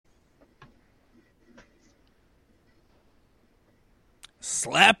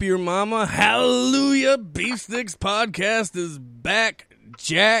Slap your mama. Hallelujah. Beef Sticks podcast is back.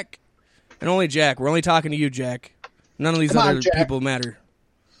 Jack. And only Jack. We're only talking to you, Jack. None of these other people matter.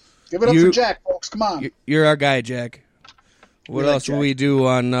 Give it up for Jack, folks. Come on. You're our guy, Jack. What else will we do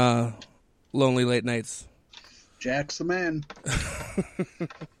on Lonely Late Nights? Jack's the man.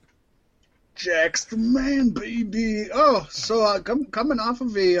 Jack's the man, baby. Oh, so coming off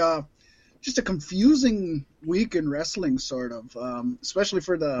of just a confusing week in wrestling, sort of, especially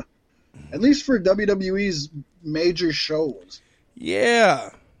at least for WWE's major shows. Yeah.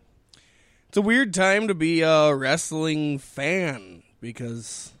 It's a weird time to be a wrestling fan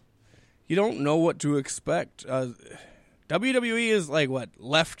because you don't know what to expect. WWE is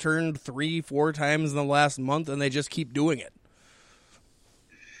left turned 3-4 times in the last month, and they just keep doing it.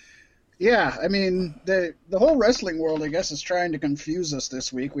 Yeah, I mean, the whole wrestling world, I guess, is trying to confuse us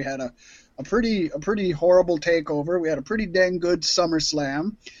this week. We had a pretty horrible takeover. We had a pretty dang good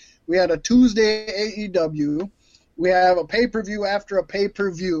SummerSlam. We had a Tuesday AEW. We have a pay-per-view after a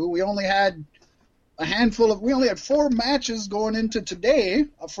pay-per-view. We only had we only had 4 matches going into today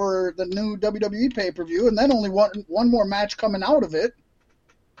for the new WWE pay-per-view, and then only one more match coming out of it.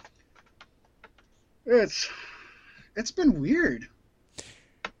 It's been weird.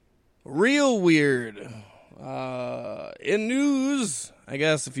 Real weird. In news, I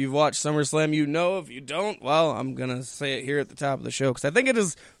guess if you've watched SummerSlam, you know. If you don't, well, I'm going to say it here at the top of the show because I think it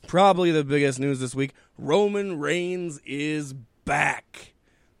is probably the biggest news this week. Roman Reigns is back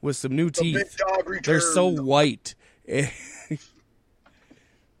with some new teeth. Big dog return. They're so white. I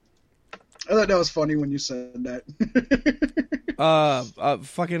thought that was funny when you said that.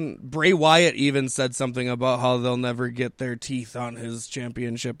 Fucking Bray Wyatt even said something about how they'll never get their teeth on his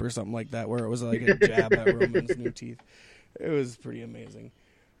championship or something like that, where it was like a jab at Roman's new teeth. It was pretty amazing.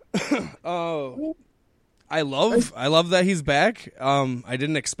 I love that he's back. I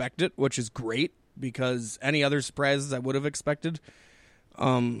didn't expect it, which is great because any other surprises I would have expected.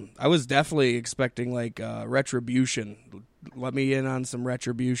 I was definitely expecting Retribution. Let me in on some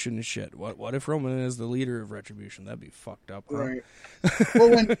Retribution shit. What if Roman is the leader of Retribution? That'd be fucked up, huh? Right.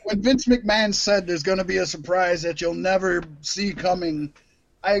 Well, when Vince McMahon said there's going to be a surprise that you'll never see coming,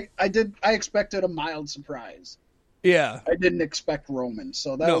 I expected a mild surprise. Yeah. I didn't expect Roman,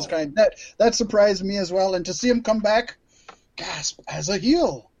 so that was that surprised me as well. And to see him come back, gasp, as a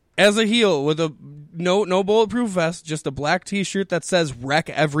heel. As a heel with a no bulletproof vest, just a black T-shirt that says "Wreck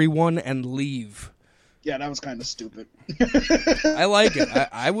everyone and leave." Yeah, that was kind of stupid. I like it.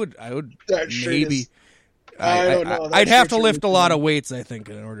 I would that maybe. I don't know. I'd have to lift a lot of weights, I think,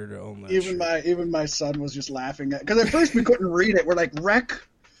 in order to own that. Even my son was just laughing at because at first we couldn't read it. We're like wreck,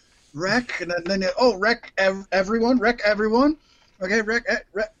 and then wreck everyone, wreck everyone. Okay, wreck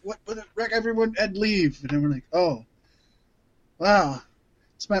everyone and leave. And then we're like, oh, wow.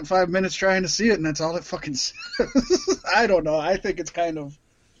 Spent 5 minutes trying to see it, and that's all it fucking says. I don't know. I think it's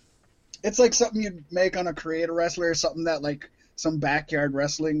it's like something you'd make on a Creator Wrestler or something that some backyard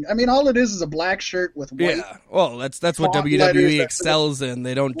wrestling. I mean, all it is a black shirt with white. Yeah, well, that's what WWE excels in.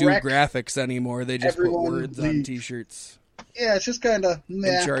 They don't do graphics anymore. They just put words on T-shirts. Yeah, it's just kind of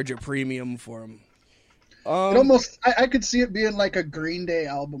and charge a premium for them. It almost, I could see it being like a Green Day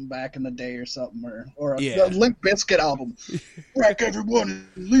album back in the day or something, or a Limp Bizkit album. Wreck everyone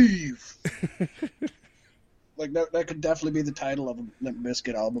and leave. That could definitely be the title of a Limp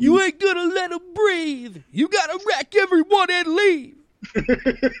Bizkit album. You ain't gonna let them breathe. You gotta wreck everyone and leave.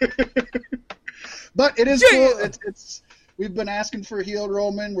 But it is cool. It's we've been asking for heel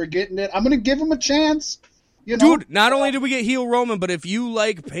Roman. We're getting it. I'm gonna give him a chance. Dude, not only did we get heel Roman, but if you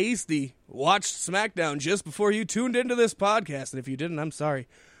like pasty, watch SmackDown just before you tuned into this podcast. And if you didn't, I'm sorry.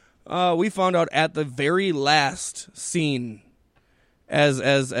 We found out at the very last scene as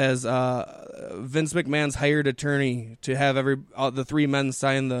Vince McMahon's hired attorney to have the 3 men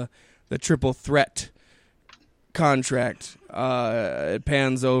sign the triple threat contract. It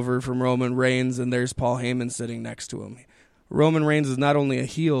pans over from Roman Reigns, and there's Paul Heyman sitting next to him. Roman Reigns is not only a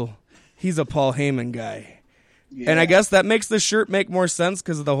heel, he's a Paul Heyman guy. Yeah. And I guess that makes the shirt make more sense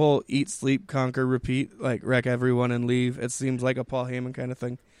because of the whole eat, sleep, conquer, repeat, wreck everyone and leave. It seems like a Paul Heyman kind of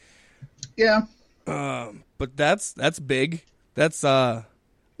thing. Yeah. But that's big. That's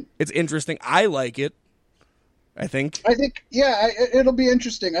it's interesting. I like it. I think, it'll be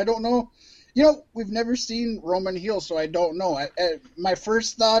interesting. I don't know. We've never seen Roman heel, so I don't know. My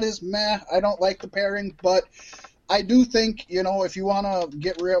first thought is, I don't like the pairing, but I do think, if you want to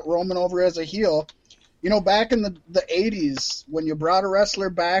get Roman over as a heel, back in the 80s, when you brought a wrestler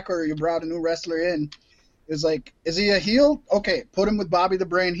back or you brought a new wrestler in, it was like, is he a heel? Okay, put him with Bobby the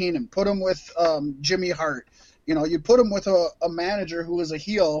Brain Heenan. Put him with Jimmy Hart. You know, you put him with a manager who was a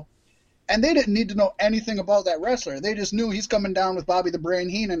heel, and they didn't need to know anything about that wrestler. They just knew he's coming down with Bobby the Brain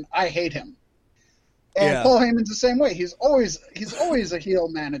Heenan. I hate him. And Paul Heyman's the same way. He's always a heel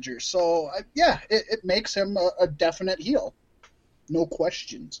manager. So, it makes him a definite heel. No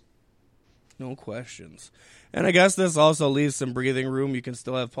questions. No questions. And I guess this also leaves some breathing room. You can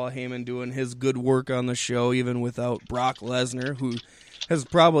still have Paul Heyman doing his good work on the show, even without Brock Lesnar, who has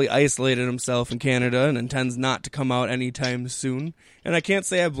probably isolated himself in Canada and intends not to come out anytime soon. And I can't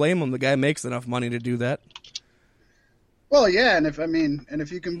say I blame him. The guy makes enough money to do that. Well, yeah, and if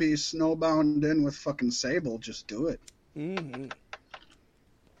you can be snowbound in with fucking Sable, just do it. Mm-hmm.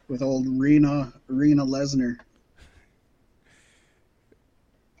 With old Rena Lesnar.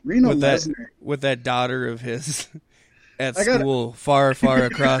 With that daughter of his at school, far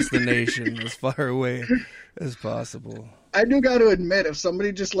across the nation, as far away as possible. I do got to admit, if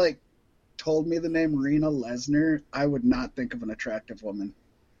somebody just told me the name Rena Lesnar, I would not think of an attractive woman.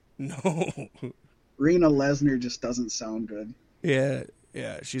 No. Rena Lesnar just doesn't sound good. Yeah,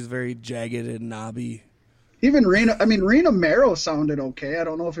 she's very jagged and knobby. Even Rena Mero sounded okay. I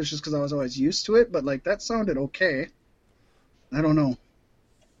don't know if it's just because I was always used to it, but that sounded okay. I don't know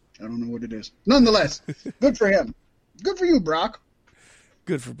what it is. Nonetheless, good for him. Good for you, Brock.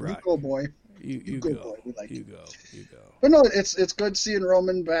 Good for Brock. You go, boy. You go, go. boy. We like you you. go. But no, it's good seeing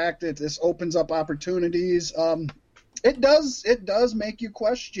Roman back. This opens up opportunities. It does make you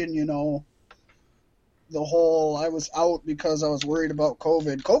question, the whole I was out because I was worried about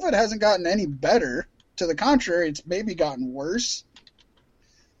COVID. COVID hasn't gotten any better. To the contrary, it's maybe gotten worse.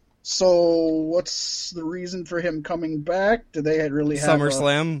 So what's the reason for him coming back? Do they really have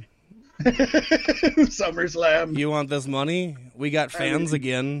SummerSlam? SummerSlam. You want this money? We got fans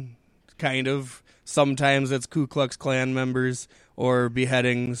again, kind of. Sometimes it's Ku Klux Klan members or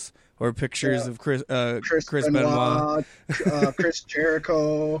beheadings or pictures of Chris Benoit. Chris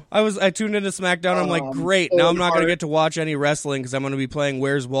Jericho. I tuned into SmackDown. I'm like, great. Now I'm not going to get to watch any wrestling because I'm going to be playing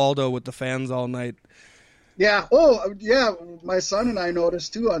Where's Waldo with the fans all night. Yeah. Oh, yeah. My son and I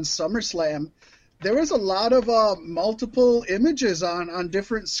noticed too on SummerSlam. There was a lot of multiple images on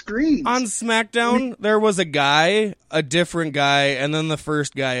different screens. On SmackDown, there was a different guy, and then the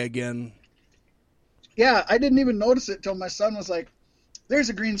first guy again. Yeah, I didn't even notice it till my son was like, there's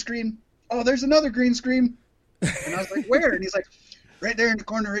a green screen. Oh, there's another green screen. And I was like, where? And he's like, right there in the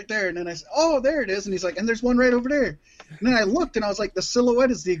corner right there. And then I said, oh, there it is. And he's like, and there's one right over there. And then I looked, and I was like, the silhouette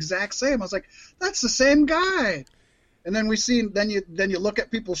is the exact same. I was like, that's the same guy. And then then you look at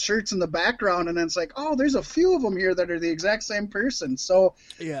people's shirts in the background, and then it's like, oh, there's a few of them here that are the exact same person. So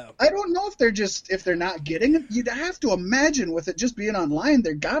yeah, I don't know if they're not getting it. You'd have to imagine with it just being online,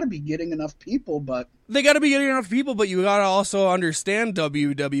 they're got to be getting enough people, but they got to be getting enough people. But you got to also understand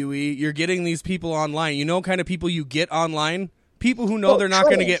WWE. You're getting these people online. You know, kind of people you get online, people who know they're not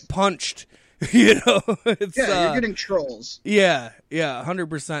going to get punched. It's, you're getting trolls. Yeah,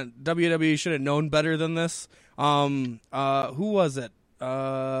 100%. WWE should have known better than this. Who was it?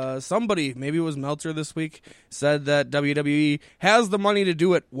 Somebody, maybe it was Meltzer this week, said that WWE has the money to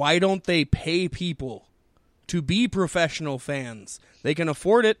do it. Why don't they pay people to be professional fans? They can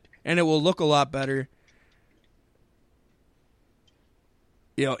afford it, and it will look a lot better.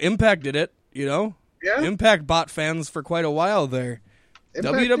 Impact did it, Yeah. Impact bought fans for quite a while there.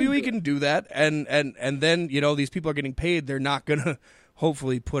 WWE can do that, and then, these people are getting paid. They're not going to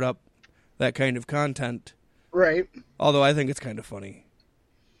hopefully put up that kind of content. Right. Although I think it's kind of funny.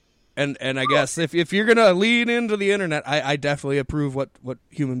 And I guess if you're going to lean into the internet, I definitely approve what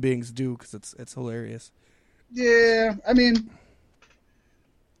human beings do because it's hilarious. Yeah, I mean,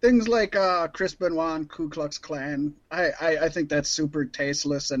 things like Chris Benoit and Ku Klux Klan, I think that's super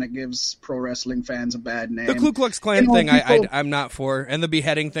tasteless, and it gives pro wrestling fans a bad name. The Ku Klux Klan thing I'm not for, and the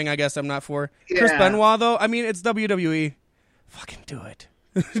beheading thing I guess I'm not for. Yeah. Chris Benoit, though, I mean, it's WWE. Fucking do it.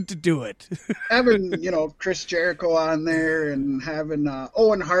 Do it. Having, Chris Jericho on there and having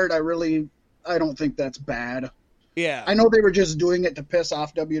Owen Hart, I don't think that's bad. Yeah. I know they were just doing it to piss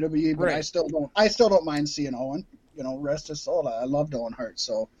off WWE, but right. I still don't mind seeing Owen. Rest his soul. I loved Owen Hart,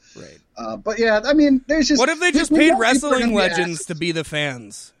 so. Right. But yeah, I mean, there's just. What if they just paid wrestling legends to be the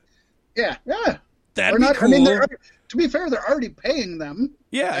fans? Yeah. That'd be cool. I mean, to be fair, they're already paying them.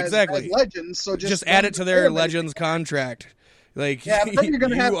 Yeah, exactly. As legends, so just add it to their legends contract. Like, you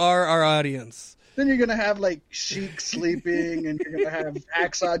are our audience. Then you're going to have, Sheik sleeping, and you're going to have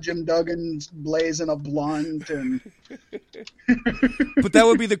Hacksaw Jim Duggan blazing a blunt. But that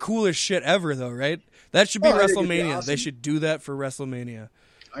would be the coolest shit ever, though, right? That should be WrestleMania. Be awesome. They should do that for WrestleMania.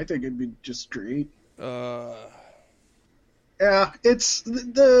 I think it'd be just great. Yeah, it's...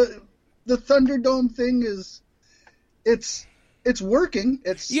 The Thunderdome thing is... it's working.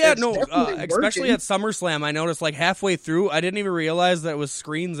 It's definitely especially working. at SummerSlam. I noticed like halfway through, I didn't even realize that it was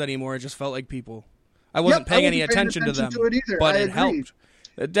screens anymore. It just felt like people. I wasn't paying any attention to them, to it either. but I it agree. helped.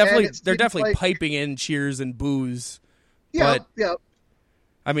 They're definitely piping in cheers and boos. Yeah, but, yeah.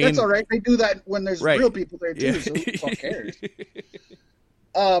 I mean, that's all right. They do that when there's right. real people there too. Yeah. So who the fuck cares?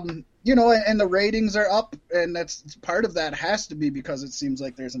 And the ratings are up, and that's part of that has to be because it seems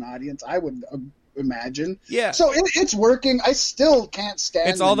like there's an audience. I would imagine. Yeah. So it's working. I still can't stand.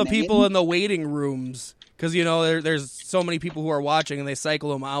 It's all the people in the waiting rooms because there's so many people who are watching, and they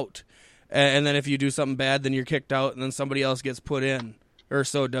cycle them out. And then if you do something bad, then you're kicked out, and then somebody else gets put in, or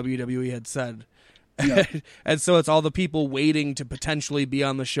so WWE had said. Yeah. And so it's all the people waiting to potentially be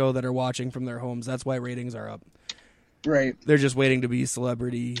on the show that are watching from their homes. That's why ratings are up. Right. They're just waiting to be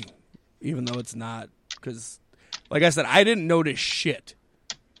celebrity, even though it's not. Because, like I said, I didn't notice shit.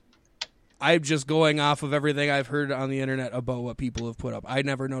 I'm just going off of everything I've heard on the internet about what people have put up. I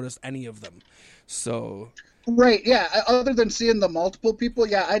never noticed any of them. So... Right, yeah. Other than seeing the multiple people,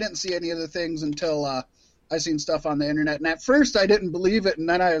 yeah, I didn't see any of the things until I seen stuff on the internet. And at first, I didn't believe it, and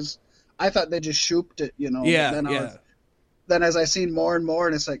then I thought they just shooped it, Yeah, Then as I seen more and more,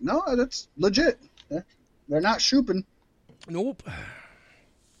 and it's like, no, that's legit. They're not shooping. Nope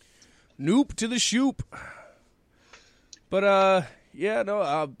to the shoop. But I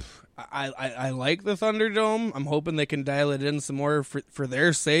like the Thunderdome. I'm hoping they can dial it in some more for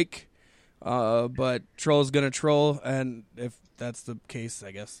their sake. But Troll's gonna troll, and if that's the case,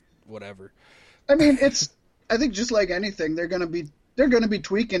 I guess whatever. I mean, I think just like anything, they're gonna be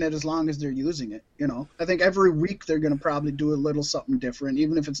tweaking it as long as they're using it. I think every week they're gonna probably do a little something different,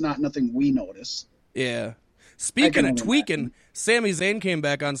 even if it's not nothing we notice. Yeah. Speaking of tweaking, Sami Zayn came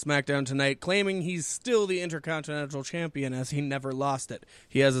back on SmackDown tonight, claiming he's still the Intercontinental Champion as he never lost it.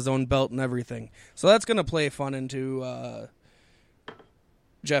 He has his own belt and everything. So that's gonna play fun into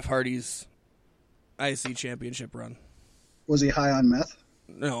Jeff Hardy's IC Championship run. Was he high on meth?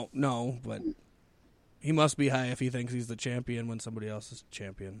 No, but he must be high if he thinks he's the champion when somebody else is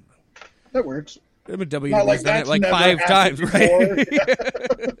champion. That works. WWE's done it like 5 times,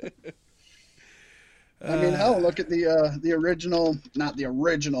 right? I mean, hell, look at the original, not the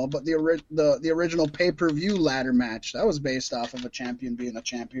original, but the original pay-per-view ladder match. That was based off of a champion being a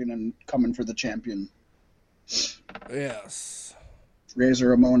champion and coming for the champion. Yes. Razor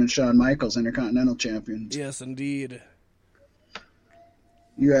Ramon and Shawn Michaels, Intercontinental Champions. Yes, indeed.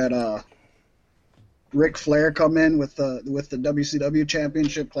 You had Ric Flair come in with the WCW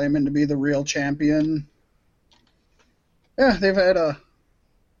Championship, claiming to be the real champion. Yeah, they've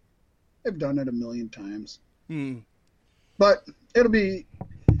done it a million times. But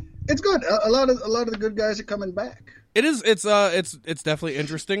it's good. A lot of the good guys are coming back. It is. It's definitely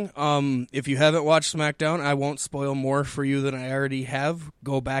interesting. If you haven't watched SmackDown, I won't spoil more for you than I already have.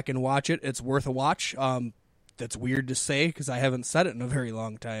 Go back and watch it. It's worth a watch. That's weird to say because I haven't said it in a very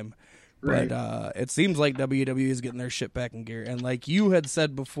long time. Right. But it seems like WWE is getting their shit back in gear. And like you had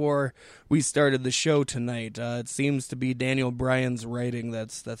said before we started the show tonight, it seems to be Daniel Bryan's writing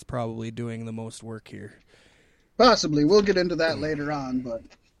that's probably doing the most work here. Possibly. We'll get into that later on. But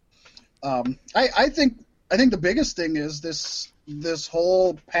I think the biggest thing is this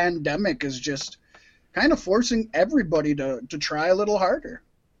whole pandemic is just kind of forcing everybody to try a little harder.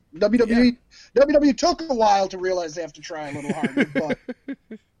 WWE took a while to realize they have to try a little harder, but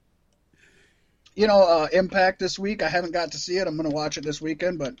Impact this week, I haven't got to see it. I'm going to watch it this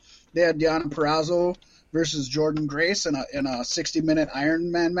weekend, but they had Deonna Purrazzo versus Jordan Grace in a 60-minute Iron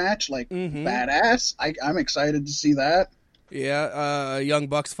Man match, badass. I'm excited to see that. Yeah, Young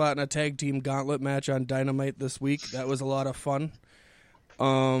Bucks fought in a tag team gauntlet match on Dynamite this week. That was a lot of fun.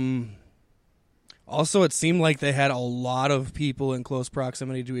 Also, it seemed like they had a lot of people in close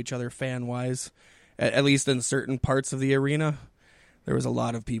proximity to each other fan-wise, at least in certain parts of the arena. There was a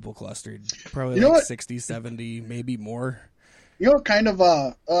lot of people clustered, probably 60, 70, maybe more. You know what kind of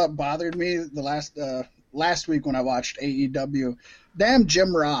bothered me the last week when I watched AEW? Damn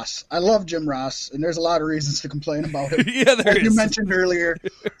Jim Ross. I love Jim Ross, and there's a lot of reasons to complain about him. Yeah, there is. You mentioned earlier.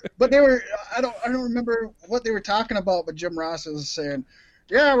 But they were I don't remember what they were talking about, but Jim Ross was saying,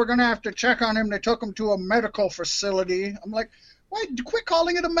 yeah, we're going to have to check on him. They took him to a medical facility. I'm like, why? Quit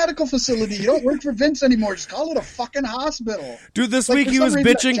calling it a medical facility. You don't work for Vince anymore. Just call it a fucking hospital. Dude, this week he was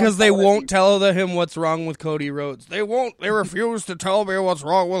bitching because they won't tell him what's wrong with Cody Rhodes. They won't. They refuse to tell me what's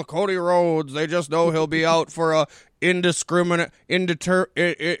wrong with Cody Rhodes. They just know he'll be out for a indefinite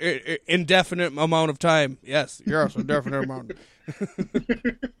amount of time. Yes, indefinite amount.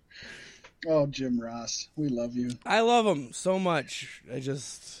 Oh, Jim Ross, we love you. I love him so much.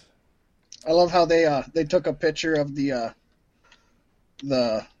 I love how they took a picture of the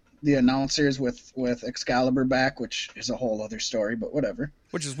announcers with Excalibur back, which is a whole other story, but whatever.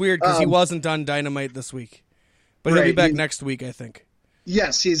 Which is weird because he wasn't on Dynamite this week, but he'll be back next week, I think.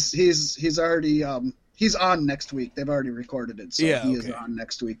 Yes, he's already he's on next week. They've already recorded it, so he is on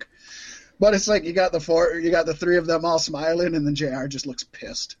next week. But it's like you got the three of them all smiling, and then JR just looks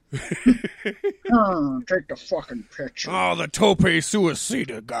pissed. Take the fucking picture. Oh, the Tope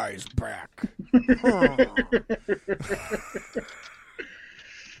Suicida guy's back.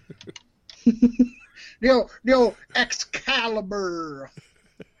 Yo, Excalibur.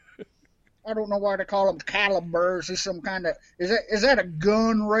 I don't know why they call him Caliburs. He's some kind of is that a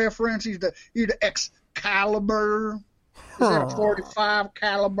gun reference? He's the Excalibur. Is that a 45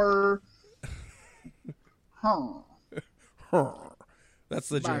 caliber? That's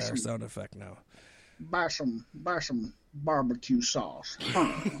the JR sound effect now. Buy some barbecue sauce.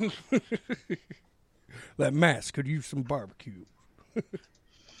 That mask could use some barbecue.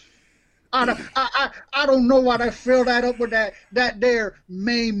 I don't know why they filled that up with that there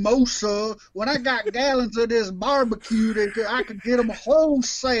mimosa. When I got gallons of this barbecue, I could get them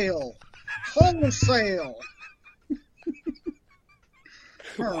wholesale.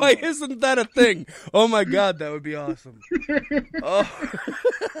 Why isn't that a thing? Oh my God, that would be awesome. Oh.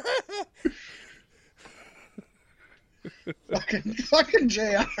 fucking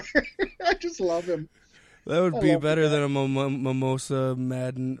JR. I just love him. That would be better than a mimosa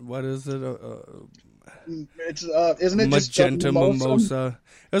Madden. What is it? It's isn't it magenta just mimosa?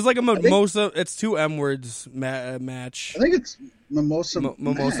 It was like a mimosa. It's two M words match. I think it's mimosa.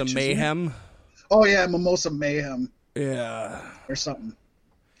 Mimosa match, mayhem. Oh yeah, mimosa mayhem. Yeah, or something.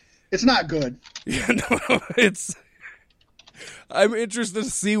 It's not good. Yeah, no, it's. I'm interested to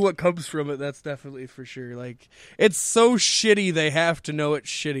see what comes from it. That's definitely for sure. Like, it's so shitty they have to know it's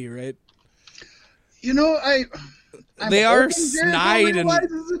shitty, right? You know, they are snide and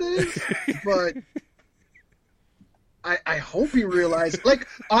it is, but I hope he realized. Like,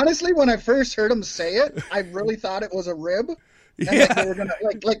 honestly, when I first heard him say it, I really thought it was a rib. And like they were gonna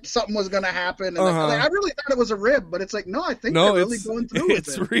like something was gonna happen. And I really thought it was a rib, but it's like no, I think they're really going through with it.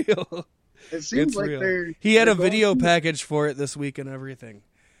 It's real. It seems like real. He had a video package for it this week and everything.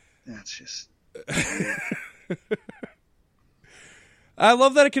 That's just. I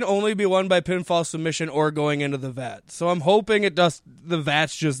love that it can only be won by pinfall submission or going into the vat. So I'm hoping it does. The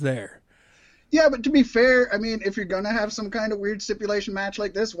vat's just there. Yeah, but to be fair, I mean, if you're gonna have some kind of weird stipulation match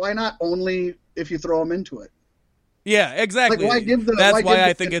like this, why not only if you throw them into it? Yeah, exactly. Like, That's why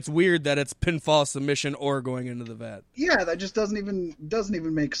I think it's weird that it's pinfall submission or going into the vat. Yeah, that just doesn't even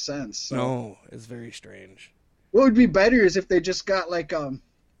make sense. So. No, it's very strange. What would be better is if they just got like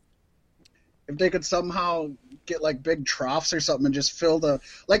if they could somehow get like big troughs or something and just fill the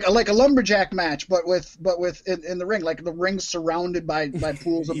like a lumberjack match, but with in the ring, like the ring's surrounded by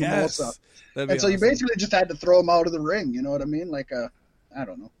pools of mimosa, and so awesome. You basically just had to throw them out of the ring. You know what I mean? Like I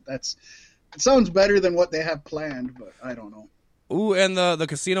don't know. It sounds better than what they have planned, but I don't know. Ooh, and the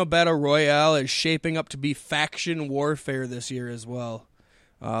Casino Battle Royale is shaping up to be faction warfare this year as well.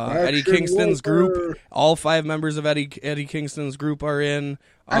 Eddie Kingston's group, all 5 members of Eddie Kingston's group are in.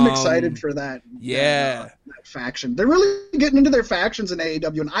 I'm excited for that. Yeah. That faction. They're really getting into their factions in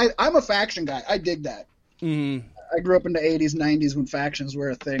AEW, and I'm a faction guy. I dig that. Mm-hmm. I grew up in the 80s, 90s when factions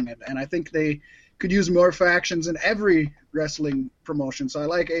were a thing, and I think they could use more factions in every wrestling promotion. So I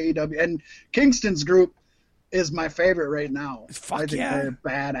like AEW. And Kingston's group is my favorite right now. Fuck, I think they're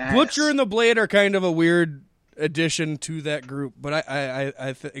badass. Butcher and the Blade are kind of a weird addition to that group, but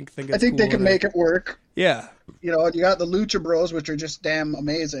I think it's I think cool they can make it work. Yeah. You know, you got the Lucha Bros, which are just damn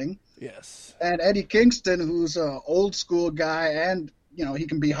amazing. Yes. And Eddie Kingston, who's a old school guy, and you know, he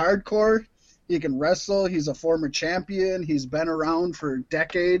can be hardcore, he can wrestle, he's a former champion, he's been around for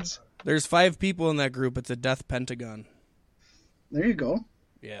decades. There's 5 people in that group. It's a death pentagon. There you go.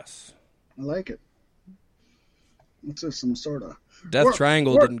 Yes. I like it. What's this, some sort of... Death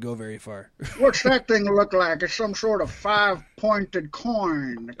Triangle didn't go very far. What's that thing look like? It's some sort of 5-pointed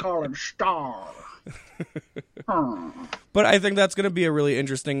coin. They call it star. But I think that's going to be a really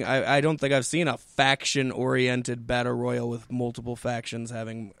interesting... I don't think I've seen a faction-oriented battle royal with multiple factions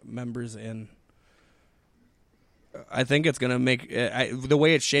having members in. I think it's going to make... the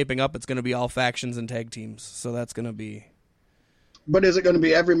way it's shaping up, it's going to be all factions and tag teams. So that's going to be... But is it going to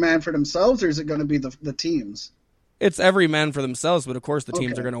be every man for themselves, or is it going to be the teams? It's every man for themselves, but of course the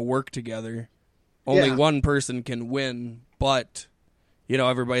teams are going to work together. Only one person can win, but you know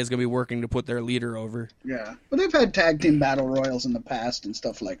everybody's going to be working to put their leader over. Yeah, but they've had tag team battle royals in the past and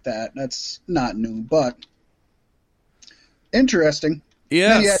stuff like that. That's not new, but interesting.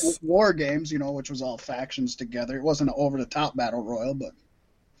 Then you had Yes. War Games, which was all factions together. It wasn't an over-the-top battle royal, but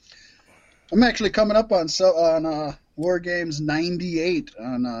I'm actually coming up on War Games 98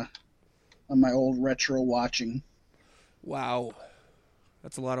 on my old retro watching. Wow.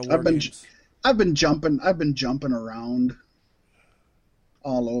 That's a lot of I've war been games. I've been jumping around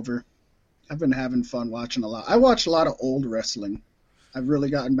all over. I've been having fun watching a lot. I watched a lot of old wrestling. I've really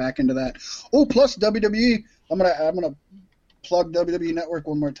gotten back into that. Oh, plus WWE. I'm gonna plug WWE Network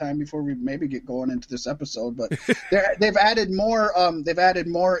one more time before we maybe get going into this episode. But they've added more. They've added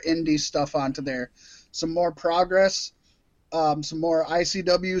more indie stuff onto there. Some more Progress. Some more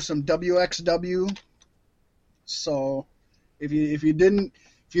ICW. Some WXW. So if you didn't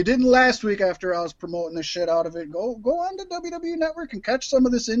last week after I was promoting the shit out of it, go on to WWE Network and catch some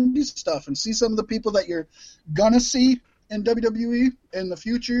of this indie stuff and see some of the people that you're gonna see in WWE in the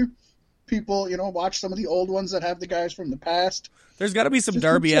future. People, watch some of the old ones that have the guys from the past. There's got to be some Just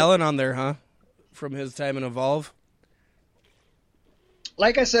Darby keep it. Allin on there, huh? From his time in Evolve.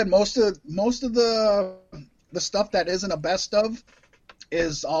 Like I said, most of the stuff that isn't a best of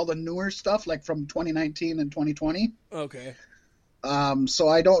is all the newer stuff, like from 2019 and 2020. Okay. So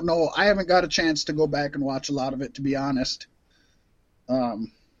I don't know. I haven't got a chance to go back and watch a lot of it, to be honest. Hell,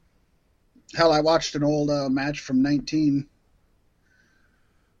 I watched an old match from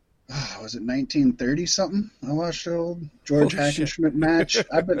was it 1930 something? I watched an old George Holy shit. Hackenschmidt match.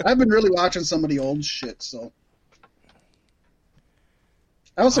 I've been really watching some of the old shit. So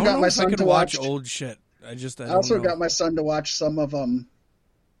I also I don't got know my if I son could to watch watch. old shit. I I don't also know. got my son to watch some of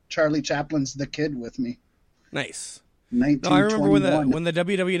Charlie Chaplin's The Kid with me. Nice. No, I remember 1921. when the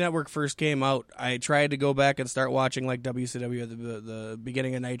WWE Network first came out, I tried to go back and start watching like WCW at the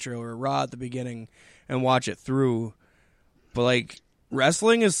beginning of Nitro or Raw at the beginning and watch it through. But like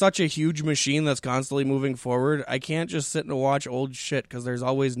wrestling is such a huge machine that's constantly moving forward. I can't just sit and watch old shit because there's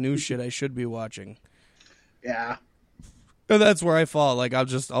always new shit I should be watching. Yeah. And that's where I fall. Like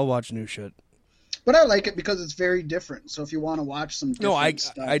I'll watch new shit. But I like it because it's very different. So if you want to watch some different No, I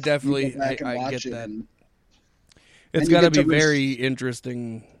stuff, definitely- you go back and I watch get it, that. and It's And you got to get be to very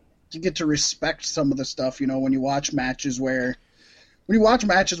interesting. you get to respect some of the stuff, when you watch matches where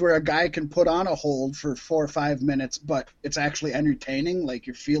a guy can put on a hold for 4 or 5 minutes, but it's actually entertaining, like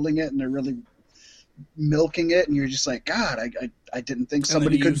you're feeling it and they're really milking it, and you're just like, God, I didn't think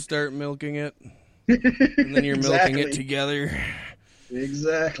somebody and then you could start milking it, and then you're milking it together.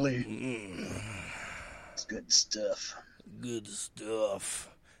 Exactly. It's good stuff. Good stuff.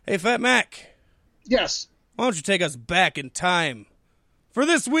 Hey, Fat Mac, Yes. why don't you take us back in time for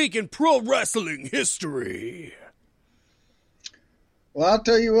this week in pro wrestling history? Well, I'll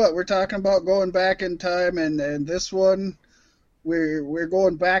tell you what, we're talking about going back in time, and this one, we're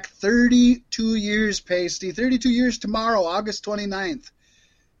going back 32 years, Pasty. 32 years tomorrow, August 29th.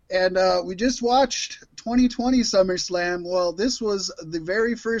 And we just watched 2020 SummerSlam. Well, this was the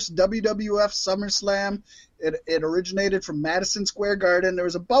very first WWF SummerSlam. It originated from Madison Square Garden. There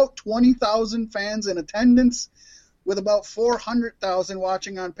was about 20,000 fans in attendance, with about 400,000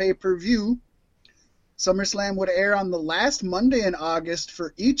 watching on pay-per-view. SummerSlam would air on the last Monday in August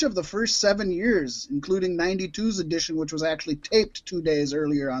for each of the first 7 years, including 92's edition, which was actually taped 2 days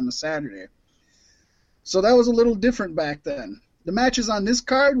earlier on the Saturday. So that was a little different back then. The matches on this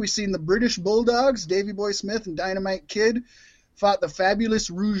card, we've seen the British Bulldogs, Davey Boy Smith and Dynamite Kid, fought the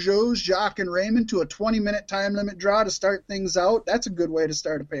Fabulous Rougeaus, Jacques and Raymond, to a 20-minute time limit draw to start things out. That's a good way to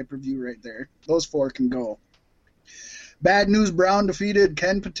start a pay-per-view right there. Those four can go. Bad News Brown defeated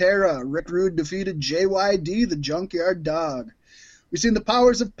Ken Patera. Rick Rude defeated JYD, the Junkyard Dog. We've seen the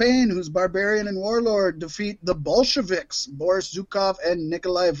Powers of Pain, whose Barbarian and Warlord defeat the Bolsheviks, Boris Zukov and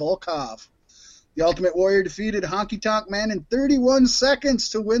Nikolai Volkov. The Ultimate Warrior defeated Honky Tonk Man in 31 seconds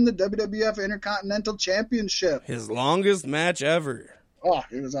to win the WWF Intercontinental Championship. His longest match ever. Oh,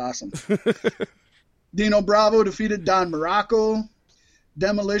 it was awesome. Dino Bravo defeated Don Morocco.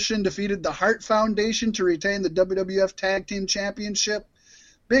 Demolition defeated the Hart Foundation to retain the WWF Tag Team Championship.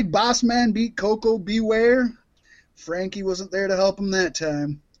 Big Boss Man beat Coco Beware. Frankie wasn't there to help him that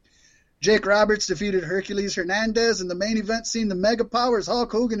time. Jake Roberts defeated Hercules Hernandez. In the main event scene, the Mega Powers,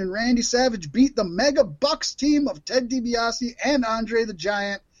 Hulk Hogan and Randy Savage, beat the Mega Bucks team of Ted DiBiase and Andre the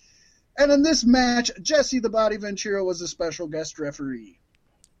Giant. And in this match, Jesse the Body Ventura was a special guest referee.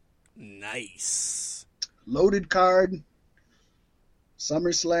 Nice. Loaded card.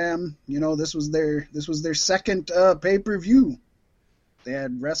 SummerSlam, this was their second pay-per-view. They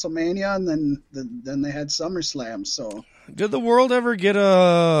had WrestleMania and then they had SummerSlam. So Did the world ever get a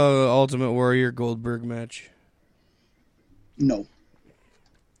Ultimate Warrior Goldberg match? no.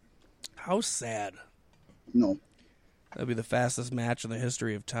 How sad. No. That'd be the fastest match in the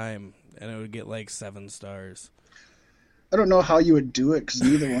history of time, and it would get like 7 stars. I don't know how you would do it because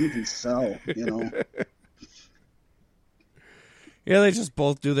neither one can sell, you know. Yeah, they just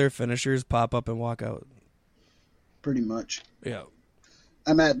both do their finishers, pop up, and walk out. Pretty much. Yeah.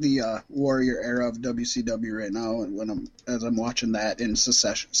 I'm at the Warrior era of WCW right now, and as I'm watching that in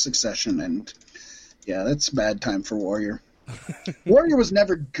succession, and yeah, that's a bad time for Warrior. Warrior was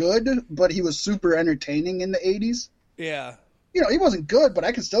never good, but he was super entertaining in the 80s. Yeah. You know, he wasn't good, but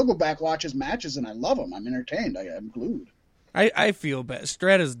I can still go back watch his matches, and I love him. I'm entertained. I'm glued. I feel bad.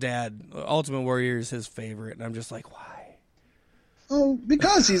 Strata's dad, Ultimate Warrior, is his favorite, and I'm just like, why? Oh,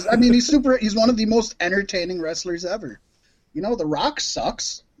 because he's one of the most entertaining wrestlers ever. You know, The Rock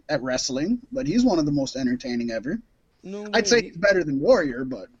sucks at wrestling, but he's one of the most entertaining ever. No, I'd say he's better than Warrior,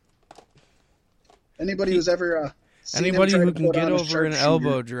 but anybody who's ever seen anybody him try who to can put get on a over an sharpshooter-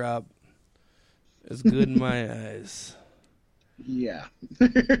 elbow drop is good in my eyes. Yeah.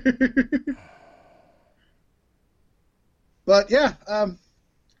 But yeah,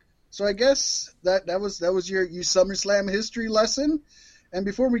 so I guess that was your SummerSlam history lesson. And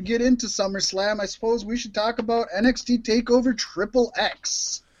before we get into SummerSlam, I suppose we should talk about NXT TakeOver Triple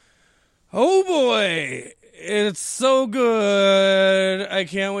X. Oh boy, it's so good. I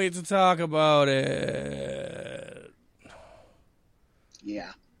can't wait to talk about it.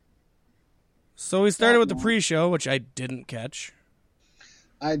 Yeah. So we started with the pre-show, which I didn't catch.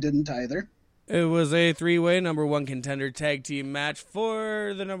 I didn't either. It was a 3-way number 1 contender tag team match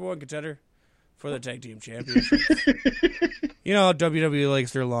for the number 1 contender for the tag team championship. You know, WWE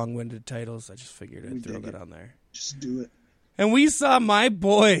likes their long-winded titles. I just figured I'd throw that on there. Just do it. And we saw my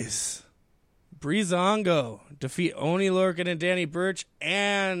boys, Breezango, defeat Oni Lorcan and Danny Burch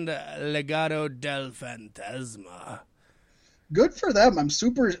and Legado del Fantasma. Good for them. I'm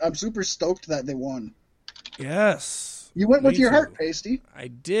super stoked that they won. Yes. You went with Me your too. heart, Pasty. I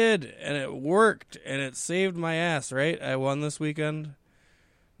did, and it worked, and it saved my ass, right? I won this weekend.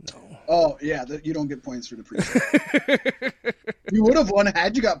 No. Oh, yeah, you don't get points for the pre-show. You would have won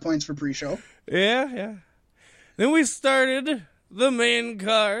had you got points for pre-show. Yeah. Then we started the main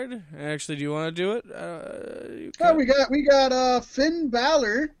card. Actually, do you want to do it? Oh, we got Finn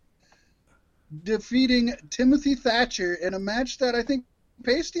Balor defeating Timothy Thatcher in a match that I think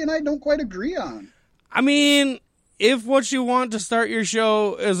Pasty and I don't quite agree on. I mean, if what you want to start your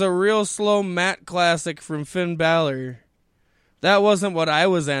show is a real slow mat classic from Finn Balor, that wasn't what I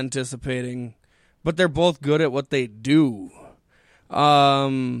was anticipating. But they're both good at what they do.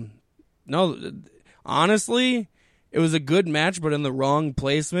 No, honestly, it was a good match, but in the wrong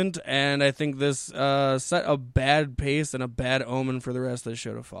placement, and I think this set a bad pace and a bad omen for the rest of the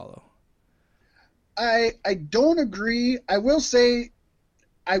show to follow. I don't agree. I will say,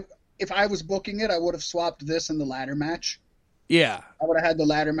 if I was booking it, I would have swapped this in the ladder match. Yeah. I would have had the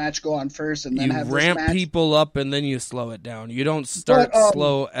ladder match go on first and then You have this ramp match. people up and then you slow it down. You don't start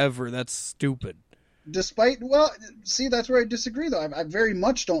slow ever. That's stupid. See, that's where I disagree, though. I very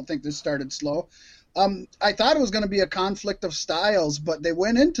much don't think this started slow. I thought it was going to be a conflict of styles, but they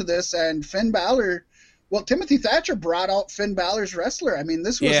went into this and Finn Balor... Well, Timothy Thatcher brought out Finn Balor's wrestler. I mean,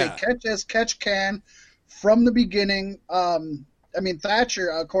 this was a catch can from the beginning. Thatcher,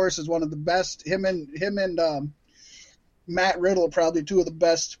 of course, is one of the best. Him and Matt Riddle, probably two of the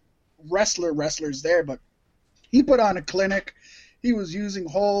best wrestlers there. But he put on a clinic. He was using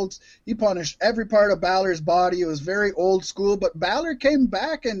holds. He punished every part of Balor's body. It was very old school. But Balor came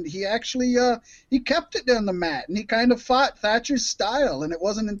back and he actually he kept it on the mat and he kind of fought Thatcher's style. And it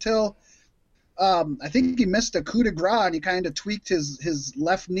wasn't until I think he missed a coup de grace and he kind of tweaked his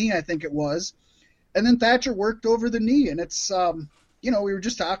left knee, I think it was. And then Thatcher worked over the knee. And it's, we were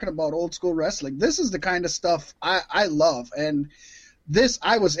just talking about old school wrestling. This is the kind of stuff I love. And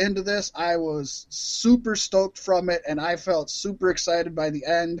I was into this. I was super stoked from it. And I felt super excited by the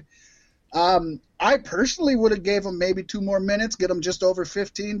end. I personally would have gave him maybe 2 more minutes, get him just over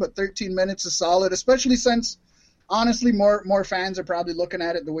 15, but 13 minutes is solid, especially since honestly, more fans are probably looking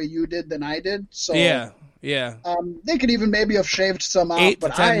at it the way you did than I did. So yeah. They could even maybe have shaved some off. 8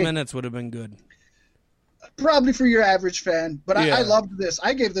 but to 10 minutes would have been good. Probably for your average fan, but I loved this.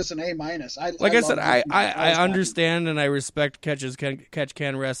 I gave this an A-. I understand and I respect catch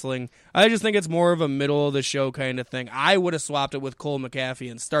can wrestling. I just think it's more of a middle of the show kind of thing. I would have swapped it with Cole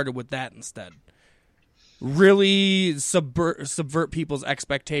McAfee and started with that instead. Really subvert people's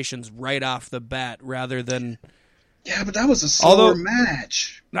expectations right off the bat rather than. Yeah, but that was a slower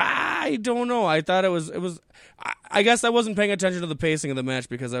match. I don't know. I thought it was. I guess I wasn't paying attention to the pacing of the match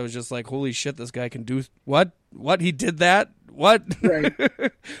because I was just like, "Holy shit, this guy can do what? What he did that? What?" Right.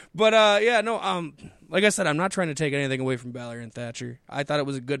 But like I said, I'm not trying to take anything away from Balor and Thatcher. I thought it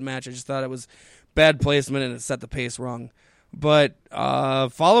was a good match. I just thought it was bad placement and it set the pace wrong. But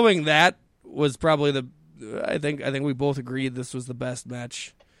following that was probably I think we both agreed this was the best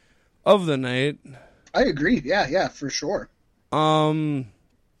match of the night. I agree. Yeah, for sure. The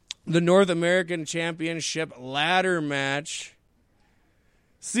North American Championship ladder match,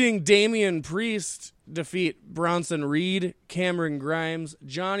 seeing Damian Priest defeat Bronson Reed, Cameron Grimes,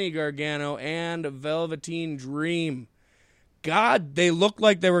 Johnny Gargano, and Velveteen Dream. God, they looked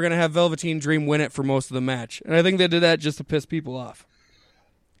like they were going to have Velveteen Dream win it for most of the match. And I think they did that just to piss people off.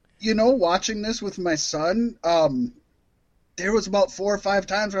 You know, watching this with my son, there was about 4 or 5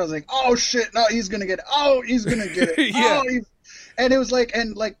 times where I was like, oh, shit, no, he's going to get it. Oh, he's going to get it. Yeah. And it was like,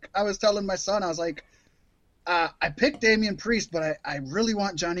 I was telling my son, I was like, I picked Damian Priest, but I really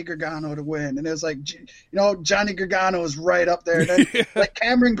want Johnny Gargano to win. And it was like, Johnny Gargano is right up there. And then, like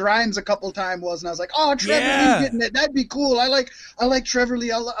Cameron Grimes a couple times was, and I was like, oh, Trevor Lee's getting it. That'd be cool. I like Trevor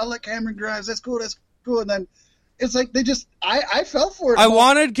Lee. I like Cameron Grimes. That's cool. And then it's like they just, I fell for it. I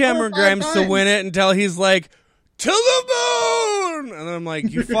wanted Cameron Grimes to win it until he's like, to the moon! And I'm like,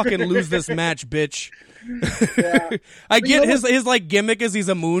 you fucking lose this match, bitch. Yeah. I get his like gimmick is he's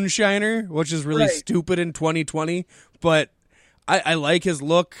a moonshiner, which is really stupid in 2020, but I like his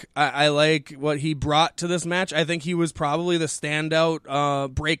look. I like what he brought to this match. I think he was probably the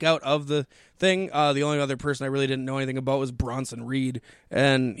standout breakout of the thing. The only other person I really didn't know anything about was Bronson Reed,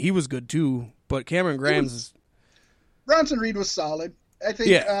 and he was good too. But Cameron Grimes Bronson Reed was solid. I think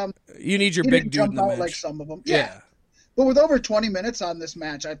you need your big dude in the match. Like some of them. Yeah. But with over 20 minutes on this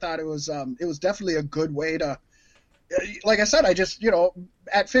match, I thought it was definitely a good way to, like I said, I just,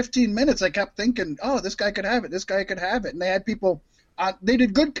 at 15 minutes, I kept thinking, oh, this guy could have it. This guy could have it. And they had people, they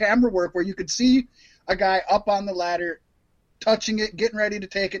did good camera work where you could see a guy up on the ladder, touching it, getting ready to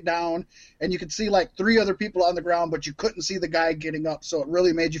take it down. And you could see like 3 other people on the ground, but you couldn't see the guy getting up. So it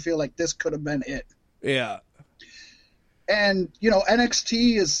really made you feel like this could have been it. Yeah. And,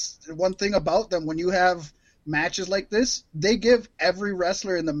 NXT is one thing about them. When you have matches like this, they give every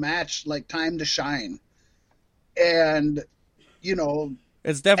wrestler in the match like time to shine. And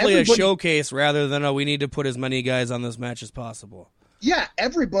it's definitely a showcase rather than we need to put as many guys on this match as possible. Yeah,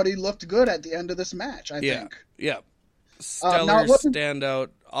 everybody looked good at the end of this match, I think. Yeah. Stellar standout,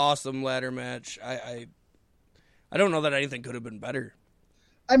 awesome ladder match. I don't know that anything could have been better.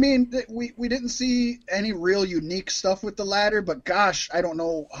 I mean, we didn't see any real unique stuff with the ladder, but gosh, I don't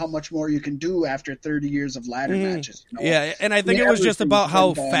know how much more you can do after 30 years of ladder matches. Yeah, and I think it was just about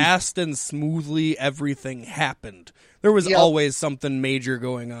how fast and smoothly everything happened. There was always something major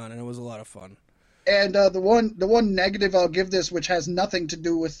going on, and it was a lot of fun. And the one negative I'll give this, which has nothing to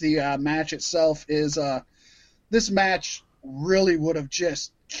do with the match itself, is this match really would have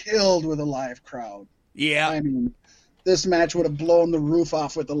just killed with a live crowd. Yeah. I mean, this match would have blown the roof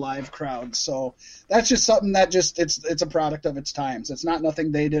off with the live crowd. So that's just something that it's a product of its times. It's not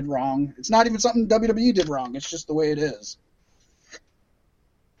nothing they did wrong. It's not even something WWE did wrong. It's just the way it is.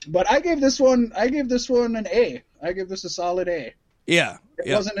 But I gave this one an A. I give this a solid A. Yeah.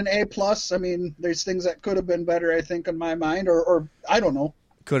 It wasn't an A plus. I mean, there's things that could have been better, I think, in my mind, or I don't know.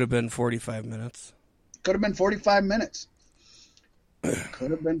 Could have been 45 minutes. Could have been 45 minutes.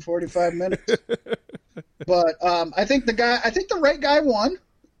 Could have been 45 minutes. But I think the right guy won.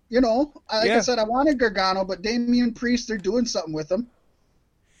 I said, I wanted Gargano, but Damian Priest, they're doing something with him.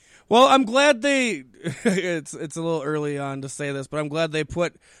 Well, I'm glad they. It's a little early on to say this, but I'm glad they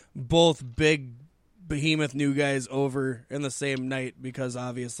put both big behemoth new guys over in the same night because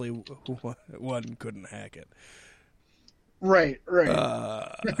obviously one couldn't hack it. Right.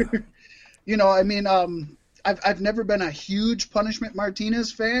 I mean, I've never been a huge Punishment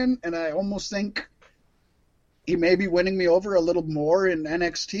Martinez fan, and I almost think he may be winning me over a little more in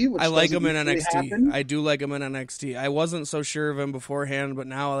NXT. Which I like him in NXT. Happen. I do like him in NXT. I wasn't so sure of him beforehand, but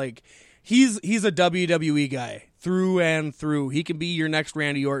now he's a WWE guy through and through. He can be your next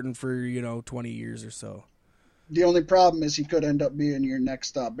Randy Orton for 20 years or so. The only problem is he could end up being your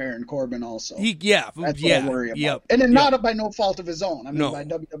next Baron Corbin also. That's what I worry about. And then not by no fault of his own. I mean, by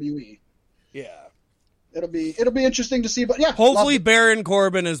WWE. Yeah. It'll be interesting to see, but yeah. Hopefully Baron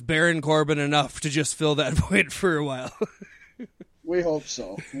Corbin is Baron Corbin enough to just fill that void for a while. We hope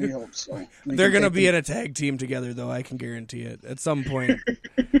so. They're going to be in a tag team together, though. I can guarantee it at some point.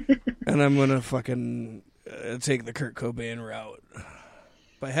 And I'm going to fucking take the Kurt Cobain route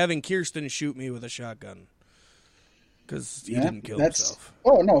by having Kirsten shoot me with a shotgun because he didn't kill himself.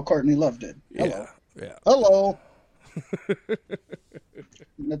 Oh no, Courtney Love did. Hello. Yeah. Hello.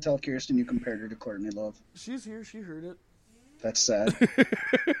 I'm gonna tell Kirsten you compared her to Courtney Love. She's here. She heard it. That's sad.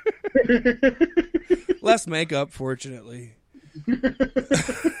 Less makeup, fortunately.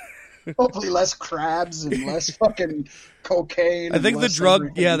 Hopefully less crabs and less fucking cocaine. I think and the less drug,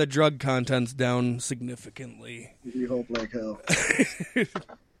 everything. the drug content's down significantly. We hope like hell.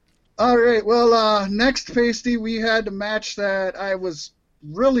 All right, well, next, Pasty, we had a match that I was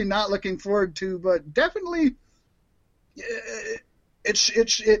really not looking forward to, but definitely,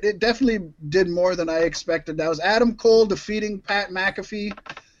 it definitely did more than I expected. That was Adam Cole defeating Pat McAfee.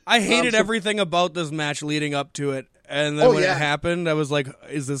 I hated everything about this match leading up to it, and then when it happened, I was like,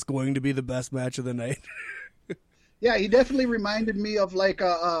 "Is this going to be the best match of the night?" Yeah, he definitely reminded me of like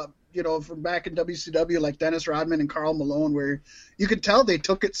from back in WCW, like Dennis Rodman and Karl Malone, where you could tell they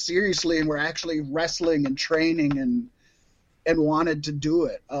took it seriously and were actually wrestling and training and wanted to do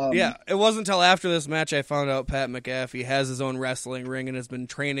it. Yeah, it wasn't until after this match I found out Pat McAfee has his own wrestling ring and has been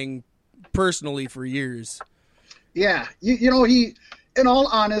training personally for years. Yeah, he, in all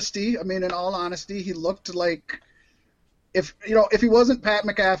honesty, he looked like if he wasn't Pat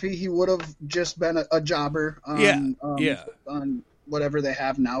McAfee, he would have just been a jobber on whatever they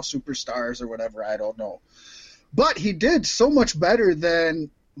have now, Superstars or whatever, I don't know. But he did so much better than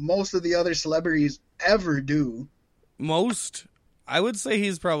most of the other celebrities ever do. Most? I would say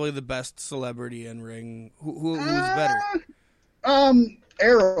he's probably the best celebrity in ring. Who's better?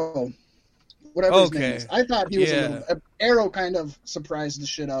 Arrow. Whatever his name is. I thought he was a little... Arrow kind of surprised the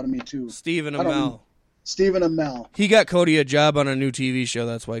shit out of me, too. Stephen Amell. Stephen Amell. He got Cody a job on a new TV show.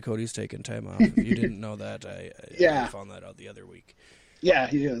 That's why Cody's taking time off. If you didn't know that, I found that out the other week. Yeah,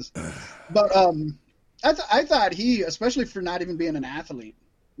 he is. But I thought he, especially for not even being an athlete,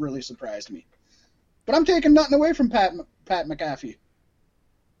 really surprised me. But I'm taking nothing away from Pat McAfee.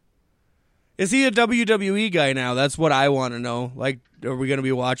 Is he a WWE guy now? That's what I want to know. Like, are we going to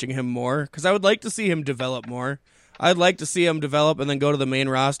be watching him more? Because I would like to see him develop more. I'd like to see him develop and then go to the main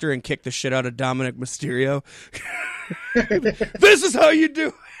roster and kick the shit out of Dominic Mysterio. This is how you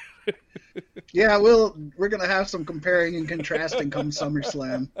do it. Yeah, we're going to have some comparing and contrasting come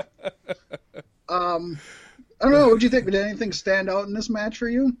SummerSlam. I don't know. What do you think? Did anything stand out in this match for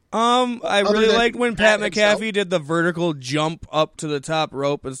you? I really liked when Pat McAfee did the vertical jump up to the top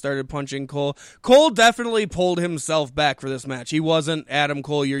rope and started punching Cole. Cole definitely pulled himself back for this match. He wasn't Adam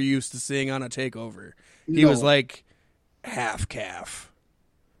Cole you're used to seeing on a takeover. He was like half calf.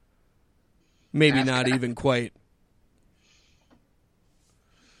 Maybe half not calf. Even quite.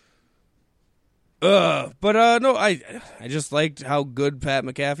 No, I just liked how good Pat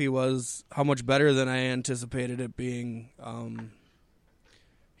McAfee was, how much better than I anticipated it being.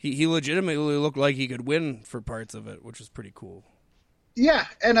 He legitimately looked like he could win for parts of it, which was pretty cool. Yeah,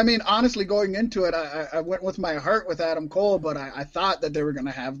 and I mean, honestly, going into it, I went with my heart with Adam Cole, but I thought that they were going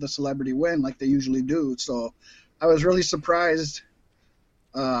to have the celebrity win like they usually do, so I was really surprised.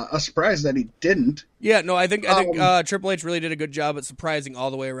 Surprised that he didn't. Yeah, no, I think Triple H really did a good job at surprising all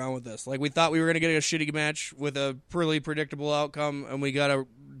the way around with this. Like, we thought we were going to get a shitty match with a pretty predictable outcome, and we got a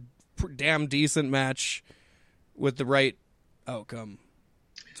damn decent match with the right outcome.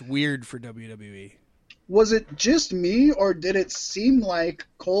 It's weird for WWE. Was it just me, or did it seem like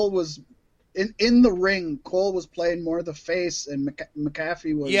Cole was in the ring? Cole was playing more the face, and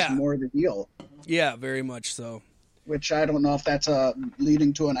McAfee was more the heel. Yeah, very much so. Which I don't know if that's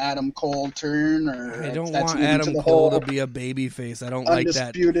leading to an Adam Cole turn, or I don't want Adam Cole to be a baby face. I don't like that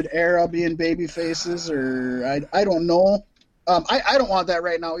Undisputed Era being baby faces, or I don't know. I don't want that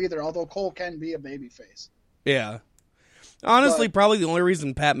right now either. Although Cole can be a baby face. Yeah. Honestly, probably the only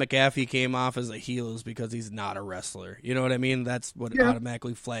reason Pat McAfee came off as a heel is because he's not a wrestler. You know what I mean? That's what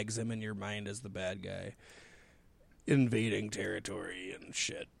automatically flags him in your mind as the bad guy. Invading territory and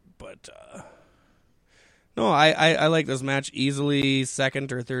shit. But, no, I like this match. Easily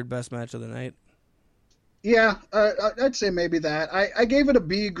second or third best match of the night. Yeah, I'd say maybe that. I gave it a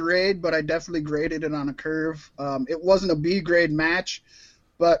B grade, but I definitely graded it on a curve. It wasn't a B grade match.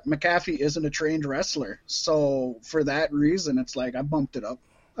 But McAfee isn't a trained wrestler, so for that reason, it's like I bumped it up.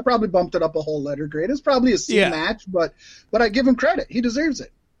 I probably bumped it up a whole letter grade. It's probably a C match, but I give him credit. He deserves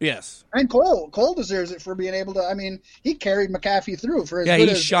it. Yes. And Cole deserves it for being able to. I mean, he carried McAfee through for as good as.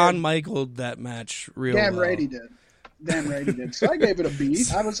 Yeah, he Shawn Michael'd that match real well. Damn right he did. Damn right he did. So I gave it a B.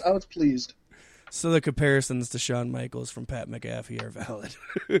 I was pleased. So the comparisons to Shawn Michaels from Pat McAfee are valid.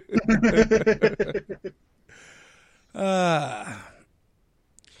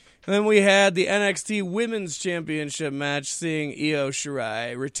 And then we had the NXT Women's Championship match, seeing Io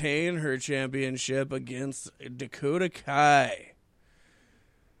Shirai retain her championship against Dakota Kai.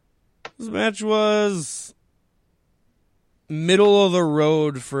 This match was middle of the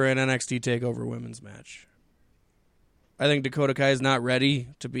road for an NXT TakeOver Women's match. I think Dakota Kai is not ready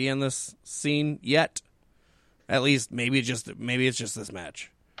to be in this scene yet. At least maybe it's just this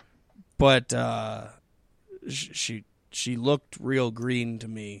match. But she looked real green to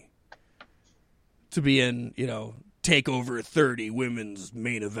me to be in, TakeOver 30 women's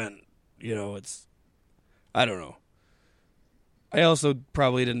main event. I don't know. I also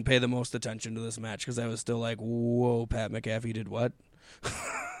probably didn't pay the most attention to this match because I was still like, whoa, Pat McAfee did what?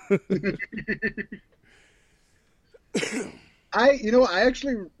 I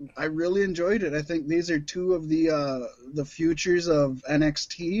really enjoyed it. I think these are two of the futures of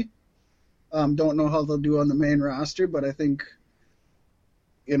NXT. Don't know how they'll do on the main roster, but I think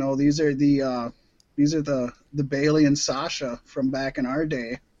these are the Bayley and Sasha from back in our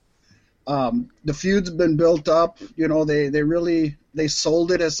day. The feud's been built up. They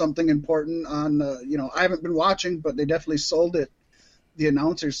sold it as something important on. I haven't been watching, but they definitely sold it. The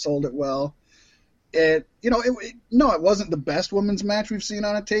announcers sold it well. It wasn't the best women's match we've seen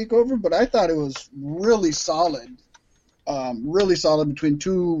on a takeover, but I thought it was really solid. Really solid between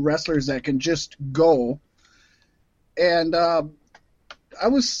two wrestlers that can just go. And I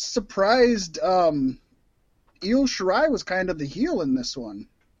was surprised Io Shirai was kind of the heel in this one.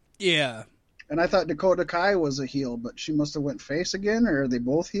 Yeah. And I thought Dakota Kai was a heel, but she must have went face again, or are they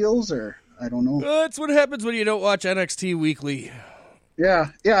both heels, or I don't know. That's what happens when you don't watch NXT weekly.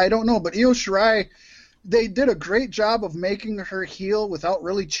 Yeah, I don't know, but Io Shirai, they did a great job of making her heel without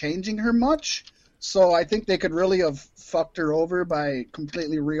really changing her much. So I think they could really have fucked her over by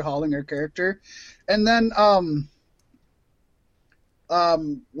completely rehauling her character. And then,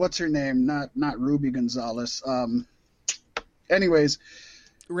 what's her name? Not Ruby Gonzalez. Anyways.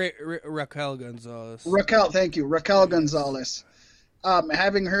 Raquel Gonzalez. Thank you. Raquel Gonzalez.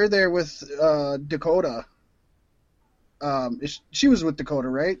 Having her there with Dakota. She was with Dakota,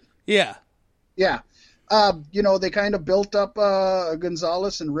 right? Yeah. Yeah. They kind of built up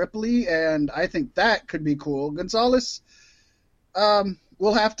Gonzalez and Ripley, and I think that could be cool. Gonzalez,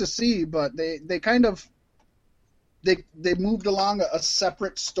 we'll have to see, but they kind of they moved along a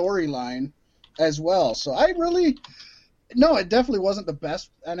separate storyline as well. So it definitely wasn't the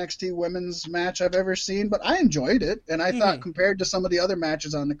best NXT women's match I've ever seen, but I enjoyed it, and I thought compared to some of the other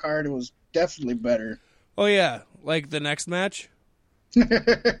matches on the card, it was definitely better. Oh yeah, like the next match.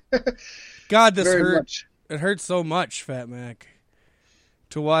 God, this Very hurt. Much. It hurts so much, Fat Mac,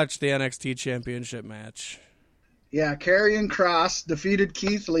 to watch the NXT Championship match. Yeah, Karrion Kross defeated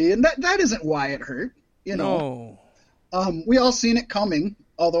Keith Lee, and that isn't why it hurt. No. We all seen it coming,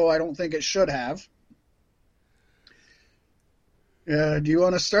 although I don't think it should have. Do you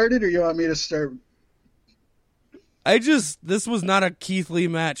want to start it, or you want me to start? This was not a Keith Lee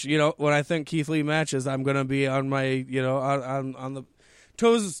match. When I think Keith Lee matches, I'm going to be on my, on the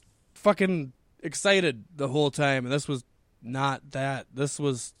toes fucking excited the whole time. And this was not that. This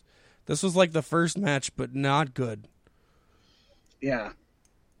was like the first match, but not good. Yeah.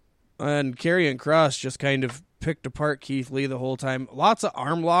 And Karrion Kross just kind of picked apart Keith Lee the whole time. Lots of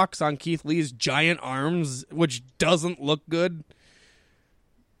arm locks on Keith Lee's giant arms, which doesn't look good.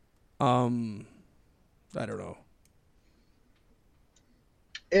 I don't know.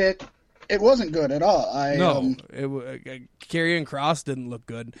 It wasn't good at all. Karrion Kross didn't look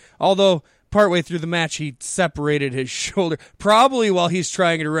good. Although partway through the match, he separated his shoulder, probably while he's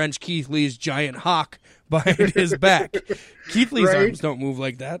trying to wrench Keith Lee's giant hawk behind his back. Keith Lee's arms don't move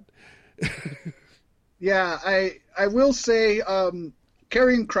like that. Yeah, I will say,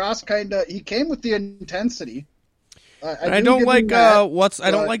 Karrion Kross he came with the intensity. I don't like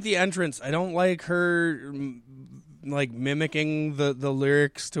don't like the entrance. I don't like her mimicking the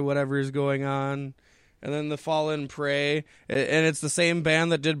lyrics to whatever is going on. And then the Fall and Pray, and it's the same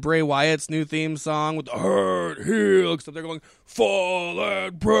band that did Bray Wyatt's new theme song with the hurt heel, except they're going Fall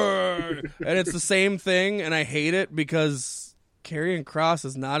and Pray, and it's the same thing, and I hate it because Karrion Kross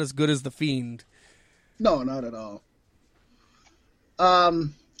is not as good as the Fiend. No, not at all.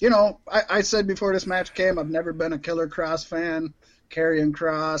 I said before this match came, I've never been a Killer Kross fan. Karrion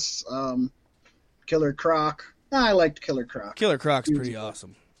Kross, Killer Croc. I liked Killer Croc. Killer Croc's pretty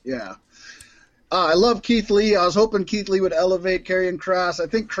awesome. Yeah. I love Keith Lee. I was hoping Keith Lee would elevate Karrion Kross. I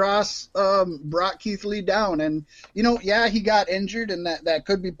think Kross brought Keith Lee down. And, he got injured, and that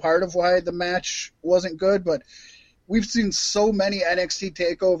could be part of why the match wasn't good. But we've seen so many NXT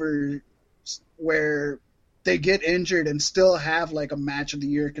takeovers where they get injured and still have, a match of the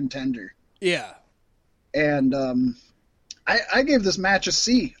year contender. Yeah. And I gave this match a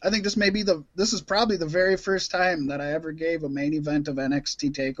C. I think this is probably the very first time that I ever gave a main event of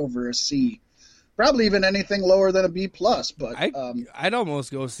NXT TakeOver a C. Probably even anything lower than a B+, but I'd almost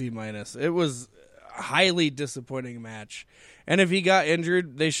go C-. It was highly disappointing match. And if he got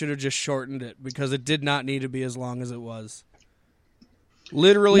injured, they should have just shortened it because it did not need to be as long as it was.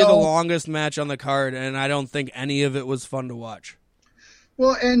 Literally the longest match on the card, and I don't think any of it was fun to watch.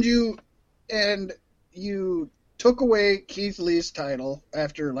 Well, and you took away Keith Lee's title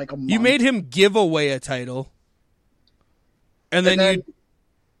after like a month. You made him give away a title. And then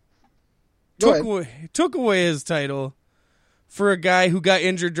you took away his title for a guy who got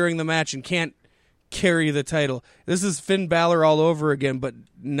injured during the match and can't carry the title. This is Finn Balor all over again, but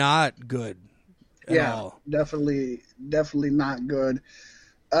not good at all. Definitely not good.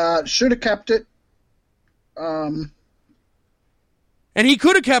 Should have kept it. And he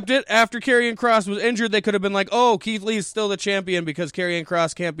could have kept it after Karrion Kross was injured. They could have been like, oh, Keith Lee's still the champion because Karrion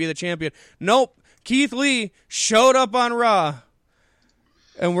Kross can't be the champion. Nope. Keith Lee showed up on Raw.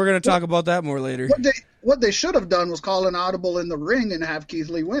 And we're going to talk about that more later. What they should have done was call an audible in the ring and have Keith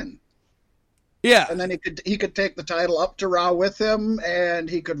Lee win. Yeah. And then he could take the title up to Raw with him, and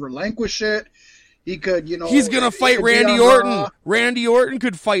he could relinquish it. He could, he's going to fight Randy Orton. Raw. Randy Orton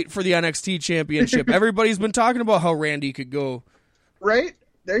could fight for the NXT championship. Everybody's been talking about how Randy could go. Right?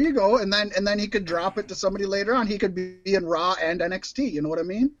 There you go. And then he could drop it to somebody later on. He could be in Raw and NXT. You know what I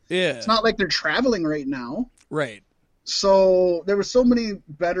mean? Yeah. It's not like they're traveling right now. Right. So there were so many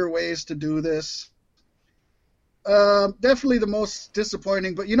better ways to do this. Definitely the most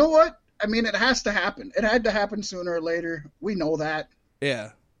disappointing. But you know what? I mean, it has to happen. It had to happen sooner or later. We know that.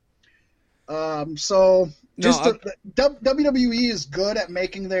 Yeah. WWE is good at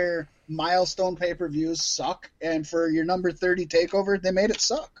making their milestone pay-per-views suck, and for your number 30 takeover, they made it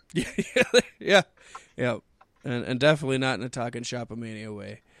suck. Yeah. And definitely not in a talking shop-a-mania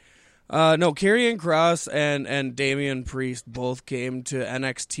way. No, Karrion Kross and Damian Priest both came to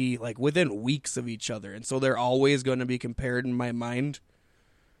NXT like within weeks of each other, and so they're always going to be compared in my mind.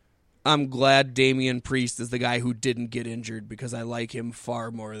 I'm glad Damian Priest is the guy who didn't get injured because I like him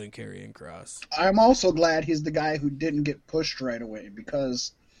far more than Karrion Kross. I'm also glad he's the guy who didn't get pushed right away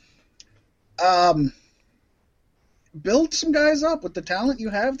because build some guys up with the talent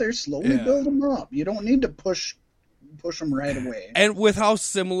you have there. Slowly build them up. You don't need to push them right away. And with how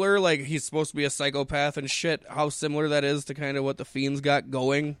similar, like he's supposed to be a psychopath and shit, how similar that is to kind of what the Fiend's got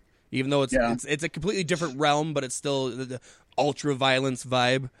going, even though it's a completely different realm, but it's still the ultra violence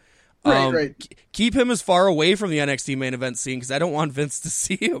vibe. Right. Keep him as far away from the NXT main event scene because I don't want Vince to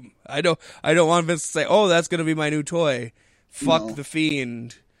see him. I don't want Vince to say, "Oh, that's going to be my new toy." Fuck the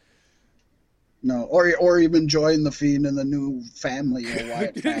Fiend. No, or even join the Fiend in the new family or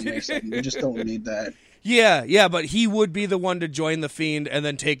Wyatt family or something. You just don't need that. Yeah, but he would be the one to join the Fiend and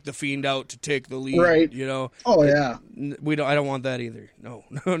then take the Fiend out to take the lead. Right. Oh yeah. I don't want that either. No.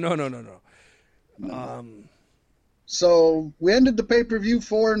 So we ended the pay-per-view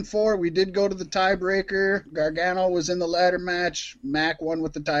 4-4. We did go to the tiebreaker. Gargano was in the ladder match. Mac won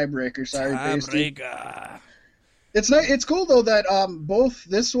with the tiebreaker. Sorry, Pasty. It's cool though that both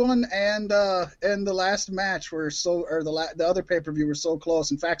this one and the last match were the other pay-per-view were so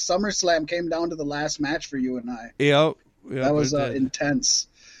close. In fact, SummerSlam came down to the last match for you and I. Yep that was intense.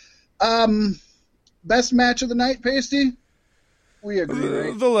 Best match of the night, Pasty? We agree,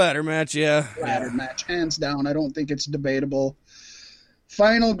 right? The ladder match, yeah. Ladder match, hands down. I don't think it's debatable.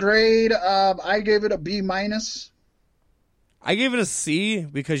 Final grade, I gave it a B-. I gave it a C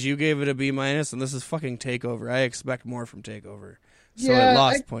because you gave it a B-, and this is fucking TakeOver. I expect more from TakeOver. So it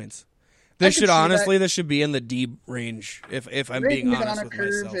lost points. This should be in the D range, if I'm being honest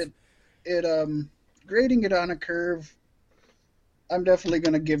with myself. Grading it on a curve, I'm definitely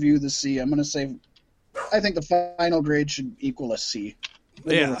going to give you the C. I'm going to say I think the final grade should equal a C.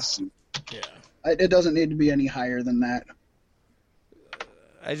 Yeah. It doesn't need to be any higher than that.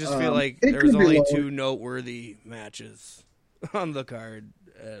 I just feel like there's only two noteworthy matches on the card,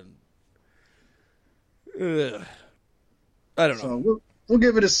 and I don't know. So we'll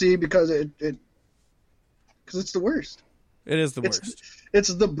give it a C because it's the worst. It is the worst.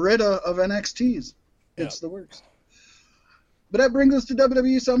 It's the Brita of NXTs. It's the worst. But that brings us to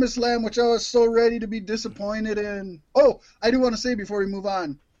WWE SummerSlam, which I was so ready to be disappointed in. Oh, I do want to say before we move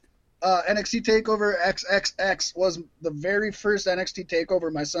on, NXT TakeOver XXX was the very first NXT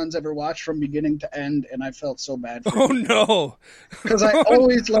TakeOver my son's ever watched from beginning to end, and I felt so bad for him. Oh, no. Because I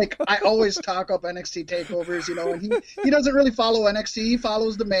always talk up NXT TakeOvers, and he doesn't really follow NXT. He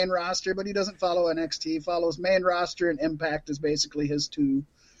follows the main roster, but he doesn't follow NXT. He follows main roster, and Impact is basically his two.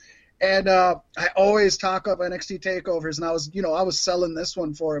 And I always talk up NXT TakeOvers, and I was selling this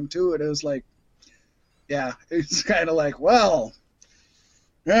one for him too. And it was like, it's kind of like, well,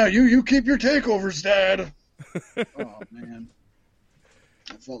 yeah, you keep your takeovers, Dad. Oh man,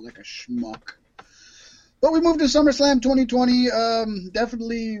 I felt like a schmuck. But we moved to SummerSlam 2020.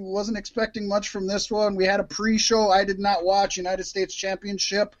 Definitely wasn't expecting much from this one. We had a pre-show. I did not watch United States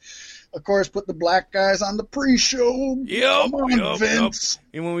Championship. Of course, put the black guys on the pre-show. Come on, Vince.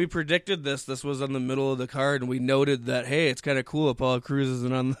 And when we predicted this was in the middle of the card, and we noted that, hey, it's kind of cool Apollo Crews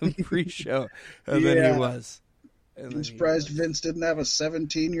isn't on the pre-show. And then he was. I'm surprised Vince didn't have a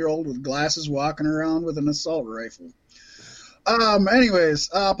 17-year-old with glasses walking around with an assault rifle. Anyways,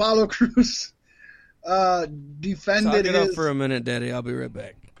 Apollo Crews defended Talk it up for a minute, Daddy. I'll be right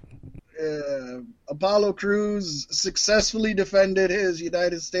back. Apollo Crews successfully defended his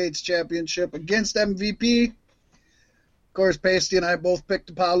United States Championship against MVP. Of course, Pasty and I both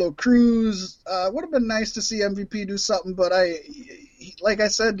picked Apollo Crews. Would have been nice to see MVP do something, but like I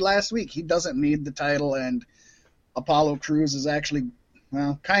said last week, he doesn't need the title, and Apollo Crews is actually,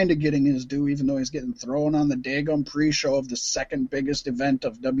 well, kind of getting his due, even though he's getting thrown on the daggum pre-show of the second biggest event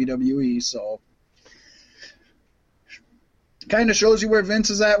of WWE, so kind of shows you where Vince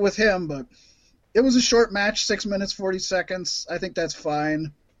is at with him, but it was a short match, 6 minutes, 40 seconds. I think that's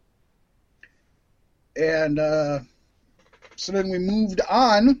fine. And so then we moved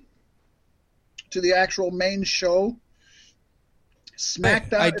on to the actual main show.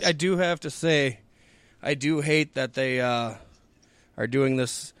 SmackDown. I do have to say, I do hate that they are doing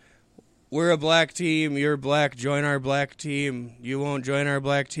this. We're a black team. You're black. Join our black team. You won't join our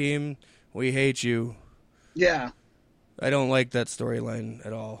black team. We hate you. Yeah. I don't like that storyline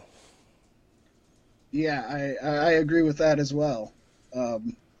at all. Yeah, I agree with that as well.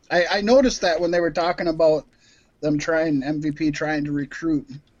 I noticed that when they were talking about them MVP trying to recruit.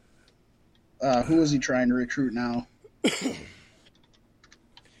 Who is he trying to recruit now? Well,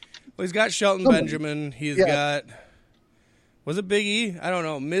 he's got Shelton Benjamin. He's got... Was it Big E? I don't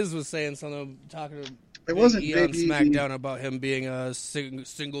know. Miz was saying something, talking to It wasn't Big on E. SmackDown about him being a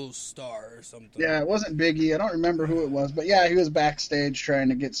single star or something. Yeah, it wasn't Big E. I don't remember who it was, but yeah, he was backstage trying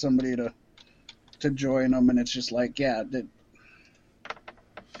to get somebody to join him, and it's just like, yeah,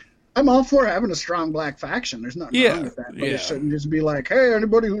 I'm all for having a strong black faction. There's nothing wrong with that, but it shouldn't just be like, hey,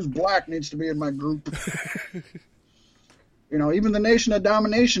 anybody who's black needs to be in my group. You know, even the Nation of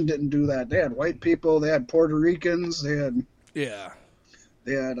Domination didn't do that. They had white people, they had Puerto Ricans, they had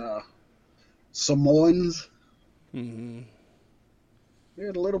Samoans. Mm-hmm. They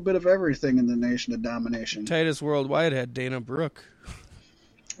had a little bit of everything in the Nation of Domination. Titus Worldwide had Dana Brooke.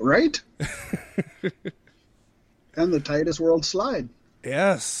 Right? And the Titus World Slide.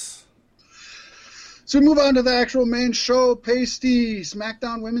 Yes. So we move on to the actual main show. Pasty,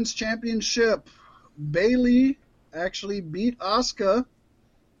 SmackDown Women's Championship. Bayley actually beat Asuka.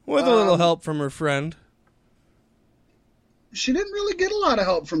 With a little help from her friend. She didn't really get a lot of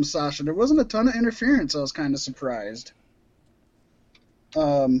help from Sasha. There wasn't a ton of interference. I was kind of surprised.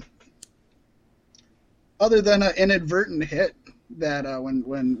 Other than an inadvertent hit that when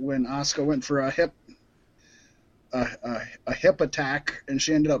Asuka went for a hip attack and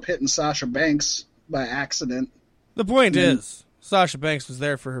she ended up hitting Sasha Banks by accident. The point is, Sasha Banks was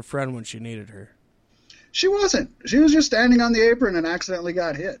there for her friend when she needed her. She wasn't. She was just standing on the apron and accidentally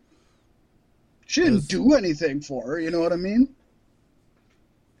got hit. She didn't do anything for her, you know what I mean?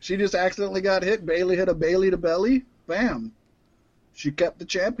 She just accidentally got hit. Bayley hit a Bayley to belly. Bam. She kept the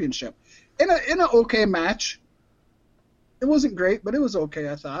championship. In a okay match. It wasn't great, but it was okay,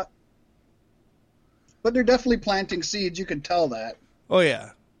 I thought. But they're definitely planting seeds. You can tell that. Oh, yeah.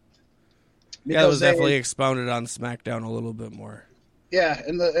 Yeah, it was definitely expounded on SmackDown a little bit more. Yeah,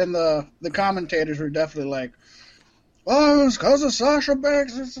 and the commentators were definitely like, oh, it was because of Sasha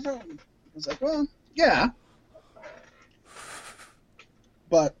Banks. It's like, well, yeah.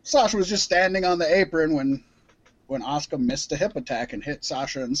 But Sasha was just standing on the apron when Asuka missed a hip attack and hit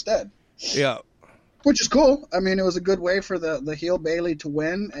Sasha instead. Yeah. Which is cool. I mean, it was a good way for the heel Bayley to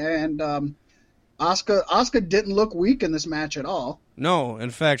win, and Asuka didn't look weak in this match at all. No,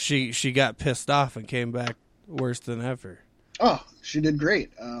 in fact, she got pissed off and came back worse than ever. Oh, she did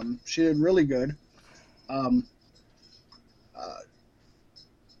great. She did really good.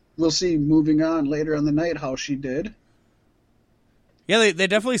 We'll see moving on later on the night how she did. Yeah, they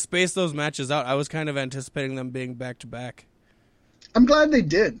definitely spaced those matches out. I was kind of anticipating them being back-to-back. I'm glad they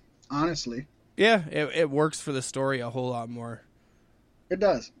did, honestly. Yeah, it works for the story a whole lot more. It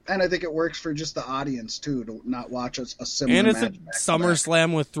does. And I think it works for just the audience, too, to not watch a similar match. And it's a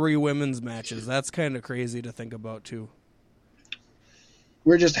SummerSlam with 3 women's matches. That's kind of crazy to think about, too.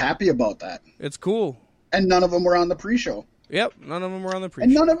 We're just happy about that. It's cool. And none of them were on the pre-show. Yep, none of them were on the pre-show.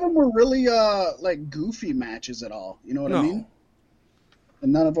 And none of them were really, goofy matches at all. You know what I mean?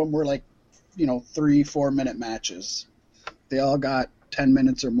 And none of them were 3-4 minute matches. They all got 10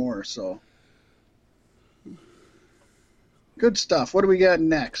 minutes or more, so. Good stuff. What do we got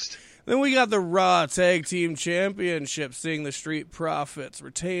next? Then we got the Raw Tag Team Championship, seeing the Street Profits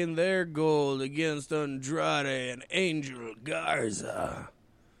retain their gold against Andrade and Angel Garza.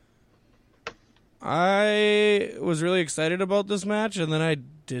 I was really excited about this match, and then I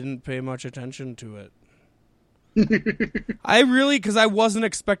didn't pay much attention to it. Because I wasn't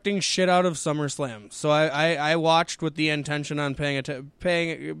expecting shit out of SummerSlam, so I watched with the intention on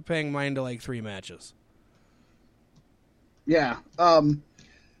paying mind to like 3 matches. Yeah.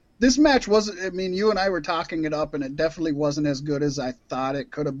 This match wasn't, I mean, you and I were talking it up, and it definitely wasn't as good as I thought it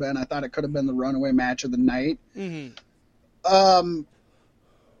could have been. I thought it could have been the runaway match of the night. Mm-hmm.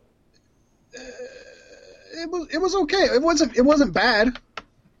 It was okay. It wasn't bad.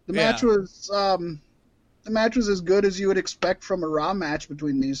 The match was as good as you would expect from a Raw match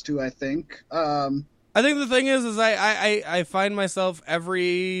between these two, I think. I think the thing is I find myself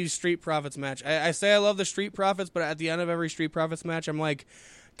every Street Profits match. I say I love the Street Profits, but at the end of every Street Profits match, I'm like,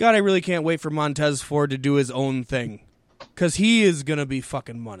 God, I really can't wait for Montez Ford to do his own thing, because he is gonna be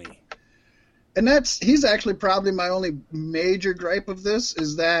fucking money. And he's actually probably my only major gripe of this,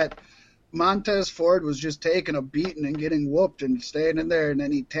 is that Montez Ford was just taking a beating and getting whooped and staying in there, and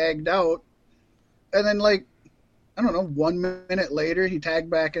then he tagged out. And then, like, I don't know, 1 minute later, he tagged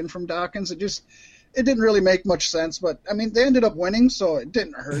back in from Dawkins. It didn't really make much sense, but, I mean, they ended up winning, so it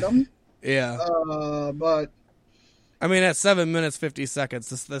didn't hurt them. Yeah. But... I mean, at 7 minutes, 50 seconds,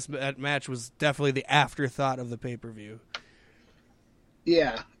 this match was definitely the afterthought of the pay-per-view.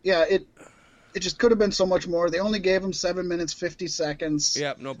 Yeah, it just could have been so much more. They only gave him 7 minutes, 50 seconds.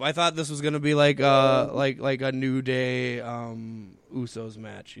 Yeah, nope. I thought this was going to be like a New Day Usos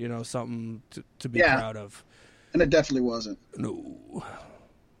match, something to be proud of. And it definitely wasn't. No.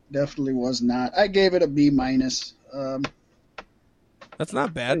 Definitely was not. I gave it a B-. That's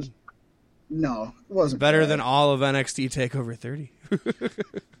not bad. No, it wasn't. It's better bad. than all of NXT TakeOver 30.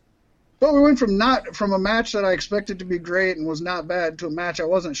 But we went from a match that I expected to be great and was not bad to a match I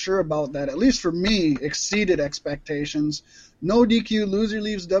wasn't sure about that, at least for me, exceeded expectations. No DQ, loser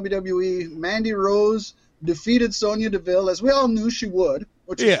leaves WWE. Mandy Rose defeated Sonya Deville, as we all knew she would,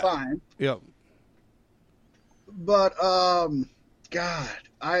 which is fine. Yep. But God,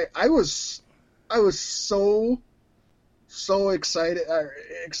 I was so excited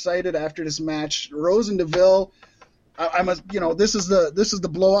after this match. Rose and Deville, this is the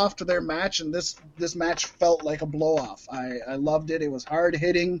blow off to their match, and this match felt like a blow off. I loved it. It was hard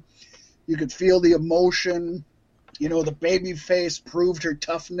hitting. You could feel the emotion. The baby face proved her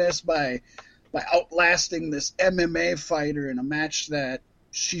toughness by outlasting this MMA fighter in a match that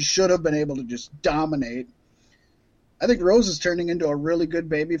she should have been able to just dominate. I think Rose is turning into a really good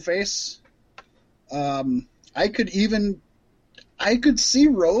baby face. I could see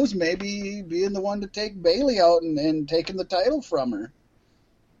Rose maybe being the one to take Bayley out and taking the title from her.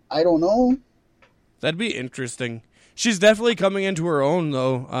 I don't know. That'd be interesting. She's definitely coming into her own,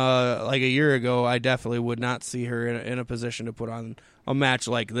 though. Like a year ago, I definitely would not see her in a position to put on a match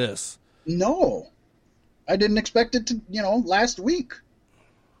like this. No. I didn't expect it to, last week.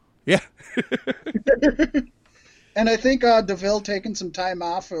 Yeah. And I think Deville taking some time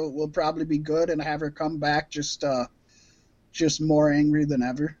off will probably be good, and have her come back just more angry than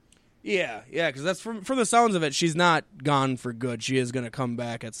ever. Yeah, because that's from the sounds of it, she's not gone for good. She is going to come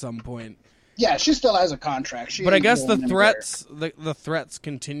back at some point. Yeah, she still has a contract. But I guess the threats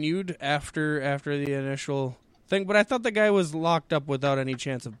continued after the initial thing. But I thought the guy was locked up without any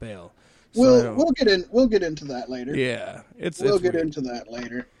chance of bail. So we'll get into that later. Yeah, we'll get into that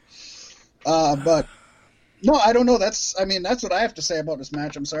later. But. No, I don't know. That's what I have to say about this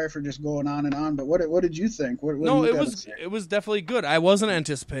match. I'm sorry for just going on and on, but what did you think? It was definitely good. I wasn't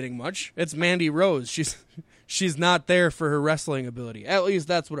anticipating much. It's Mandy Rose. She's not there for her wrestling ability. At least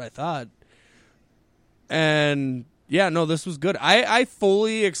that's what I thought. And yeah, no, this was good. I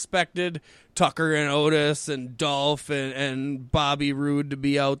fully expected Tucker and Otis and Dolph and Bobby Roode to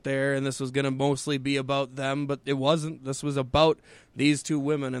be out there, and this was going to mostly be about them, but it wasn't. This was about these two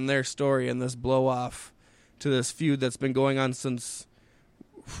women and their story and this blow off to this feud that's been going on since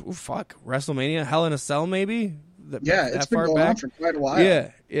WrestleMania, Hell in a Cell, maybe. It's been going on for quite a while.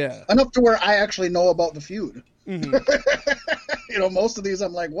 Yeah. Enough to where I actually know about the feud. Mm-hmm. Most of these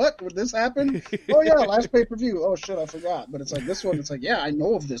I'm like, what? Would this happen? Oh yeah, last pay-per-view. Oh shit, I forgot. But it's like this one. It's like, yeah, I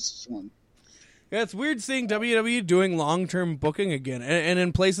know of this one. Yeah, it's weird seeing WWE doing long-term booking again, and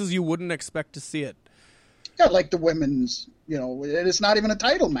in places you wouldn't expect to see it. Yeah, like the women's, it's not even a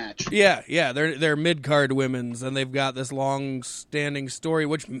title match. Yeah, they're mid-card women's, and they've got this long-standing story,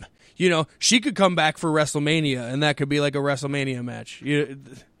 which, she could come back for WrestleMania, and that could be like a WrestleMania match.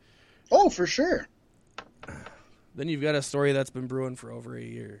 Oh, for sure. then you've got a story that's been brewing for over a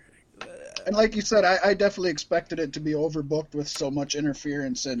year. And like you said, I definitely expected it to be overbooked with so much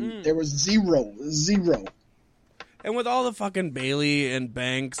interference, and there was zero. And with all the fucking Bailey and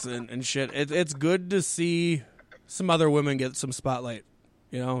Banks and shit, it's good to see some other women get some spotlight.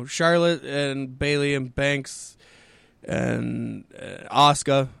 You know, Charlotte and Bailey and Banks and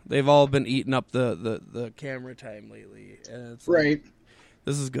Asuka, they've all been eating up the camera time lately. And it's right. Like,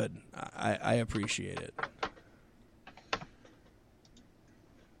 this is good. I appreciate it.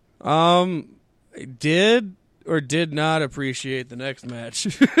 Did or did not appreciate the next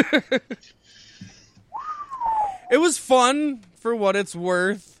match. It was fun for what it's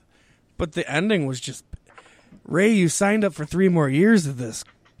worth, but the ending was just... Ray, you signed up for 3 more years of this.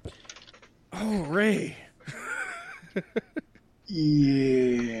 Oh, Ray.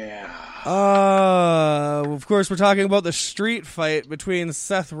 Yeah. Of course, we're talking about the street fight between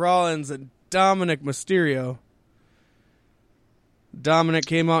Seth Rollins and Dominic Mysterio. Dominic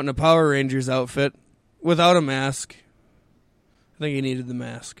came out in a Power Rangers outfit without a mask. I think he needed the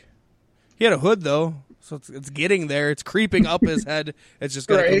mask. He had a hood, though, so it's getting there. It's creeping up his head. It's just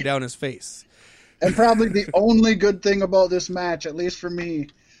going to come down his face. And probably the only good thing about this match, at least for me,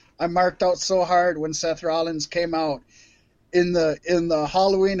 I marked out so hard when Seth Rollins came out in the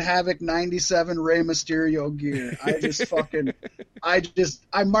Halloween Havoc 97 Rey Mysterio gear.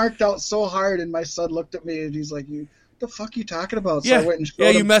 I marked out so hard, and my son looked at me and he's like, "You, the fuck are you talking about?" So Yeah, I went and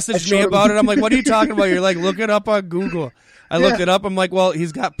you messaged me about it. I'm like, "What are you talking about?" You're like, "Look it up on Google." I looked it up. I'm like, "Well,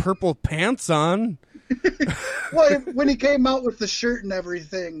 he's got purple pants on." Well, when he came out with the shirt and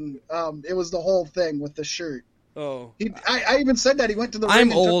everything, it was the whole thing with the shirt. Oh, I even said that he went to the ring. I'm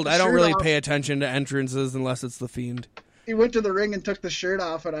and took old. the I don't shirt really off. pay attention to entrances unless it's the Fiend. He went to the ring and took the shirt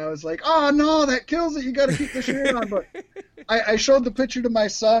off, and I was like, "Oh no, that kills it! You got to keep the shirt on." But I showed the picture to my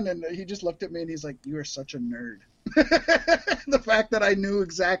son, and he just looked at me and he's like, "You are such a nerd." The fact that I knew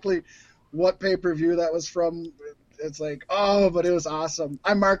exactly what pay-per-view that was from, it's like, oh, but it was awesome.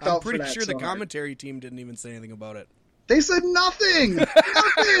 I marked out for that. I'm pretty sure the hard. commentary team didn't even say anything about it. They said nothing.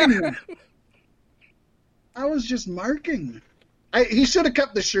 Nothing. I was just marking. He should have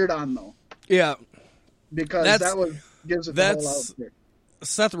kept the shirt on though. Yeah, because that gives it the whole outfit.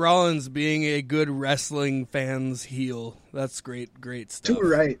 Seth Rollins being a good wrestling fan's heel. That's great stuff. Too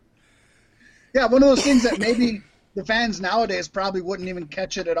right. Yeah, one of those things that maybe the fans nowadays probably wouldn't even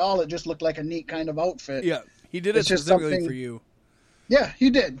catch it at all. It just looked like a neat kind of outfit. Yeah, he did it specifically for you. Yeah, he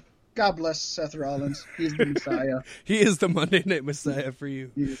did. God bless Seth Rollins. He's the Messiah. He is the Monday Night Messiah for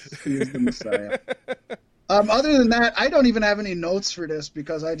you. He is the Messiah. Other than that, I don't even have any notes for this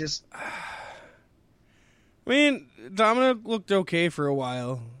because I just... I mean, Dominic looked okay for a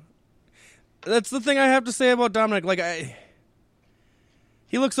while. That's the thing I have to say about Dominic. Like,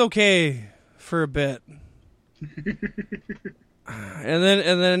 he looks okay for a bit. And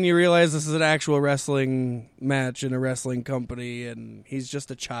then you realize this is an actual wrestling match in a wrestling company, and he's just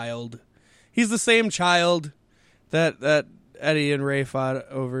a child. He's the same child that Eddie and Ray fought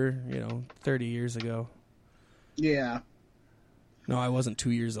over, 30 years ago. Yeah. No, I wasn't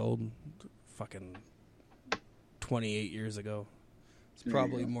 2 years old. Fucking 28 years ago. It's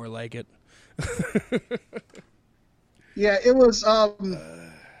probably more like it. Yeah, it was...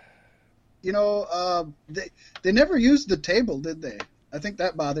 they never used the table, did they? I think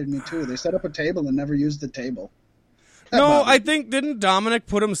that bothered me too. They set up a table and never used the table. Didn't Dominic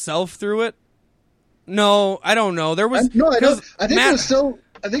put himself through it? No, I don't know. There was I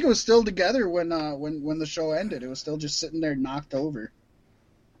think it was still together when the show ended. It was still just sitting there knocked over.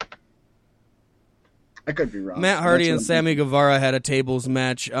 I could be wrong. Matt Hardy and Sammy Guevara had a tables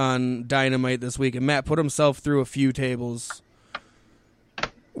match on Dynamite this week, and Matt put himself through a few tables.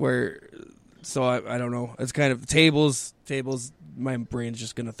 So I don't know. It's kind of tables. My brain's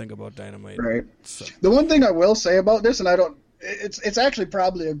just gonna think about Dynamite. Right. So. The one thing I will say about this, and it's actually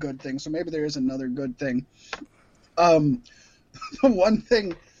probably a good thing. So maybe there is another good thing. The one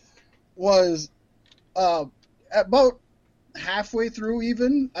thing was about halfway through,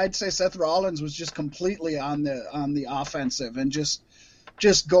 even I'd say Seth Rollins was just completely on the offensive and just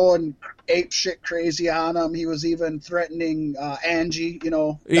going ape shit crazy on him. He was even threatening Angie,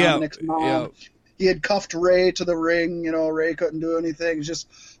 Dominic's mom. Yeah. He had cuffed Ray to the ring. Ray couldn't do anything. Just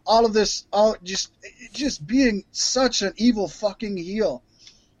all of this, just being such an evil fucking heel.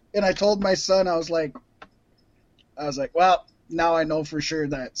 And I told my son, I was like, well, now I know for sure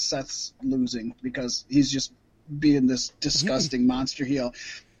that Seth's losing because he's just being this disgusting monster heel.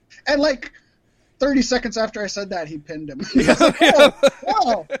 And like 30 seconds after I said that, he pinned him. Like, oh,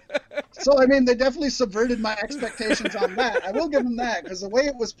 wow. So, I mean, they definitely subverted my expectations on that. I will give them that, because the way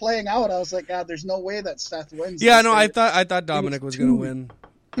it was playing out, I was like, God, there's no way that Seth wins. Yeah, no, I thought Dominic was going to win.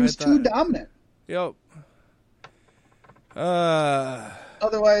 He was too dominant. Yep.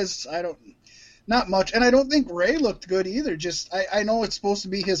 Otherwise, not much. And I don't think Ray looked good either. Just, I know it's supposed to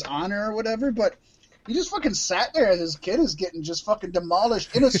be his honor or whatever, but he just fucking sat there as his kid is getting just fucking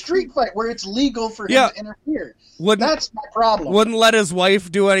demolished in a street fight where it's legal for him to interfere. That's my problem. Wouldn't let his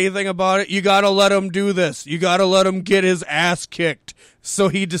wife do anything about it. You gotta let him do this. You gotta let him get his ass kicked. So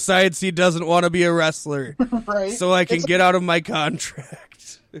he decides he doesn't want to be a wrestler. Right. So I can get out of my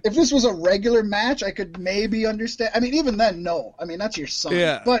contract. If this was a regular match, I could maybe understand. I mean, even then, no. I mean, that's your son.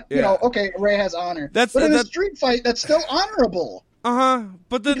 Yeah, but, you know, okay, Ray has honor. But in a street fight, that's still honorable.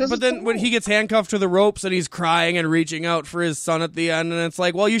 But then when he gets handcuffed to the ropes and he's crying and reaching out for his son at the end, and it's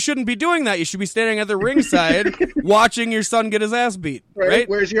like, well, you shouldn't be doing that. You should be standing at the ringside watching your son get his ass beat. Right?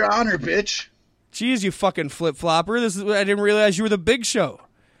 Where's your honor, bitch? Jeez, you fucking flip-flopper. I didn't realize you were the Big Show.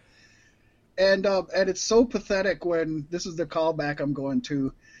 And it's so pathetic when this is the callback I'm going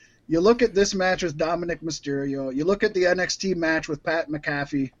to. You look at this match with Dominic Mysterio. You look at the NXT match with Pat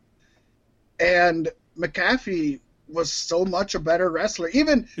McAfee. And McAfee was so much a better wrestler.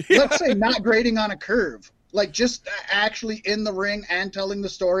 Even, let's say, not grading on a curve. Like, just actually in the ring and telling the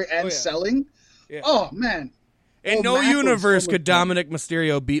story and selling. Yeah. Oh, man. In no universe could Dominic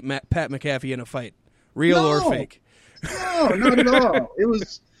Mysterio beat Pat McAfee in a fight. Real or fake. No, not at all.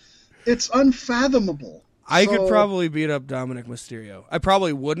 It's unfathomable. I could probably beat up Dominic Mysterio. I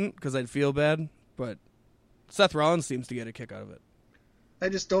probably wouldn't because I'd feel bad, but Seth Rollins seems to get a kick out of it. I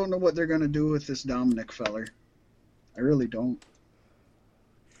just don't know what they're going to do with this Dominic feller. I really don't.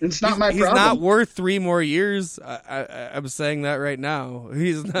 It's not my problem. He's not worth 3 more years. I'm saying that right now.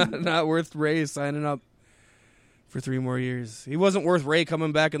 He's not worth Ray signing up for 3 more years. He wasn't worth Ray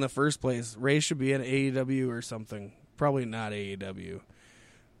coming back in the first place. Ray should be in AEW or something. Probably not AEW.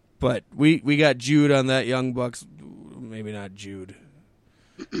 But we got Jude on that Young Bucks. Maybe not Jude.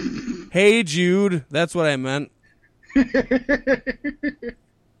 Hey, Jude. That's what I meant.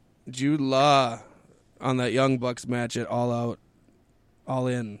 Jude Law on that Young Bucks match at All Out. All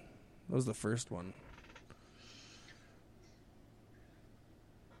In. That was the first one.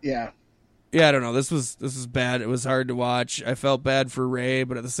 Yeah. Yeah, I don't know. This was bad. It was hard to watch. I felt bad for Ray,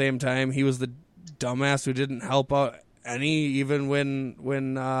 but at the same time, he was the dumbass who didn't help out any, even when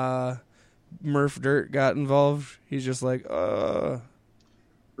Murph Dirt got involved. He's just like,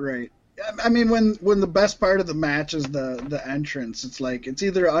 Right. I mean, when the best part of the match is the entrance, it's like it's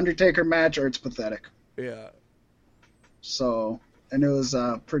either an Undertaker match or it's pathetic. Yeah. So, and it was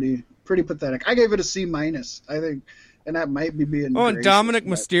pretty pathetic. I gave it a C-, I think, and that might be being. Oh, and Dominic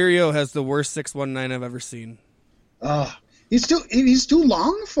Mysterio has the worst 619 I've ever seen. He's too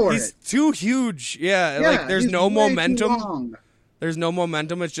long for it. He's too huge. Yeah, like there's no momentum. There's no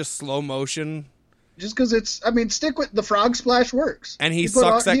momentum. It's just slow motion. Just because stick with the frog splash works. And he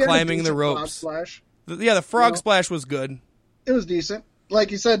sucks at climbing the ropes. Splash. The frog splash was good. It was decent. Like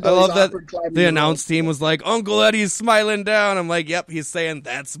you said, I love that the announce team was like, Uncle Eddie's smiling down. I'm like, yep, he's saying,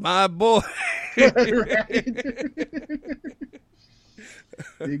 that's my boy.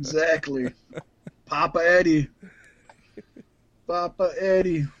 Exactly. Papa Eddie. Papa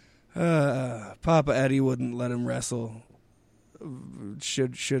Eddie. Papa Eddie wouldn't let him wrestle.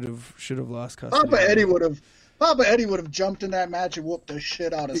 Should have lost custody. Papa Eddie would have jumped in that match and whooped the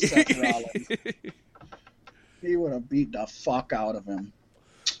shit out of Seth Rollins. He would have beat the fuck out of him.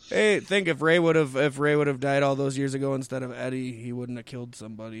 Hey, think if Ray would have died all those years ago instead of Eddie, he wouldn't have killed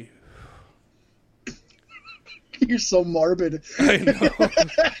somebody. You're so morbid. I know.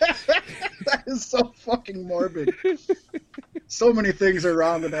 That is so fucking morbid. So many things are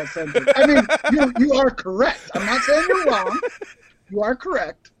wrong with that sentence. I mean, you are correct. I'm not saying you're wrong. You are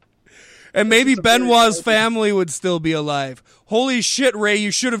correct. And maybe Benoit's family would still be alive. Holy shit, Ray,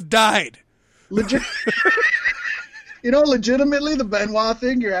 you should have died. Legitimately, the Benoit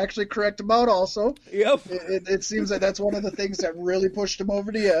thing, you're actually correct about also. Yep. It seems like that's one of the things that really pushed him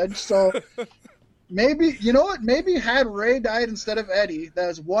over the edge. So maybe, you know what? Maybe had Ray died instead of Eddie, that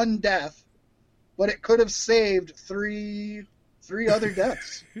was one death, but it could have saved three other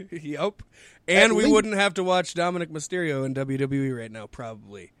deaths. Yep. And we wouldn't have to watch Dominic Mysterio in WWE right now,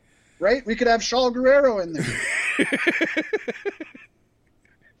 probably. Right? We could have Shaul Guerrero in there.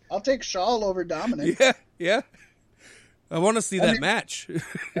 I'll take Shaul over Dominic. Yeah. I want to see that match.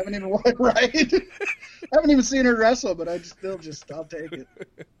 Haven't even seen her wrestle, but I'll take it.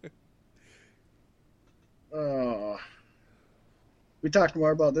 We talked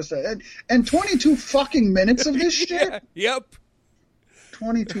more about this. And 22 fucking minutes of this shit? Yep.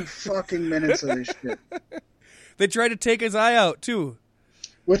 22 fucking minutes of this shit. They tried to take his eye out, too.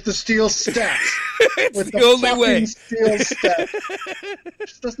 With the steel steps. It's With the only way. Steel steps. It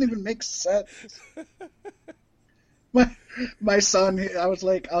just doesn't even make sense. My son, I was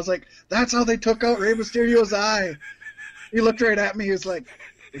like, that's how they took out Rey Mysterio's eye. He looked right at me. He was like,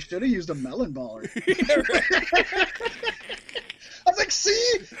 they should have used a melon baller. I was like,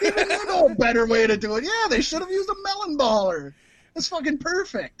 see? Even you know a better way to do it. Yeah, they should have used a melon baller. That's fucking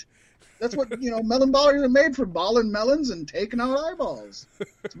perfect. That's what, melon ballers are made for, balling melons and taking out eyeballs.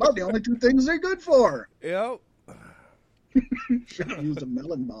 It's about the only two things they're good for. Yep. Should have used a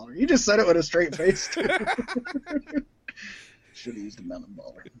melon baller. You just said it with a straight face, too. Should have used a melon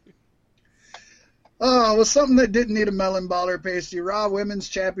baller. Oh, it was something that didn't need a melon baller, Pasty. Raw Women's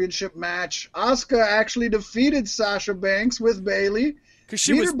Championship match. Asuka actually defeated Sasha Banks with Bayley. Because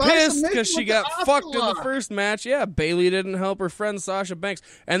she was pissed because she got fucked in the first match. Yeah, Bayley didn't help her friend Sasha Banks.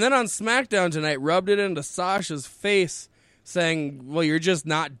 And then on SmackDown tonight, rubbed it into Sasha's face, saying, well, you're just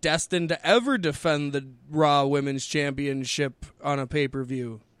not destined to ever defend the Raw Women's Championship on a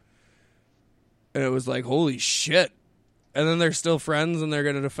pay-per-view. And it was like, holy shit. And then they're still friends, and they're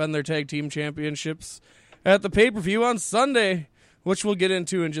going to defend their tag team championships at the pay-per-view on Sunday, which we'll get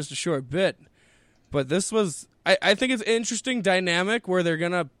into in just a short bit. But this was... I think it's an interesting dynamic where they're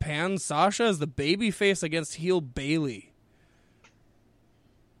going to pan Sasha as the babyface against heel Bayley.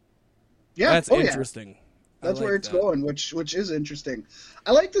 Yeah, that's interesting. Yeah. That's where it's going, which is interesting.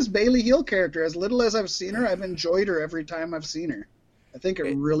 I like this Bayley heel character. As little as I've seen her, I've enjoyed her every time I've seen her. I think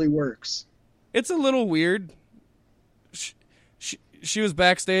it really works. It's a little weird. She was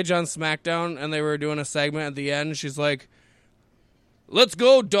backstage on SmackDown, and they were doing a segment at the end. She's like, let's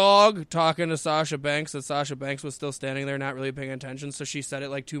go, dog, talking to Sasha Banks, and Sasha Banks was still standing there not really paying attention, so she said it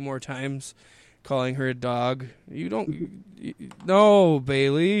like 2 more times, calling her a dog. No,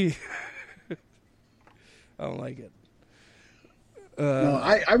 Bayley. I don't like it. No,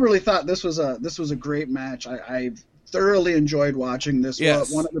 I really thought this was a great match. I thoroughly enjoyed watching this.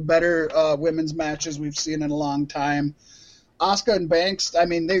 Yes. One of the better women's matches we've seen in a long time. Asuka and Banks, I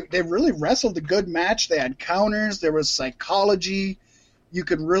mean, they really wrestled a good match. They had counters. There was psychology. You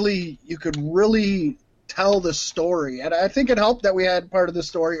could really tell the story. And I think it helped that we had part of the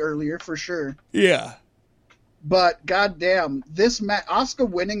story earlier, for sure. Yeah. But goddamn, Asuka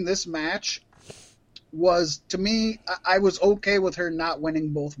winning this match was, to me, I was okay with her not winning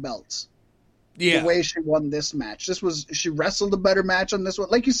both belts. Yeah. The way she won this match. She wrestled a better match on this one.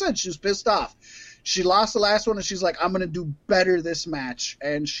 Like you said, she was pissed off. She lost the last one, and she's like, I'm going to do better this match.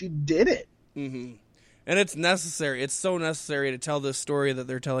 And she did it. Mm-hmm. And it's necessary. It's so necessary to tell this story that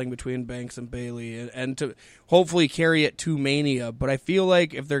they're telling between Banks and Bayley and to hopefully carry it to Mania. But I feel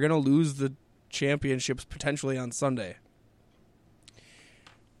like if they're going to lose the championships potentially on Sunday,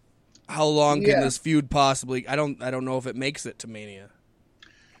 how long can this feud possibly... I don't know if it makes it to Mania.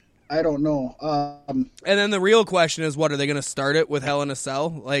 I don't know. And then the real question is, what, are they going to start it with Hell in a Cell?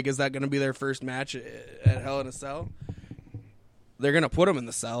 Like, is that going to be their first match at Hell in a Cell? They're going to put them in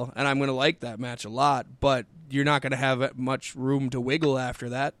the cell, and I'm going to like that match a lot, but you're not going to have much room to wiggle after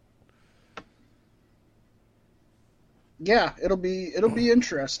that. Yeah, it'll be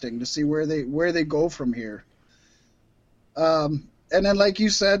interesting to see where they go from here. And then, like you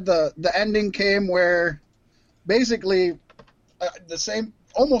said, the ending came where basically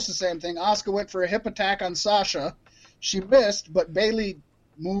almost the same thing. Asuka went for a hip attack on Sasha. She missed, but Bayley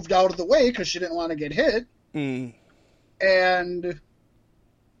moved out of the way because she didn't want to get hit. Mm. And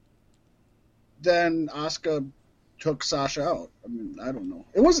then Asuka took Sasha out. I mean, I don't know.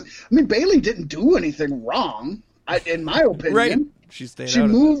 Bayley didn't do anything wrong, in my opinion. Right. She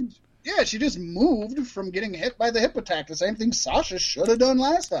moved. Yeah, she just moved from getting hit by the hip attack. The same thing Sasha should have done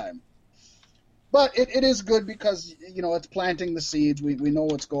last time. But it is good because, it's planting the seeds. We know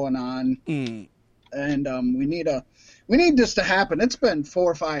what's going on. Mm. And we need this to happen. It's been 4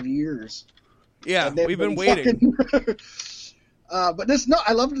 or 5 years. Yeah, we've been waiting. But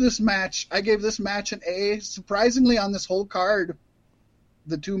I loved this match. I gave this match an A. Surprisingly, on this whole card,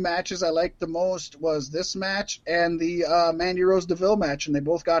 the 2 matches I liked the most was this match and the Mandy Rose DeVille match, and they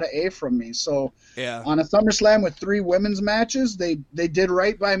both got an A from me. So yeah, on a SummerSlam with 3 women's matches, they did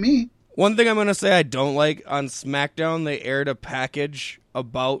right by me. One thing I'm going to say I don't like, on SmackDown, they aired a package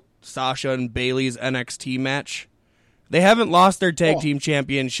about Sasha and Bayley's NXT match. They haven't lost their tag team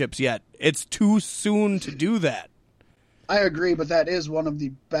championships yet. It's too soon to do that. I agree, but that is one of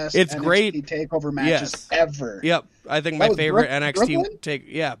the best NXT great takeover matches ever. Yep. I think my favorite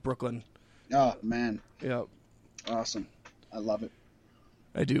NXT Brooklyn. Oh man. Yep. Awesome. I love it.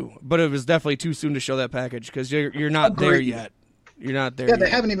 I do. But it was definitely too soon to show that package because you're not there yet. You're not there Yeah, yet. they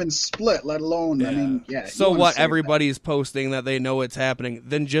haven't even split, let alone, I mean, yeah. So what, everybody's posting that they know it's happening.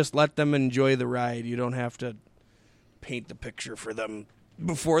 Then just let them enjoy the ride. You don't have to paint the picture for them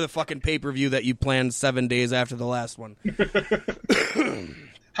before the fucking pay-per-view that you planned 7 days after the last one.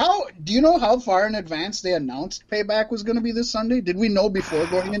 Do you know how far in advance they announced Payback was going to be this Sunday? Did we know before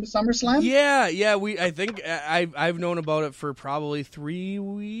going into SummerSlam? Yeah. I think I've known about it for probably 3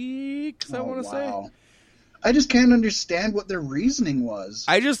 weeks. I want to say. I just can't understand what their reasoning was.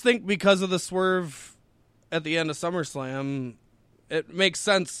 I just think because of the swerve at the end of SummerSlam, it makes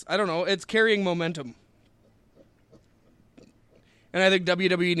sense. I don't know. It's carrying momentum. And I think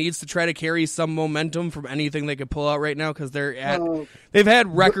WWE needs to try to carry some momentum from anything they could pull out right now because they've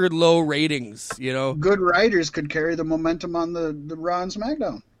had record low ratings, you know. Good writers could carry the momentum on the Raw and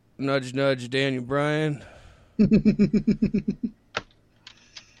SmackDown. Nudge, nudge, Daniel Bryan.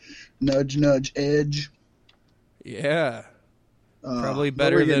 Nudge, nudge, Edge. Yeah. Probably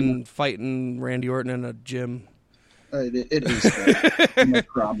better than fighting Randy Orton in a gym. It is.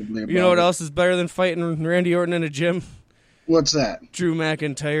 Probably. You know what else is better than fighting Randy Orton in a gym? What's that? Drew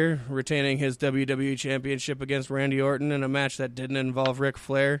McIntyre retaining his WWE Championship against Randy Orton in a match that didn't involve Ric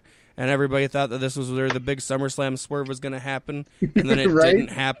Flair, and everybody thought that this was where the big SummerSlam swerve was going to happen, and then it Right? didn't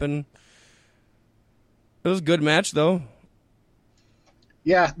happen. It was a good match, though.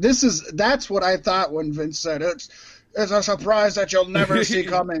 Yeah, that's what I thought when Vince said it's a surprise that you'll never see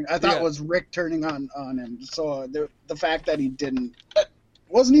coming. I thought it was Rick turning on him. So the fact that he didn't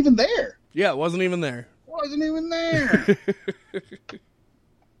wasn't even there. Yeah, it wasn't even there. Wasn't even there.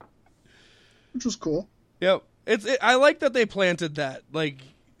 Which was cool. Yep. I like that they planted that. Like,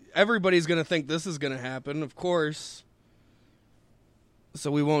 everybody's going to think this is going to happen, of course.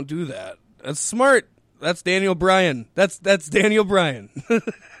 So we won't do that. That's smart. That's Daniel Bryan. That's Daniel Bryan.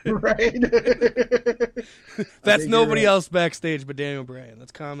 Right? That's nobody else backstage but Daniel Bryan.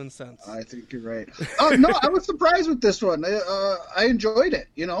 That's common sense. I think you're right. Oh, no, I was surprised with this one. I enjoyed it,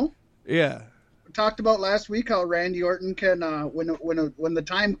 you know? Yeah. Talked about last week how Randy Orton can, when the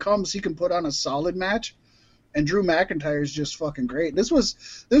time comes, he can put on a solid match, and Drew McIntyre is just fucking great. This was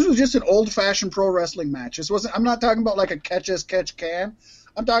just an old fashioned pro wrestling match. This wasn't. I'm not talking about like a catch as catch can.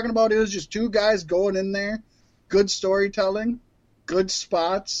 I'm talking about it was just two guys going in there, good storytelling, good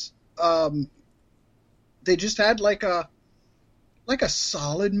spots. They just had like a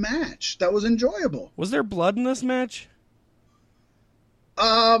solid match that was enjoyable. Was there blood in this match?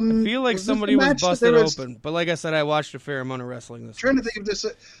 I feel like somebody was busted open, but like I said, I watched a fair amount of wrestling this trying to think of this.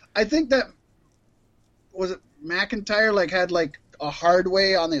 I think that was it McIntyre had a hard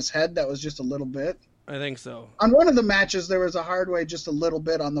way on his head that was just a little bit. I think so. On one of the matches, there was a hard way just a little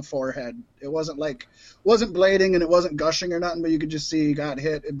bit on the forehead. It wasn't blading and it wasn't gushing or nothing, but you could just see he got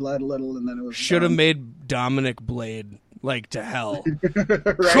hit, it bled a little, and then it was should have made Dominic blade to hell.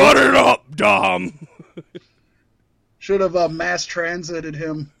 Right? Cut it up, Dom. Should have mass transited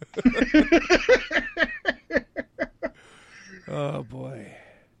him. Oh boy.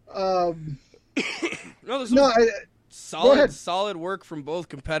 Solid work from both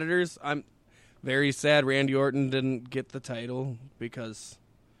competitors. I'm very sad Randy Orton didn't get the title because,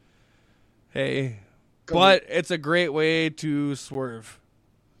 but it's a great way to swerve.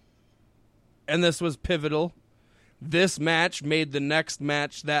 And this was pivotal. This match made the next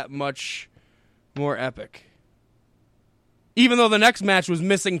match that much more epic. Even though the next match was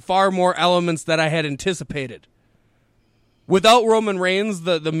missing far more elements that I had anticipated. Without Roman Reigns,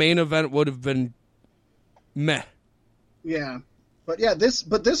 the main event would have been meh. Yeah.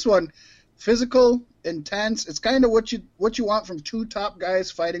 This one, physical, intense, it's kind of what you want from two top guys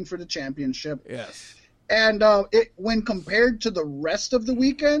fighting for the championship. Yes. And when compared to the rest of the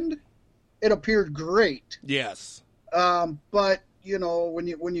weekend, it appeared great. Yes. But when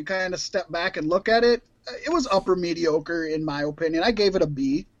you kind of step back and look at it, it was upper mediocre in my opinion. I gave it a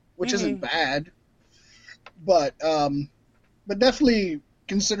B, which isn't bad. But definitely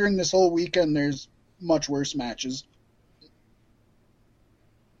considering this whole weekend, there's much worse matches.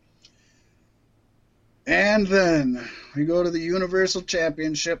 And then we go to the Universal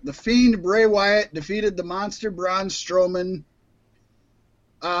Championship. The Fiend Bray Wyatt defeated the Monster Braun Strowman.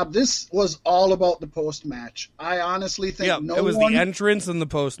 This was all about the post-match. I honestly think it was the entrance and the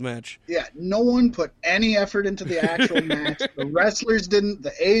post-match. Yeah, no one put any effort into the actual match. The wrestlers didn't,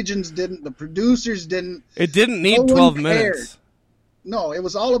 the agents didn't, the producers didn't. It didn't need 12 minutes. No, it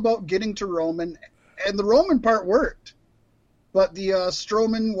was all about getting to Roman, and the Roman part worked. But the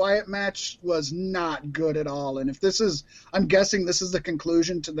Strowman Wyatt match was not good at all. And I'm guessing this is the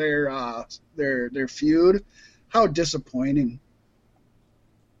conclusion to their feud. How disappointing.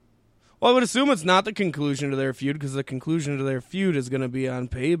 Well, I would assume it's not the conclusion to their feud because the conclusion to their feud is going to be on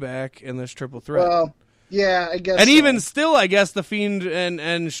Payback in this triple threat. Well, yeah, I guess. And so. even still, I guess the Fiend and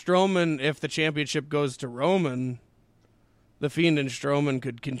Strowman, if the championship goes to Roman, the Fiend and Strowman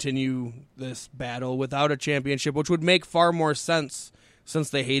could continue this battle without a championship, which would make far more sense since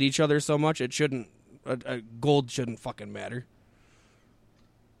they hate each other so much. It shouldn't. Gold shouldn't fucking matter.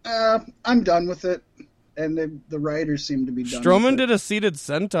 I'm done with it, and the writers seem to be done. Strowman with did a seated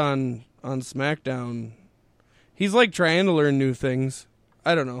senton on SmackDown. He's like trying to learn new things.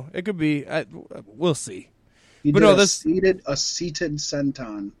 I don't know. It could be. We'll see. He But did no, a this- seated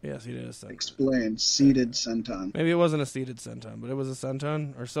senton. Yes, he did a senton. Explain seated senton. Maybe it wasn't a seated senton, but it was a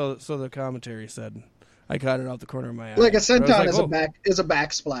senton, or so the commentary said. I caught it out the corner of my eye. Like a But I was senton like, is oh, a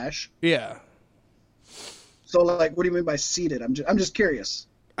backsplash. Yeah, So like, what do you mean by seated? I'm just curious.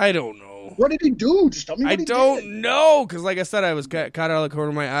 I don't know. What did he do? Just tell me. What I he don't did. know because, like I said, I was caught out of the corner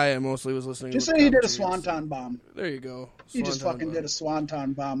of my eye. I mostly was listening. Just to say he did a commentaries. swanton bomb. There you go. He just Swanton fucking bomb. did a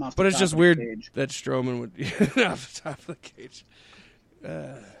swanton bomb off. But the it's top just of weird the cage. that Strowman would off the top of the cage.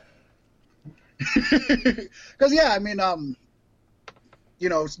 Because yeah, I mean,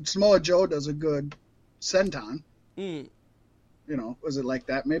 Samoa Joe does a good senton. Mm, Was it like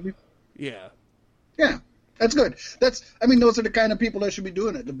that? Maybe. yeah. Yeah, that's good. Those are the kind of people that should be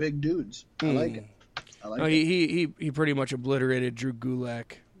doing it. The big dudes. I like it. I like No, it. he pretty much obliterated Drew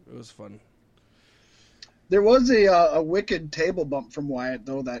Gulak. It was fun. There was a wicked table bump from Wyatt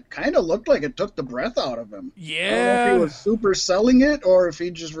though that kind of looked like it took the breath out of him. I don't know if Yeah, he was super selling it or if he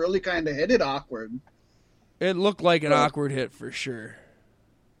just really kind of hit it awkward. it looked like an Well- awkward hit for sure.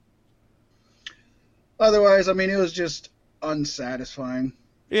 Otherwise, it was just unsatisfying.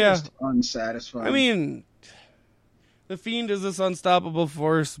 Yeah, Just unsatisfying. I mean, the Fiend is this unstoppable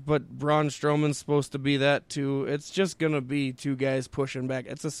force, but Braun Strowman's supposed to be that too. It's just gonna be two guys pushing back.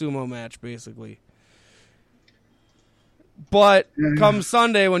 It's a sumo match, basically. But come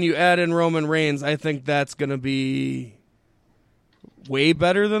Sunday, when you add in Roman Reigns, I think that's gonna be way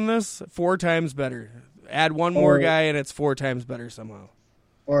better than this. 4 times better. Add one more guy, and it's 4 times better somehow.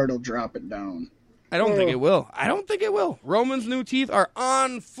 or it'll drop it down. I don't think it will. I don't think it will. Roman's new teeth are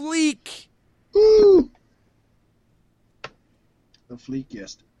on fleek. Ooh. The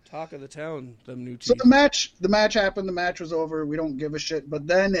fleekiest. Talk of the town, them new So teeth. the match happened. The match was over. We don't give a shit. But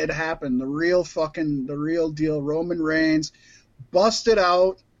then it happened. The real deal. Roman Reigns busted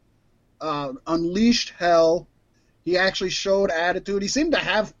out, unleashed hell. He actually showed attitude. He seemed to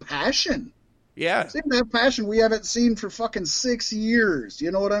have passion. Yeah. Seemed to have passion we haven't seen for fucking 6 years.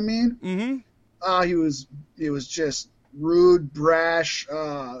 You know what I mean? Mm-hmm. He was just rude, brash,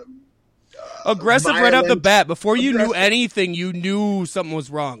 Aggressive right off the violent, bat. Before you knew aggressive. anything, you knew something was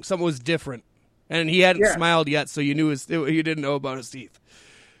wrong. Something was different. And he hadn't Yeah. smiled yet, so you knew you didn't know about his teeth.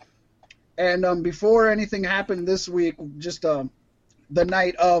 And before anything happened this week, just the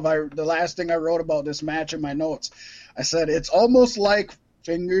night of, the last thing I wrote about this match in my notes, I said it's almost like,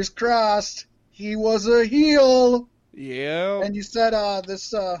 fingers crossed, he was a heel. Yeah. And you said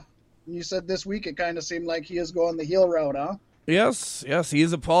this week it kind of seemed like he is going the heel route, huh? Yes,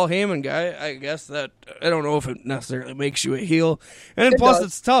 he's a Paul Heyman guy. I guess that, I don't know if it necessarily makes you a heel. And then It plus does.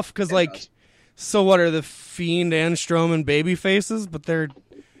 it's tough, because, does. so what are the Fiend and Strowman baby faces? But they're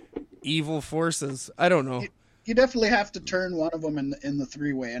evil forces. I don't know. You definitely have to turn one of them in the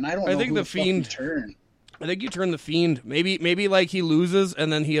 3-way, and I don't know think who the the fuck you Fiend- turn. I think you turn the Fiend. Maybe like he loses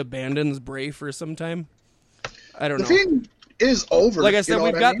and then he abandons Bray for some time. I don't The know. Fiend is over. Like I you said, know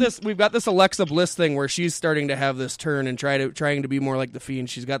we've what got mean? this Alexa Bliss thing where she's starting to have this turn and trying to be more like the Fiend.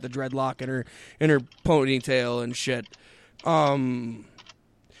 She's got the dreadlock in her ponytail and shit. And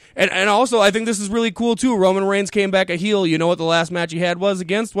also I think this is really cool too. Roman Reigns came back a heel. You know what the last match he had was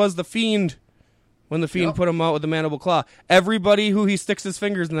the Fiend. When the Fiend Yep. put him out with the mandible claw. Everybody who he sticks his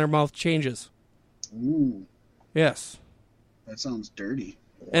fingers in their mouth changes. Ooh, Yes. that sounds dirty.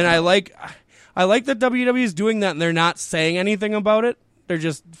 And I like that WWE is doing that and they're not saying anything about it. They're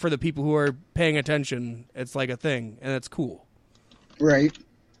just, for the people who are paying attention, it's like a thing, and it's cool. Right.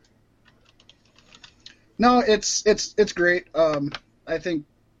 No, it's great. I think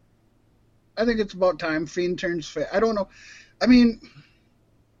it's about time Fiend turns face. I don't know. I mean,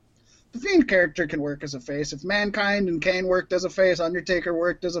 the Fiend character can work as a face. If Mankind and Kane worked as a face, Undertaker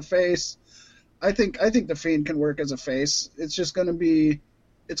worked as a face. I think the Fiend can work as a face. It's just gonna be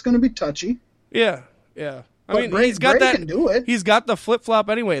touchy. Yeah. I mean, Bray, he's got Bray that. can do it. He's got the flip flop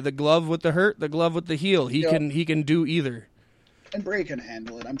anyway. The glove with the hurt, the glove with the heel. He Yeah. can do either. And Bray can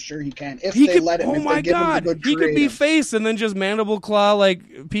handle it. I'm sure he can. If He they could. let him. Oh if my they give god, him the good he could be creative. face and then just mandible claw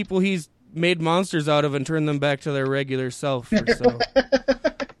like people he's made monsters out of and turn them back to their regular self. Or so.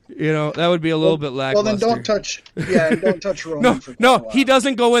 You know, that would be a little bit lackluster. Well, then don't touch Roman. No, for no, quite a while. he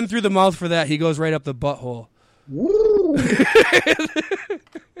doesn't go in through the mouth for that. He goes right up the butthole. Woo.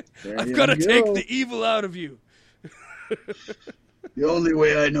 I've got to take the evil out of you. The only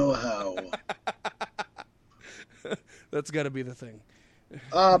way I know how. That's got to be the thing.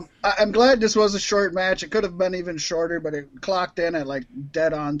 I'm glad this was a short match. It could have been even shorter, but it clocked in at like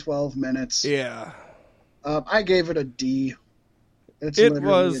dead on 12 minutes. Yeah. I gave it a D. It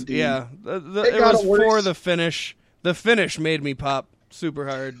was, yeah. It was for the finish. The finish made me pop super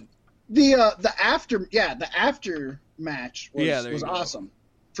hard. The after match was awesome.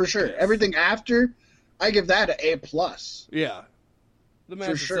 For sure. Yes. Everything after, I give that an A+. Yeah. The match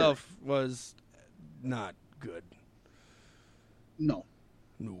itself was not good. No.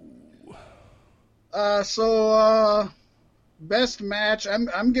 No. So best match,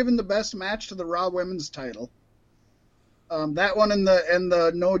 I'm giving the best match to the Raw Women's title. That one and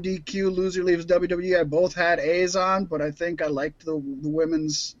the no DQ loser leaves WWE, I both had A's on, but I think I liked the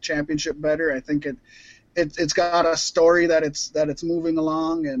women's championship better. I think it's got a story that it's moving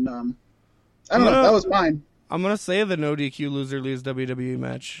along, and I don't know. That was mine. I'm gonna say the no DQ loser leaves WWE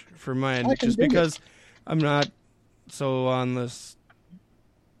match for mine, just because I'm not so on this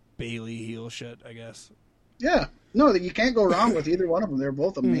Bayley heel shit, I guess. Yeah, no, you can't go wrong with either one of them. They're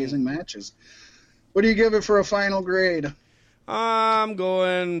both amazing matches. What do you give it for a final grade? I'm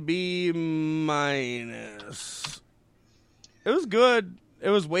going B-. It was good. It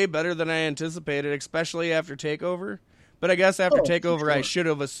was way better than I anticipated, especially after TakeOver. But I guess after TakeOver, sure. I should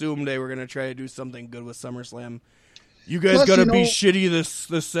have assumed they were going to try to do something good with SummerSlam. You guys got to be shitty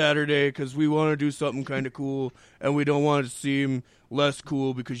this Saturday because we want to do something kind of cool, and we don't want it to seem less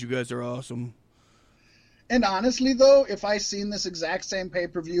cool because you guys are awesome. And honestly, though, if I seen this exact same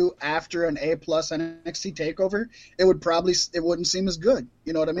pay-per-view after an A+ NXT TakeOver, it wouldn't seem as good.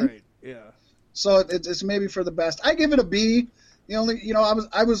 You know what I mean? Right. Yeah. So it's maybe for the best. I give it a B.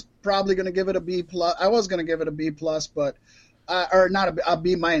 I was probably going to give it a B+. I was going to give it a B+, but or not a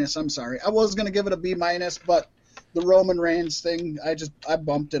B-. I'm sorry. I was going to give it a B-, but the Roman Reigns thing, I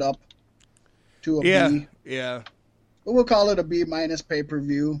bumped it up to a B. Yeah. But we'll call it a B-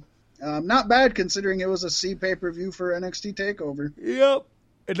 pay-per-view. Not bad considering it was a C pay-per-view for NXT TakeOver. Yep.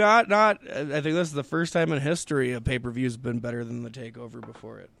 I think this is the first time in history a pay-per-view's been better than the TakeOver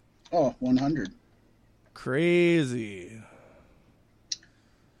before it. Oh, 100. Crazy.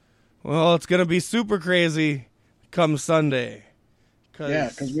 Well, it's going to be super crazy come Sunday.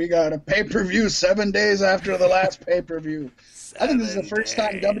 Because we got a pay-per-view 7 days after the last pay-per-view. I think this is the first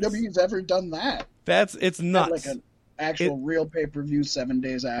time WWE's ever done that. It's nuts. Like an actual real pay-per-view 7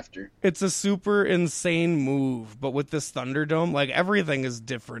 days after. It's a super insane move, but with this Thunderdome, like everything is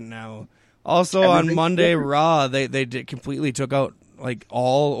different now. Also on Monday Raw, they completely took out like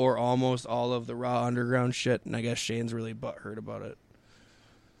all or almost all of the Raw Underground shit, and I guess Shane's really butthurt about it.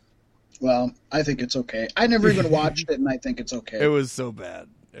 Well, I think it's okay. I never even watched it, and I think it's okay. It was so bad.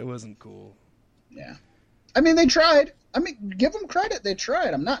 It wasn't cool. Yeah. I mean, they tried. I mean, give them credit. They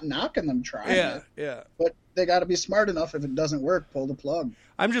tried. I'm not knocking them trying it. Yeah. But they got to be smart enough. If it doesn't work, pull the plug.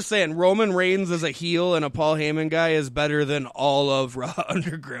 I'm just saying, Roman Reigns as a heel and a Paul Heyman guy is better than all of Raw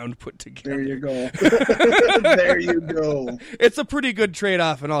Underground put together. There you go. There you go. It's a pretty good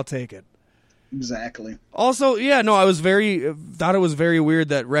trade-off, and I'll take it. Exactly. Also, I thought it was very weird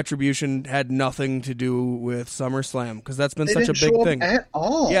that Retribution had nothing to do with SummerSlam, because that's been such a big thing. At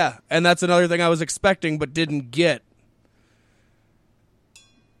all. Yeah, and that's another thing I was expecting but didn't get.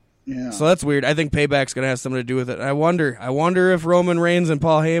 Yeah. So that's weird. I think Payback's going to have something to do with it. I wonder if Roman Reigns and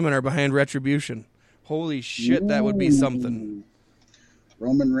Paul Heyman are behind Retribution. Holy shit, that would be something.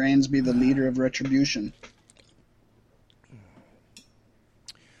 Roman Reigns be the leader of Retribution.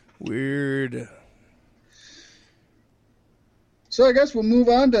 Weird. So I guess we'll move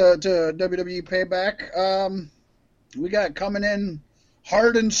on to WWE Payback. We got coming in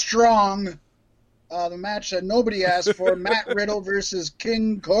hard and strong the match that nobody asked for, Matt Riddle versus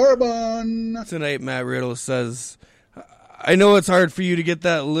King Corbin. Tonight Matt Riddle says, I know it's hard for you to get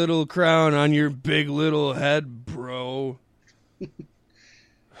that little crown on your big little head, bro.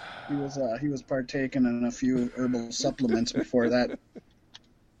 He was partaking in a few herbal supplements before that,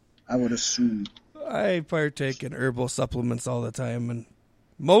 I would assume. I partake in herbal supplements all the time, and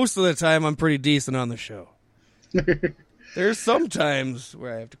most of the time I'm pretty decent on the show. There's some times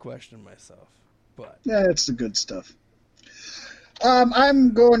where I have to question myself, but yeah, it's the good stuff.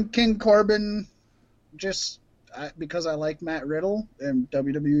 I'm going King Corbin just because I like Matt Riddle, and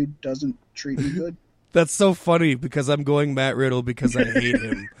WWE doesn't treat me good. That's so funny because I'm going Matt Riddle because I hate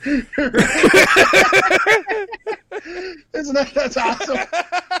him. That's awesome.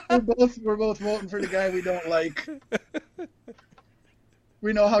 we're both voting for the guy we don't like.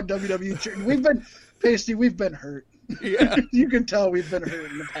 We know how WWE. We've been Pasty. We've been hurt. Yeah. You can tell we've been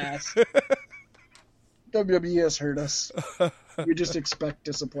hurt in the past. WWE has hurt us. We just expect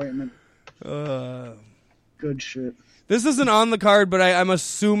disappointment. Good shit. This isn't on the card, but I'm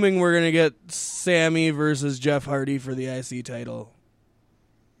assuming we're going to get Sammy versus Jeff Hardy for the IC title.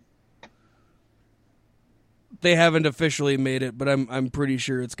 They haven't officially made it, but I'm pretty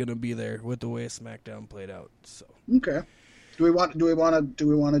sure it's going to be there with the way SmackDown played out. So okay. Do we want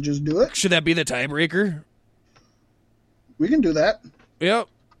to just do it? Should that be the tiebreaker? We can do that. Yep.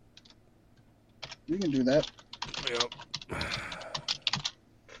 We can do that. Yep.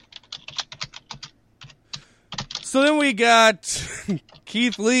 So then we got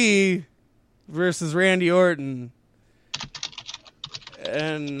Keith Lee versus Randy Orton.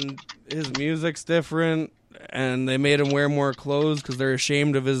 And his music's different, and they made him wear more clothes because they're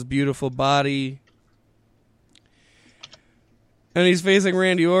ashamed of his beautiful body. And he's facing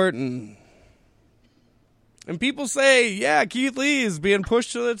Randy Orton. And people say, yeah, Keith Lee is being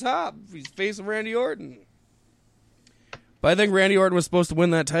pushed to the top. He's facing Randy Orton. But I think Randy Orton was supposed to win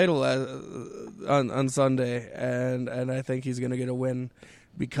that title on Sunday, and I think he's going to get a win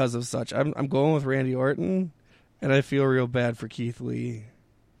because of such. I'm going with Randy Orton, and I feel real bad for Keith Lee.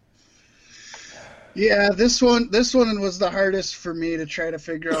 Yeah, this one was the hardest for me to try to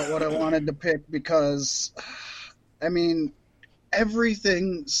figure out what I wanted to pick because, I mean,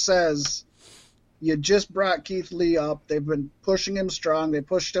 everything says you just brought Keith Lee up. They've been pushing him strong. They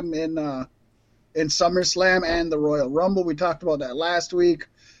pushed him in SummerSlam and the Royal Rumble. We talked about that last week.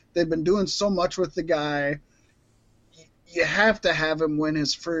 They've been doing so much with the guy. You have to have him win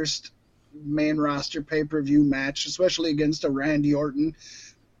his first main roster pay-per-view match, especially against a Randy Orton.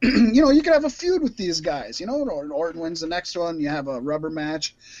 You know, you could have a feud with these guys. You know, Orton wins the next one, you have a rubber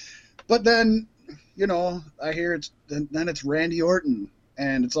match. But then, you know, I hear then it's Randy Orton,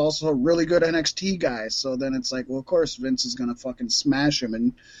 and it's also a really good NXT guy. So then it's like, well, of course Vince is going to fucking smash him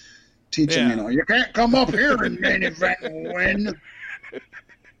and teach him, you know, you can't come up here and main event and win.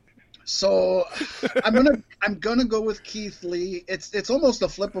 So I'm gonna go with Keith Lee. It's almost a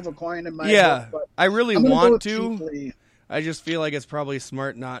flip of a coin in my book, but I really want to. I just feel like it's probably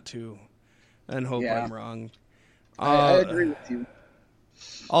smart not to, and hope I'm wrong. I agree with you.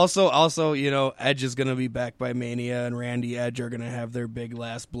 Also, you know, Edge is gonna be back by Mania, and Randy Edge are gonna have their big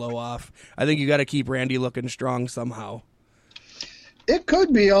last blow off. I think you got to keep Randy looking strong somehow. It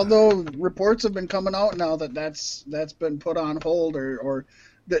could be, although reports have been coming out now that's been put on hold or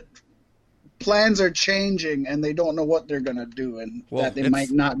that plans are changing and they don't know what they're going to do and that they might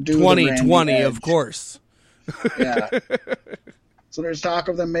not do 2020, of course. Yeah. So there's talk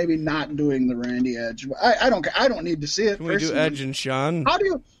of them maybe not doing the Randy Edge. I don't need to see it. Can we do Edge and Shawn? How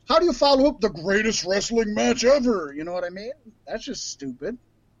do you follow up the greatest wrestling match ever? You know what I mean? That's just stupid.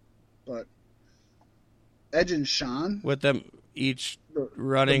 But Edge and Shawn with them each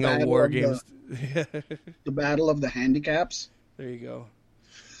running a War Games. The battle of the handicaps. There you go.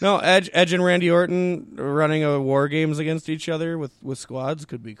 No, Edge and Randy Orton running a War Games against each other with squads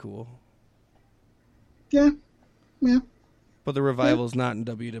could be cool. Yeah. But the Revival's not in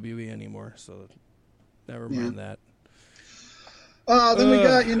WWE anymore, so never mind that. Then we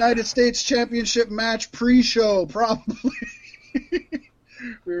got United States Championship match pre-show, probably.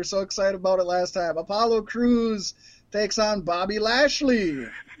 We were so excited about it last time. Apollo Crews takes on Bobby Lashley.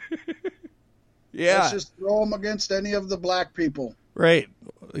 Yeah. Let's just throw him against any of the black people. Right.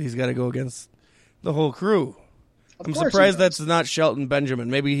 He's got to go against the whole crew. I'm surprised that's not Shelton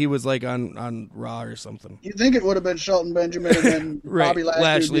Benjamin. Maybe he was like on Raw or something. You'd think it would have been Shelton Benjamin and then right. Bobby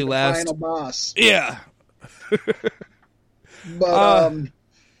Lashley last. The final boss. Yeah. But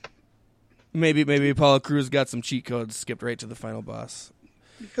maybe Apollo Crews got some cheat codes, skipped right to the final boss.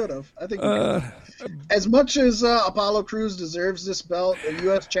 He could have. I think he could have. As much as Apollo Crews deserves this belt, the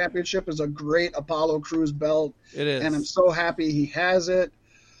U.S. Championship is a great Apollo Crews belt. It is. And I'm so happy he has it.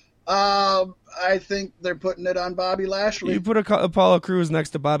 I think they're putting it on Bobby Lashley. You put Apollo Crews next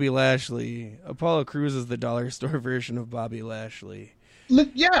to Bobby Lashley. Apollo Crews is the dollar store version of Bobby Lashley.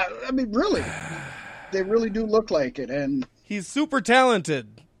 Yeah, I mean, really. They really do look like it. And he's super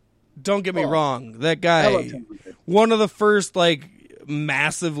talented. Don't get me wrong. That guy, one of the first, like,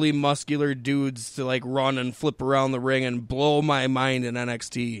 massively muscular dudes to like run and flip around the ring and blow my mind in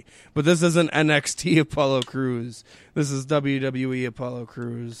NXT. But this isn't NXT Apollo Crews. This is WWE Apollo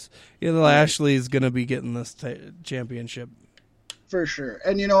Crews. Yeah, Lashley's gonna be getting this championship for sure.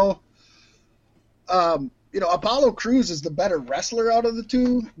 And you know, Apollo Crews is the better wrestler out of the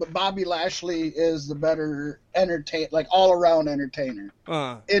two, but Bobby Lashley is the better all around entertainer.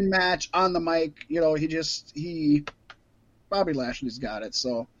 In match, on the mic, Bobby Lashley's got it.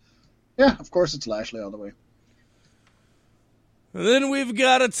 So, yeah, of course it's Lashley all the way. And then we've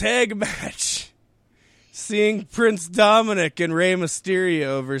got a tag match. Seeing Prince Dominic and Rey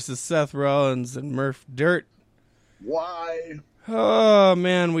Mysterio versus Seth Rollins and Murph Dirt. Why? Oh,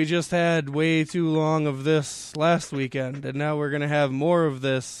 man, we just had way too long of this last weekend, and now we're going to have more of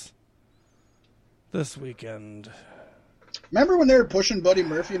this weekend. Remember when they were pushing Buddy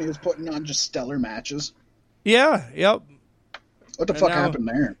Murphy and he was putting on just stellar matches? Yeah, yep. What the fuck happened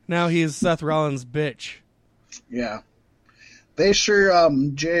there? Now he's Seth Rollins' bitch. Yeah. They sure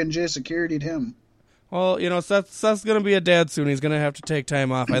J&J security'd him. Well, Seth's going to be a dad soon. He's going to have to take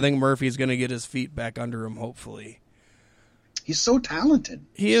time off. I think Murphy's going to get his feet back under him, hopefully. He's so talented.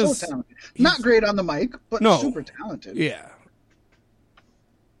 He's so talented. Not great on the mic, but super talented. Yeah.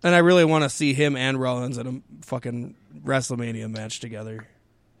 And I really want to see him and Rollins in a fucking WrestleMania match together.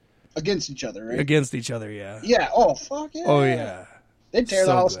 Against each other, right? Against each other, yeah. Yeah. Oh, fuck yeah. Oh, yeah. They'd tear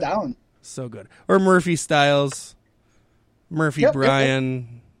the house down. So good. Or Murphy Styles. Murphy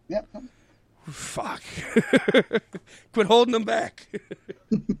Bryan. Yep. Fuck. Quit holding them back.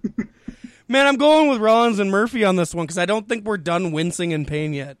 Man, I'm going with Rollins and Murphy on this one because I don't think we're done wincing in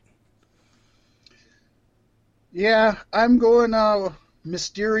pain yet. Yeah, I'm going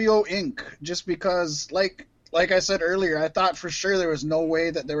Mysterio Inc. Just because, like I said earlier, I thought for sure there was no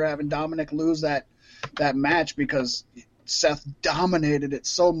way that they were having Dominic lose that match because Seth dominated it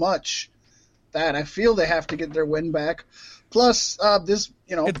so much that I feel they have to get their win back. Plus,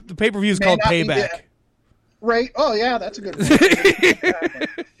 the pay-per-view is called Payback. Right. Oh, yeah, that's a good one.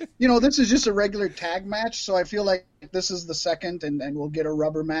 This is just a regular tag match, so I feel like this is the second, and we'll get a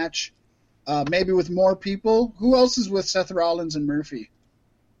rubber match, maybe with more people. Who else is with Seth Rollins and Murphy?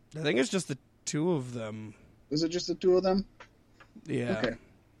 I think it's just the two of them. Is it just the two of them? Yeah. Okay.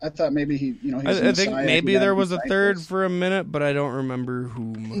 I thought maybe he's I think maybe there was a third for a minute, but I don't remember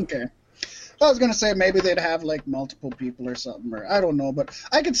whom. Okay. I was gonna say maybe they'd have like multiple people or something, or I don't know, but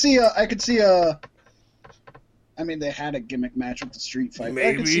I could see a. I mean, they had a gimmick match with the Street Fight. Maybe,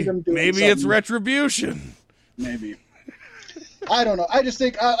 I could see them doing maybe it's Retribution. Maybe. I don't know. I just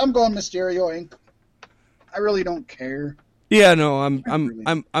think I'm going Mysterio Inc. I really don't care. Yeah, no, I'm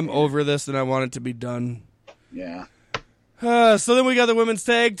over this, and I want it to be done. Yeah. So then we got the Women's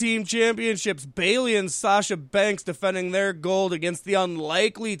Tag Team Championships. Bayley and Sasha Banks defending their gold against the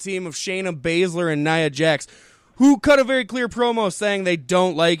unlikely team of Shayna Baszler and Nia Jax, who cut a very clear promo saying they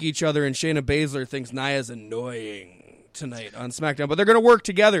don't like each other, and Shayna Baszler thinks Nia's annoying tonight on SmackDown. But they're going to work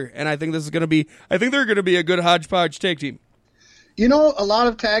together, and I think they're going to be a good hodgepodge tag team. A lot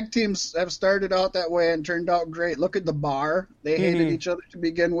of tag teams have started out that way and turned out great. Look at The Bar. They hated each other to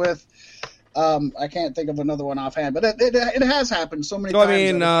begin with. I can't think of another one offhand, but it has happened so many times. I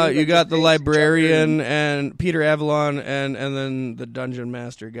mean, you got the Librarian and Peter Avalon and then the Dungeon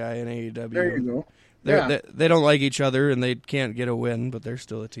Master guy in AEW. There you go. They don't like each other, and they can't get a win, but they're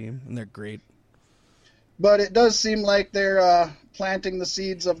still a team, and they're great. But it does seem like they're planting the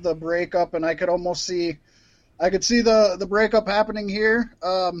seeds of the breakup, and I could see the breakup happening here.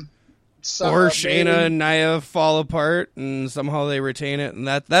 Or Shayna and Nia fall apart, and somehow they retain it, and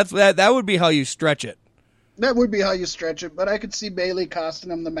that would be how you stretch it. That would be how you stretch it, but I could see Bayley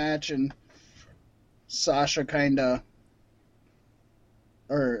costing him the match, and Sasha kind of...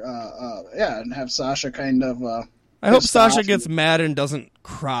 and have Sasha kind of... I hope Sasha gets mad and doesn't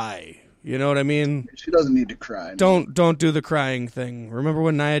cry. You know what I mean? She doesn't need to cry. No. Don't do the crying thing. Remember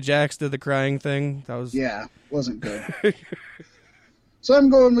when Nia Jax did the crying thing? Wasn't good. So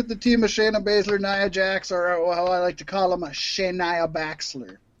I'm going with the team of Shayna Baszler, Nia Jax, or how I like to call them, Shania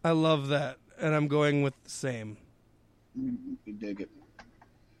Baxler. I love that, and I'm going with the same. You dig it.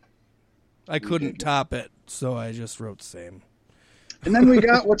 I couldn't top it, so I just wrote same. And then we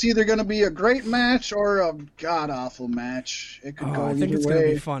got what's either going to be a great match or a god-awful match. It could go either way. I think it's going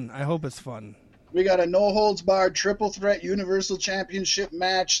to be fun. I hope it's fun. We got a no-holds-barred triple-threat Universal Championship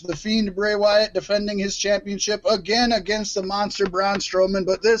match. The Fiend Bray Wyatt defending his championship again against the monster Braun Strowman,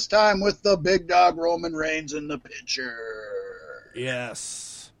 but this time with the big dog Roman Reigns in the picture.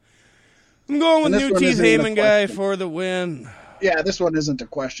 Yes. I'm going with New Teeth Heyman guy for the win. Yeah, this one isn't a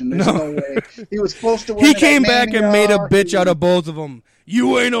question. There's no way. He was supposed to win. He came back and made a bitch out of both of them.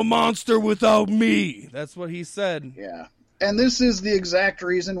 You ain't a monster without me. That's what he said. Yeah. And this is the exact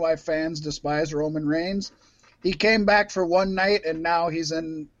reason why fans despise Roman Reigns. He came back for one night, and now he's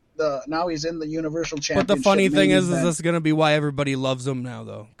in he's in the Universal But Championship. the funny thing main is event. this is going to be why everybody loves him now,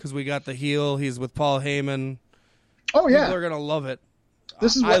 though, because we got the heel. He's with Paul Heyman. Oh yeah, People are going to love it.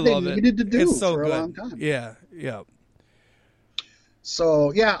 this is I what they love it. needed to do It's so for good. a long time. Yeah.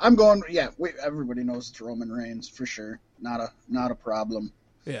 So yeah, I'm going. Yeah, everybody knows it's Roman Reigns for sure. Not a problem.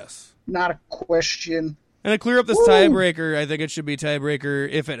 Yes. Not a question. And to clear up this Woo! tiebreaker, I think it should be tiebreaker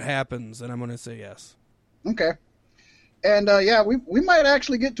if it happens, and I'm going to say yes. Okay. And yeah, we might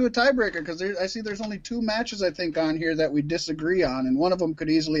actually get to a tiebreaker because I see there's only 2 matches I think on here that we disagree on, and one of them could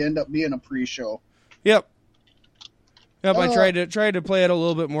easily end up being a pre-show. Yep. I tried to play it a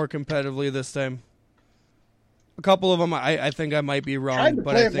little bit more competitively this time. A couple of them, I think I might be wrong,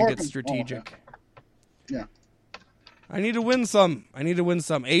 but I think it's strategic. Yeah. I need to win some.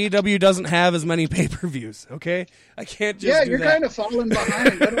 AEW doesn't have as many pay-per-views, okay? I can't just Yeah, do you're that. kind of falling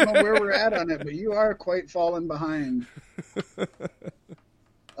behind. I don't know where we're at on it, but you are quite falling behind.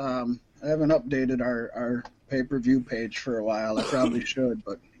 I haven't updated our pay-per-view page for a while. I probably should,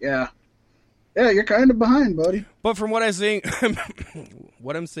 but yeah. Yeah, you're kind of behind, buddy. But from what I'm seeing, in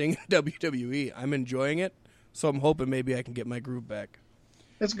WWE, I'm enjoying it, so I'm hoping maybe I can get my groove back.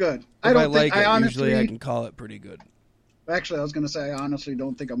 It's good. If I like it, usually I can call it pretty good. Actually, I was going to say, I honestly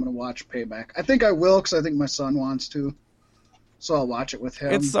don't think I'm going to watch Payback. I think I will because I think my son wants to. So I'll watch it with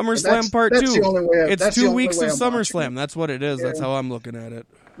him. It's SummerSlam Part 2. The only way it's 2 weeks of I'm SummerSlam. That's what it is. Yeah. That's how I'm looking at it.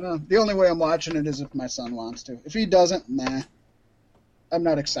 The only way I'm watching it is if my son wants to. If he doesn't, nah. I'm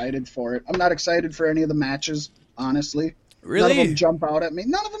not excited for it. I'm not excited for any of the matches, honestly. Really? None of them jump out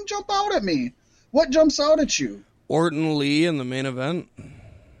at me. What jumps out at you? Orton Lee in the main event.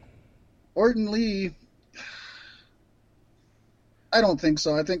 Orton Lee... I don't think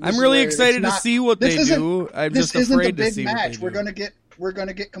so. I think I'm really excited to see what they do. I'm just afraid to see what they do. We're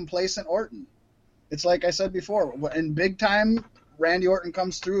gonna get complacent Orton. It's like I said before. In big time, Randy Orton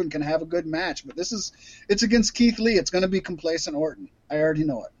comes through and can have a good match. But it's against Keith Lee. It's gonna be complacent Orton. I already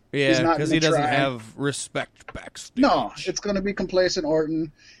know it. Yeah, because he doesn't have respect backstage. No, it's gonna be complacent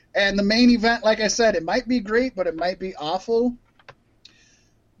Orton. And the main event, like I said, it might be great, but it might be awful.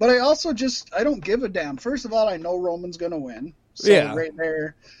 But I also I don't give a damn. First of all, I know Roman's gonna win. So yeah. Right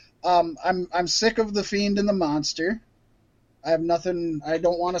there, I'm sick of the Fiend and the Monster. I have nothing. I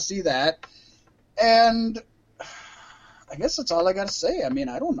don't want to see that. And I guess that's all I got to say. I mean,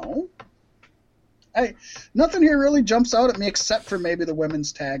 I don't know. Nothing here really jumps out at me except for maybe the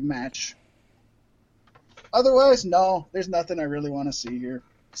women's tag match. Otherwise, no, there's nothing I really want to see here.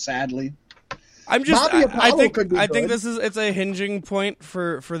 Sadly. I'm just. I think it's it's a hinging point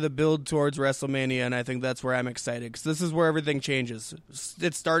for the build towards WrestleMania, and I think that's where I'm excited because this is where everything changes.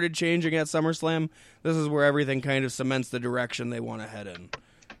 It started changing at SummerSlam. This is where everything kind of cements the direction they want to head in.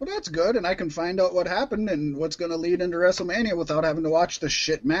 Well, that's good, and I can find out what happened and what's going to lead into WrestleMania without having to watch the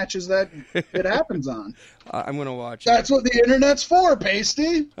shit matches that it happens on. I'm going to watch That's what the internet's for,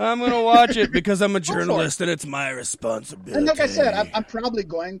 Pasty. I'm going to watch it because I'm a journalist and it's my responsibility. And like I said, I'm probably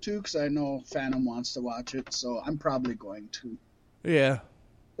going to because I know Phantom wants to watch it, so I'm probably going to. Yeah.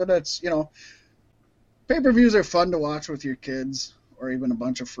 But that's, pay-per-views are fun to watch with your kids or even a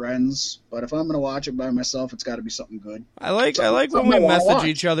bunch of friends. But if I'm going to watch it by myself, it's got to be something good. I like when we message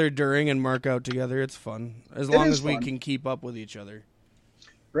each other during and mark out together. It's fun. As long as we can keep up with each other.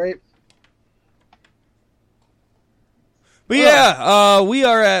 Right. But yeah, we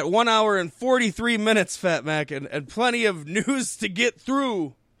are at 1 hour and 43 minutes, Fat Mac, and plenty of news to get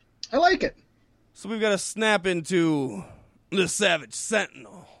through. I like it. So we've got to snap into the Savage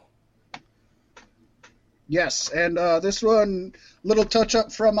Sentinel. Yes, and this one, little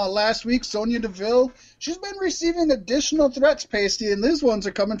touch-up from last week, Sonya Deville. She's been receiving additional threats, Pasty, and these ones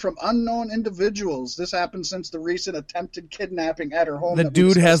are coming from unknown individuals. This happened since the recent attempted kidnapping at her home. The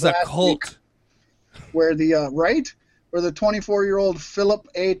dude has a cult. Where the 24-year-old Philip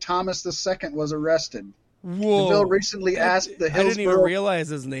A. Thomas II was arrested. Whoa. Deville recently asked the Hillsborough... I didn't even realize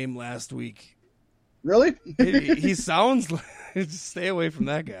his name last week. Really? He sounds like... Stay away from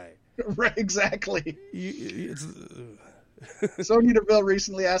that guy. Right, exactly. Sonya Deville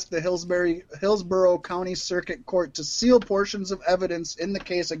recently asked the Hillsborough County Circuit Court to seal portions of evidence in the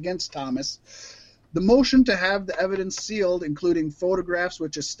case against Thomas. The motion to have the evidence sealed, including photographs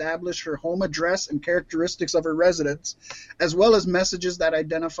which establish her home address and characteristics of her residence, as well as messages that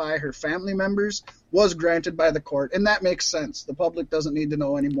identify her family members, was granted by the court. And that makes sense. The public doesn't need to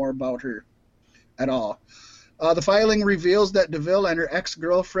know any more about her at all. The filing reveals that Deville and her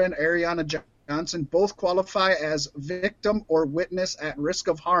ex-girlfriend, Ariana Johnson, both qualify as victim or witness at risk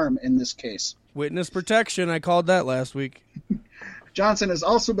of harm in this case. Witness protection. I called that last week. Johnson has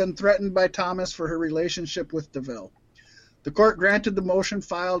also been threatened by Thomas for her relationship with Deville. The court granted the motion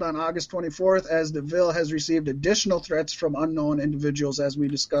filed on August 24th as DeVille has received additional threats from unknown individuals, as we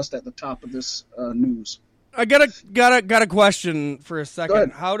discussed at the top of this news. I got a question for a Go second.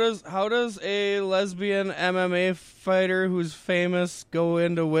 ahead. How does a lesbian MMA fighter who's famous go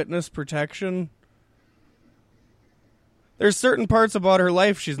into witness protection? There's certain parts about her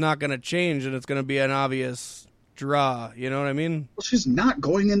life she's not going to change, and it's going to be an obvious draw. You know what I mean? Well, she's not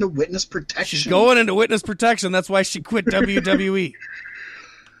going into witness protection. She's going into witness protection. That's why she quit WWE.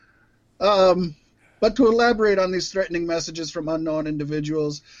 But to elaborate on these threatening messages from unknown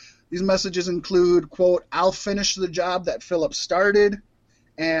individuals, these messages include, quote, "I'll finish the job that Phillips started,"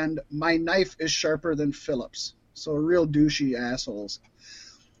 and "My knife is sharper than Phillips." So real douchey assholes.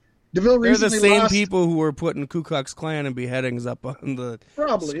 DeVille They're the recently same lost... people who were putting Ku Klux Klan and beheadings up on the...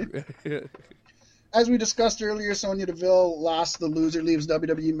 Probably. As we discussed earlier, Sonya Deville lost the Loser Leaves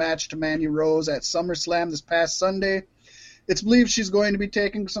WWE match to Mandy Rose at SummerSlam this past Sunday. It's believed she's going to be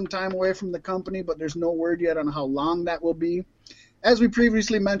taking some time away from the company, but there's no word yet on how long that will be. As we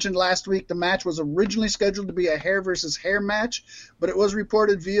previously mentioned last week, the match was originally scheduled to be a hair versus hair match, but it was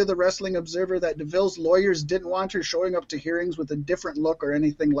reported via the Wrestling Observer that DeVille's lawyers didn't want her showing up to hearings with a different look or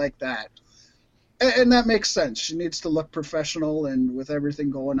anything like that. And that makes sense. She needs to look professional, and with everything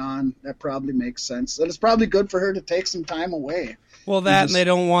going on, that probably makes sense. And it's probably good for her to take some time away. Well, that and they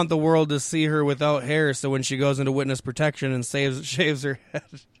don't want the world to see her without hair, so when she goes into witness protection and shaves her head,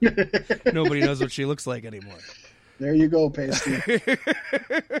 nobody knows what she looks like anymore. There you go, Pasty.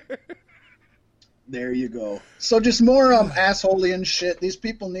 There you go. So just more assholeian shit. These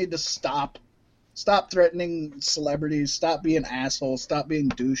people need to stop. Stop threatening celebrities. Stop being assholes. Stop being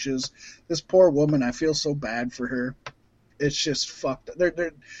douches. This poor woman, I feel so bad for her. It's just fucked. They're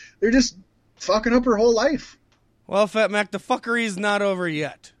just fucking up her whole life. Well, Fat Mac, the fuckery's not over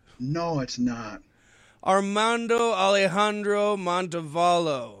yet. No, it's not. Armando Alejandro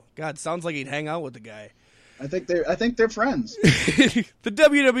Montevallo. God, sounds like he'd hang out with the guy. I think they're friends. The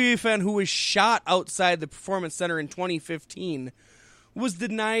WWE fan who was shot outside the Performance Center in 2015 was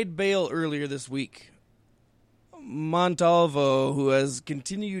denied bail earlier this week. Montalvo, who has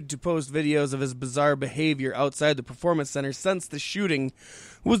continued to post videos of his bizarre behavior outside the Performance Center since the shooting,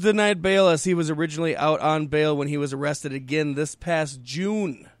 was denied bail as he was originally out on bail when he was arrested again this past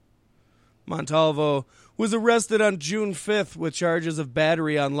June. Montalvo was arrested on June 5th with charges of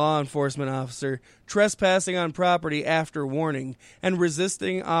battery on law enforcement officer, trespassing on property after warning, and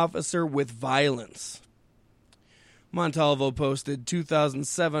resisting officer with violence. Montalvo posted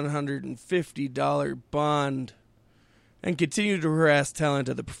 $2,750 bond and continued to harass talent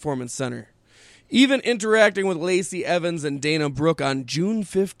at the Performance Center, even interacting with Lacey Evans and Dana Brooke on June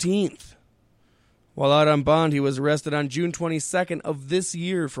 15th. While out on bond, he was arrested on June 22nd of this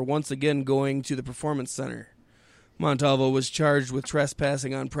year for once again going to the Performance Center. Montalvo was charged with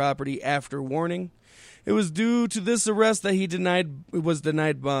trespassing on property after warning. It was due to this arrest that he was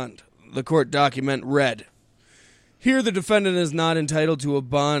denied bond. The court document read, "Here the defendant is not entitled to a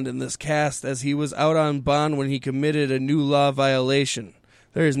bond in this cast as he was out on bond when he committed a new law violation.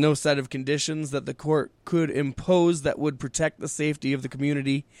 There is no set of conditions that the court could impose that would protect the safety of the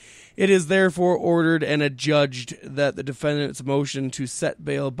community. It is therefore ordered and adjudged that the defendant's motion to set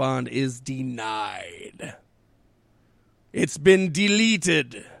bail bond is denied." It's been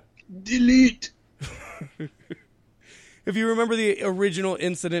deleted. Delete. If you remember, the original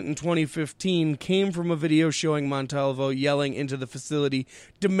incident in 2015 came from a video showing Montalvo yelling into the facility,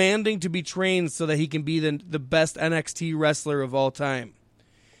 demanding to be trained so that he can be the best NXT wrestler of all time.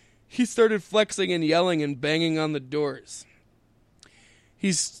 He started flexing and yelling and banging on the doors.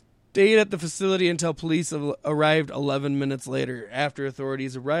 He stayed at the facility until police arrived 11 minutes later. After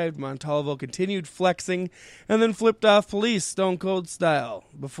authorities arrived, Montalvo continued flexing and then flipped off police Stone Cold style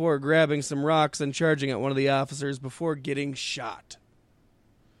before grabbing some rocks and charging at one of the officers before getting shot.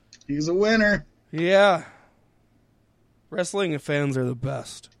 He's a winner. Yeah. Wrestling fans are the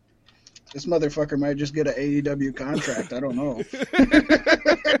best. This motherfucker might just get an AEW contract. I don't know.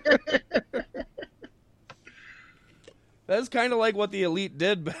 That's kind of like what the Elite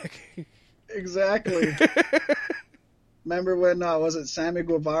did back. Exactly. Remember when, was it Sammy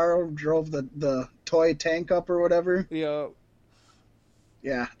Guevara drove the toy tank up or whatever? Yeah.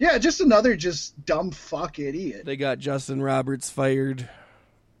 Yeah, just another just dumb fuck idiot. They got Justin Roberts fired.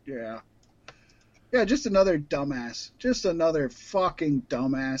 Yeah, just another dumbass. Just another fucking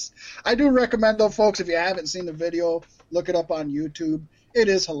dumbass. I do recommend, though, folks, if you haven't seen the video, look it up on YouTube. It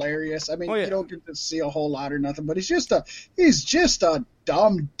is hilarious. I mean, you don't get to see a whole lot or nothing, but he's just a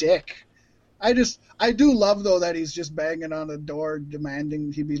dumb dick. I do love though that he's just banging on the door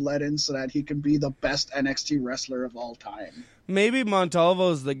demanding he be let in so that he can be the best NXT wrestler of all time. Maybe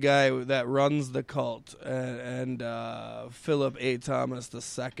Montalvo's the guy that runs the cult, and Philip A. Thomas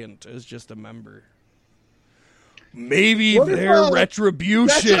II is just a member. Maybe they're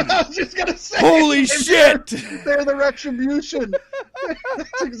Retribution. That's what I was just gonna say. Holy shit! They're the Retribution.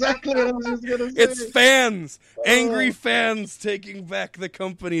 That's exactly what I was just gonna say. It's fans, angry fans taking back the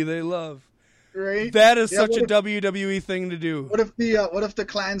company they love. Right? That is such a WWE thing to do. What if the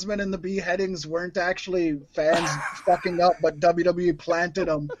Klansmen and the beheadings weren't actually fans fucking up, but WWE planted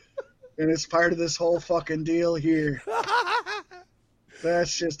them, and it's part of this whole fucking deal here?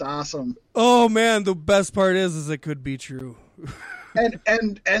 That's just awesome. Oh man, the best part is it could be true. And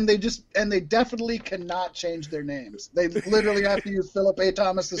they definitely cannot change their names. They literally have to use Philip A.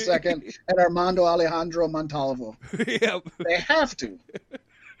 Thomas II and Armando Alejandro Montalvo. Yep. They have to.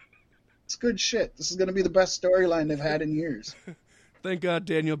 It's good shit. This is going to be the best storyline they've had in years. Thank God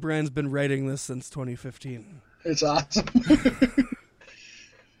Daniel Bryan's been writing this since 2015. It's awesome.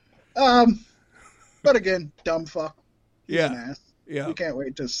 But again, dumb fuck. He's an ass. Yeah. We can't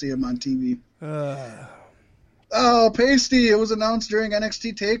wait to see him on TV. Oh, Pasty. It was announced during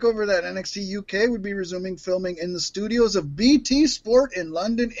NXT TakeOver that NXT UK would be resuming filming in the studios of BT Sport in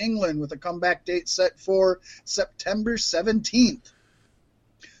London, England, with a comeback date set for September 17th.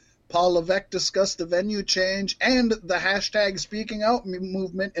 Paul Levesque discussed the venue change and the hashtag Speaking Out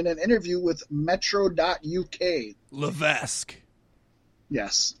movement in an interview with Metro.uk. Levesque.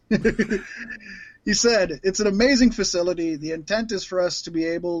 Yes. He said, "It's an amazing facility. The intent is for us to be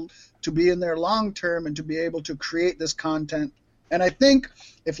able to be in there long term and to be able to create this content. And I think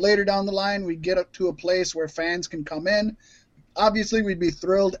if later down the line we get up to a place where fans can come in, obviously we'd be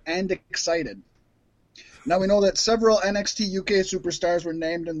thrilled and excited." Now we know that several NXT UK superstars were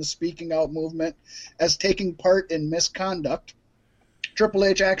named in the Speaking Out movement as taking part in misconduct. Triple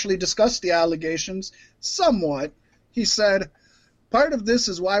H actually discussed the allegations somewhat. He said, "Part of this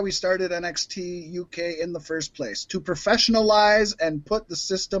is why we started NXT UK in the first place, to professionalize and put the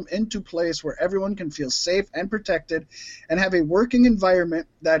system into place where everyone can feel safe and protected and have a working environment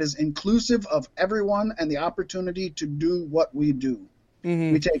that is inclusive of everyone and the opportunity to do what we do.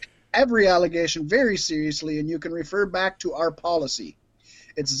 We take every allegation very seriously, and you can refer back to our policy.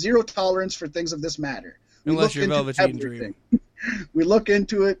 It's zero tolerance for things of this matter. Unless you're Velveteen Dream. We look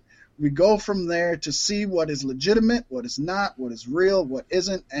into it. We go from there to see what is legitimate, what is not, what is real, what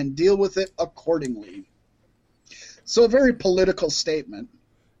isn't, and deal with it accordingly." So a very political statement.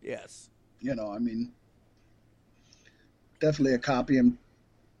 Yes. You know, I mean, definitely a copy and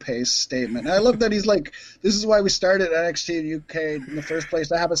paste statement. And I love that he's like, this is why we started NXT UK in the first place,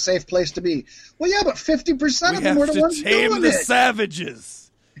 to have a safe place to be. Well, yeah, but 50% of them were the ones doing it. We have to tame the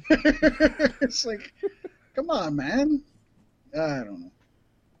savages. It's like, come on, man. I don't know.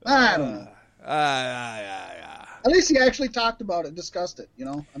 At least he actually talked about it, discussed it. You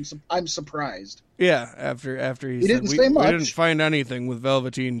know, I'm surprised. Yeah, after he said, didn't say much. We didn't find anything with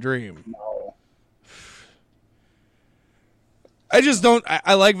Velveteen Dream. No. I just don't.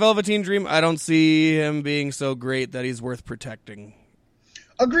 I like Velveteen Dream. I don't see him being so great that he's worth protecting.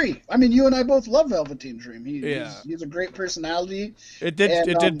 Agree. I mean, you and I both love Velveteen Dream. He's a great personality. It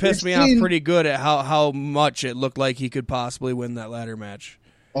did piss me off pretty good at how much it looked like he could possibly win that ladder match.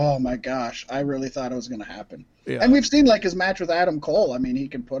 Oh my gosh, I really thought it was going to happen. Yeah. And we've seen like his match with Adam Cole. I mean, he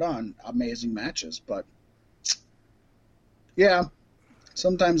can put on amazing matches, but yeah,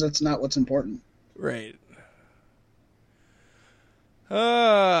 sometimes that's not what's important. Right.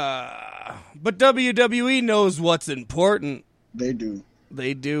 But WWE knows what's important. They do.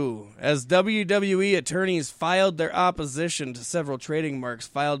 They do. As WWE attorneys filed their opposition to several trading marks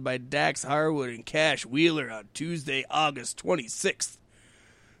filed by Dax Harwood and Cash Wheeler on Tuesday, August 26th.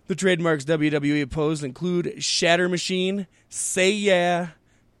 The trademarks WWE opposed include Shatter Machine, Say Yeah,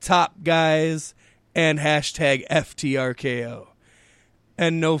 Top Guys, and hashtag FTRKO.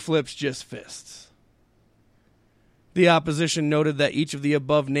 And no flips, just fists. The opposition noted that each of the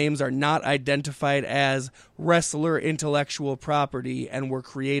above names are not identified as wrestler intellectual property and were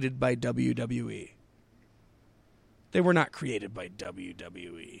created by WWE. They were not created by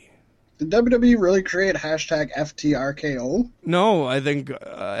WWE. Did WWE really create hashtag FTRKO? No, I think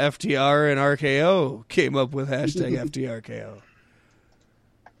FTR and RKO came up with hashtag FTRKO.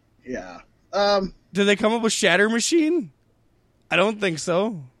 Yeah. Did they come up with Shatter Machine? I don't think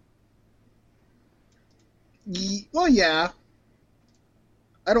so. Well, yeah.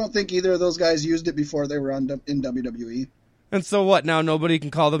 I don't think either of those guys used it before they were in WWE. And so what? Now nobody can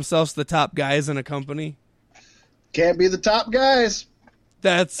call themselves the top guys in a company? Can't be the top guys.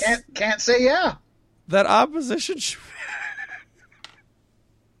 That's Can't say yeah. that opposition.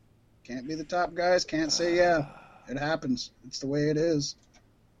 Can't be the top guys. Can't say yeah. It happens. It's the way it is.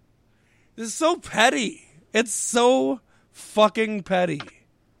 This is so petty. It's so fucking petty.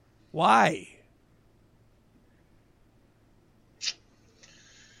 Why?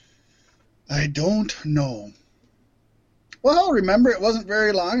 I don't know. Well, remember, it wasn't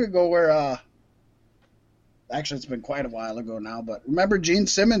very long ago where, actually, it's been quite a while ago now, but remember Gene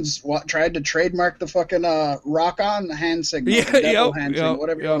Simmons tried to trademark the fucking rock-on hand signal, hand signal,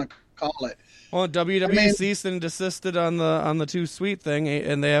 whatever you want to call it. Well, WWE ceased and desisted on the Too Sweet thing,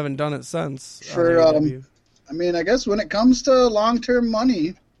 and they haven't done it since. I guess when it comes to long-term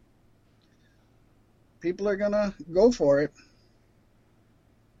money, people are gonna go for it.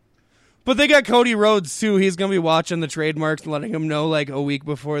 But they got Cody Rhodes too. He's gonna be watching the trademarks and letting them know like a week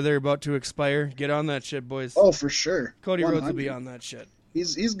before they're about to expire. Get on that shit, boys. Oh, for sure. Cody Rhodes will be on that shit.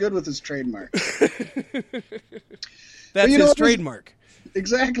 He's good with his trademark. That's his trademark.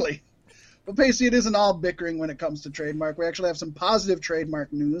 Exactly. But Pacey, it isn't all bickering when it comes to trademark. We actually have some positive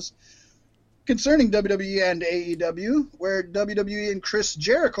trademark news concerning WWE and AEW, where WWE and Chris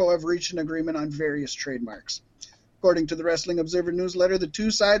Jericho have reached an agreement on various trademarks. According to the Wrestling Observer newsletter, the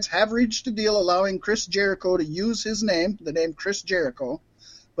two sides have reached a deal allowing Chris Jericho to use his name, the name Chris Jericho,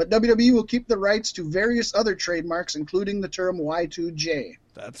 but WWE will keep the rights to various other trademarks, including the term Y2J.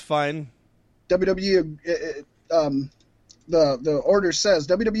 That's fine. WWE, the order says,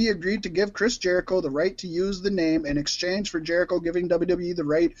 WWE agreed to give Chris Jericho the right to use the name in exchange for Jericho giving WWE the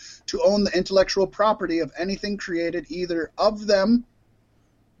right to own the intellectual property of anything created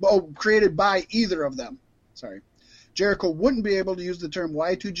created by either of them. Sorry. Jericho wouldn't be able to use the term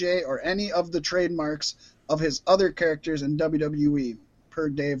Y2J or any of the trademarks of his other characters in WWE, per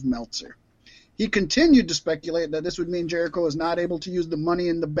Dave Meltzer. He continued to speculate that this would mean Jericho is not able to use the Money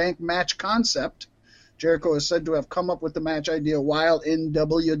in the Bank match concept. Jericho is said to have come up with the match idea while in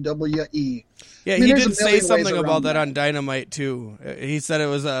WWE. Yeah, he did say something about that on Dynamite, too. He said it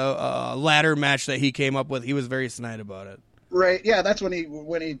was a ladder match that he came up with. He was very snide about it. Right, yeah, that's when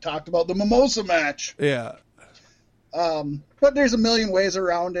he talked about the Mimosa match. Yeah. But there's a million ways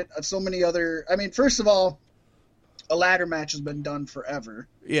around it. So many other... I mean, first of all, a ladder match has been done forever.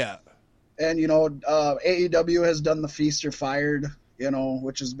 Yeah. And, AEW has done the Feast or Fired,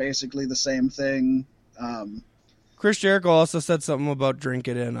 which is basically the same thing. Chris Jericho also said something about Drink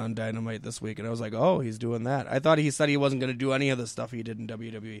It In on Dynamite this week, and I was like, oh, he's doing that. I thought he said he wasn't going to do any of the stuff he did in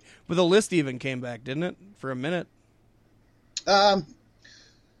WWE. But the list even came back, didn't it? For a minute.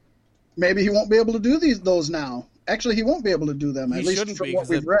 Maybe he won't be able to do those now. Actually, he won't be able to do them, at least from what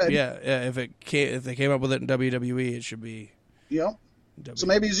we've read. Yeah, if they came up with it in WWE, it should be... Yep. So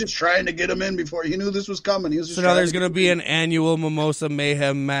maybe he's just trying to get him in before he knew this was coming. So now there's going to be an annual Mimosa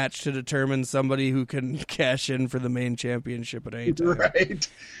Mayhem match to determine somebody who can cash in for the main championship at any time. Right.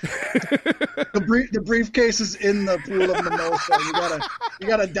 The briefcase is in the pool of Mimosa. You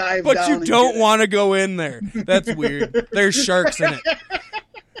gotta dive down. But you don't want to go in there. That's weird. There's sharks in it.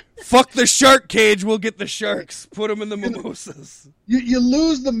 Fuck the shark cage, we'll get the sharks. Put them in the mimosas. You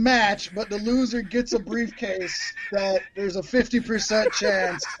lose the match, but the loser gets a briefcase that there's a 50%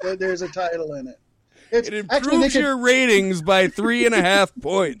 chance that there's a title in it. It improves your ratings by 3.5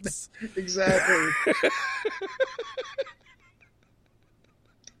 points. Exactly.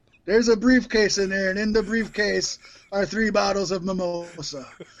 There's a briefcase in there, and in the briefcase are 3 bottles of mimosa.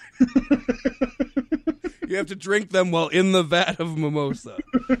 You have to drink them while in the vat of mimosa.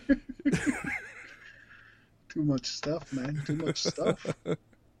 Too much stuff, man. Too much stuff.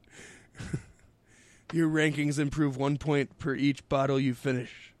 Your rankings improve 1 point per each bottle you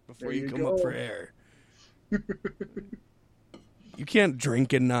finish before you come up for air. You can't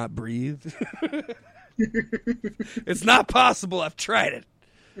drink and not breathe. It's not possible. I've tried it.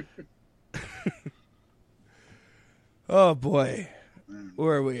 Oh, boy.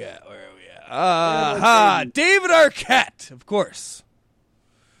 Where are we at? David Arquette, of course.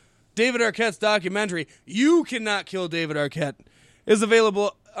 David Arquette's documentary, You Cannot Kill David Arquette, is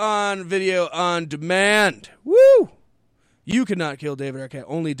available on video on demand. Woo! You cannot kill David Arquette.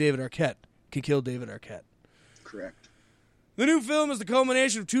 Only David Arquette can kill David Arquette. Correct. The new film is the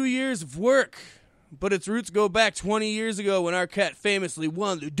culmination of 2 years of work, but its roots go back 20 years ago when Arquette famously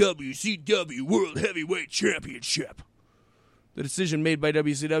won the WCW World Heavyweight Championship. The decision made by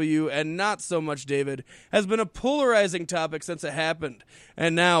WCW, and not so much David, has been a polarizing topic since it happened.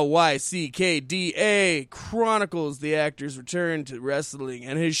 And now YCKDA chronicles the actor's return to wrestling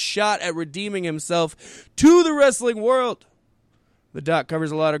and his shot at redeeming himself to the wrestling world. The doc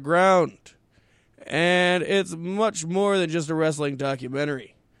covers a lot of ground, And it's much more than just a wrestling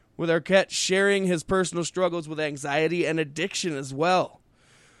documentary, with Arquette sharing his personal struggles with anxiety and addiction as well.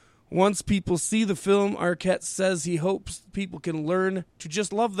 Once people see the film, Arquette says he hopes people can learn to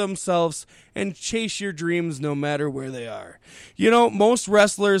just love themselves and chase your dreams no matter where they are. You know, most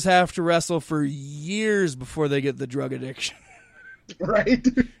wrestlers have to wrestle for years before they get the drug addiction. Right?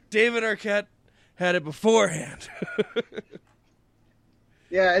 David Arquette had it beforehand.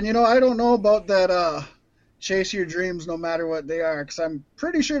 Yeah, and I don't know about that chase your dreams no matter what they are, because I'm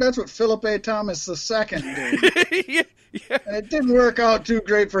pretty sure that's what Philip A. Thomas II did. Yeah. And it didn't work out too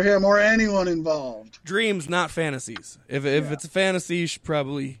great for him or anyone involved. Dreams, not fantasies. If it's a fantasy, you should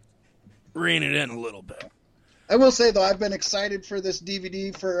probably rein it in a little bit. I will say, though, I've been excited for this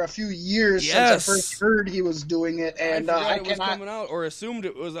DVD for a few years since I first heard he was doing it. And I was coming out, or assumed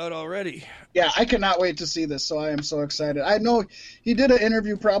it was out already. Yeah, I cannot wait to see this, so I am so excited. I know he did an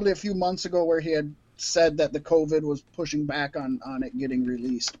interview probably a few months ago where he had said that the COVID was pushing back on it getting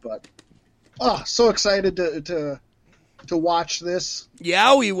released. But, so excited to watch this.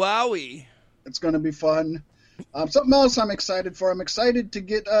 Yowie wowie. It's going to be fun. Something else I'm excited for. I'm excited to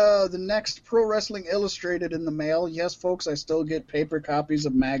get the next Pro Wrestling Illustrated in the mail. Yes, folks, I still get paper copies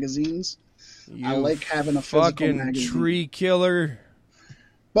of magazines. I like having a physical magazine. Tree killer.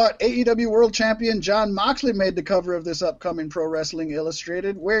 But AEW World Champion Jon Moxley made the cover of this upcoming Pro Wrestling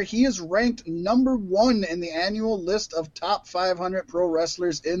Illustrated, where he is ranked number 1 in the annual list of top 500 pro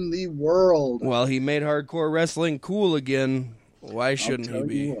wrestlers in the world. Well, he made hardcore wrestling cool again. Why shouldn't he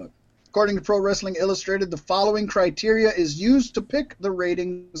be? According to Pro Wrestling Illustrated, the following criteria is used to pick the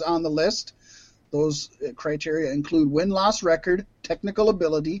ratings on the list. Those criteria include win-loss record, technical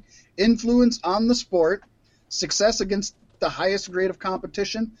ability, influence on the sport, success against the highest grade of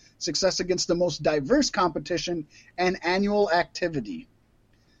competition, success against the most diverse competition, and annual activity.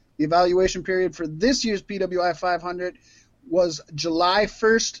 The evaluation period for this year's PWI 500 was July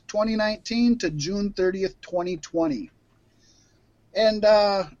 1st, 2019 to June 30th, 2020. And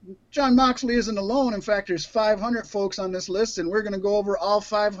Jon Moxley isn't alone. In fact, there's 500 folks on this list, and we're going to go over all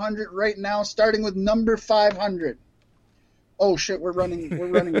 500 right now, starting with number 500. Oh shit, we're running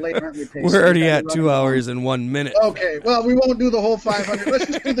late, aren't we, Pace? We're already at 2 hours and 1 minute. Okay, well, we won't do the whole 500. Let's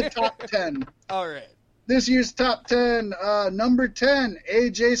just do the top 10. All right. This year's top 10, number 10,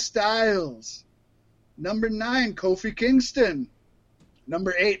 AJ Styles. Number 9, Kofi Kingston.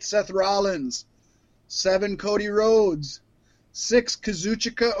 Number 8, Seth Rollins. 7, Cody Rhodes. 6,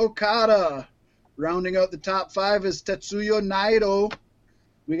 Kazuchika Okada. Rounding out the top 5 is Tetsuya Naito.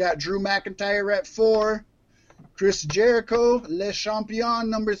 We got Drew McIntyre at 4. Chris Jericho, Le Champion,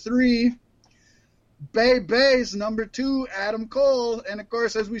 number 3. Bay's number 2, Adam Cole. And, of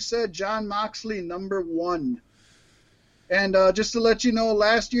course, as we said, Jon Moxley, number 1. And just to let you know,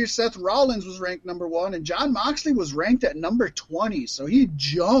 last year Seth Rollins was ranked number 1, and Jon Moxley was ranked at number 20. So he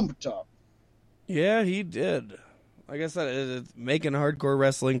jumped up. Yeah, he did. Like I said, making hardcore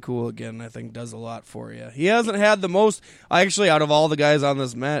wrestling cool again, I think, does a lot for you. He hasn't had the most. Actually, out of all the guys on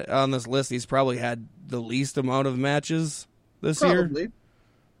this list, he's probably had the least amount of matches this year. Probably.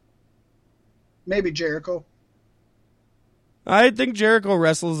 Maybe Jericho. I think Jericho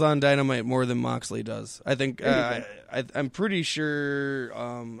wrestles on Dynamite more than Moxley does. I think I'm pretty sure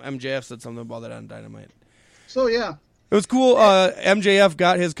MJF said something about that on Dynamite. So yeah. It was cool. MJF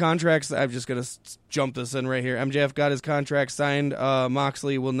got his contracts. I'm just going to jump this in right here. MJF got his contract signed.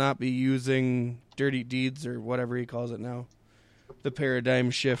 Moxley will not be using Dirty Deeds or whatever he calls it now. The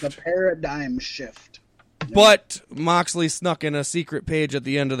Paradigm Shift. The Paradigm Shift. But Moxley snuck in a secret page at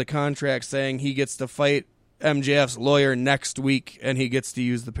the end of the contract saying he gets to fight MJF's lawyer next week and he gets to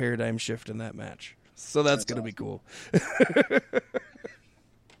use the Paradigm Shift in that match. So that's going to be cool.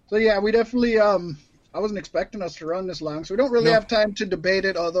 So yeah, we definitely... I wasn't expecting us to run this long, so we don't really have time to debate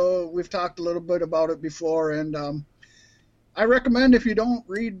it, although we've talked a little bit about it before. And I recommend, if you don't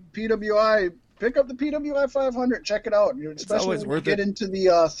read PWI, pick up the PWI 500, check it out. Especially when you get into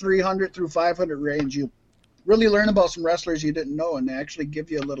the 300 through 500 range, you really learn about some wrestlers you didn't know, and they actually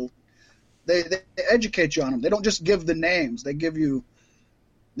give you a little... They educate you on them. They don't just give the names. They give you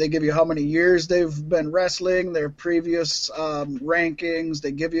how many years they've been wrestling, their previous rankings.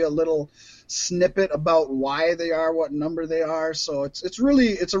 They give you a little snippet about why they are what number they are. So it's a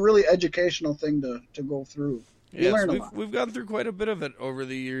really educational thing to go through. Yes, we've gone through quite a bit of it over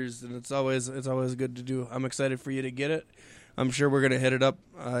the years, and it's always good to do. I'm excited for you to get it. I'm sure we're gonna hit it up.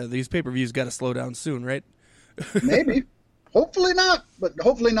 These pay-per-views got to slow down soon, right? Maybe. Hopefully not, but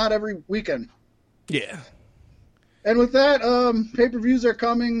hopefully not every weekend. Yeah. And with that, pay-per-views are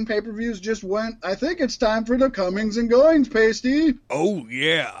coming. Pay-per-views just went. I think it's time for the comings and goings, Pasty. Oh,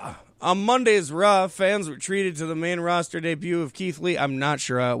 yeah. On Monday's Raw, fans were treated to the main roster debut of Keith Lee. I'm not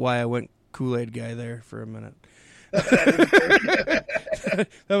sure why I went Kool-Aid guy there for a minute. That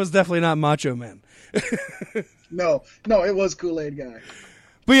was definitely not Macho Man. No, it was Kool-Aid guy.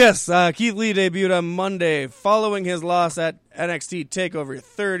 But yes, Keith Lee debuted on Monday following his loss at NXT TakeOver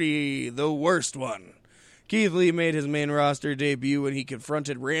 30, the worst one. Keith Lee made his main roster debut when he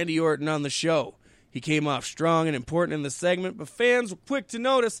confronted Randy Orton on the show. He came off strong and important in the segment, but fans were quick to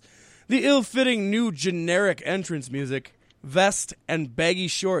notice the ill-fitting new generic entrance music, vest, and baggy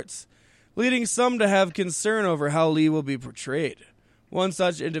shorts, leading some to have concern over how Lee will be portrayed. One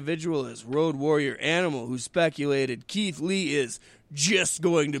such individual is Road Warrior Animal, who speculated Keith Lee is just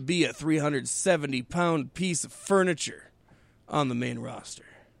going to be a 370-pound piece of furniture on the main roster.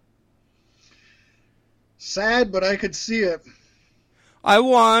 Sad, but I could see it. I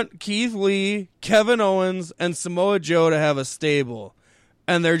want Keith Lee, Kevin Owens, and Samoa Joe to have a stable,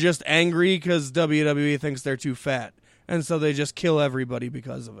 and they're just angry because WWE thinks they're too fat, and so they just kill everybody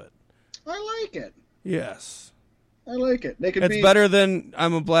because of it. I like it. Yes. I like it. It's better than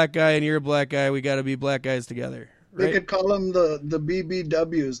I'm a black guy and you're a black guy. We got to be black guys together. Right? They could call them the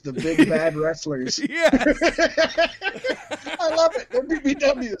BBWs, the Big Bad Wrestlers. Yes. I love it. They're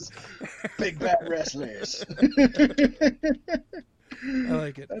BBWs. Big Bad Wrestlers. I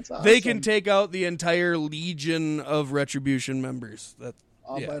like it. That's awesome. They can take out the entire legion of Retribution members.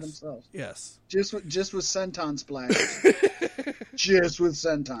 All by themselves. Yes. Just with senton splashes. Just with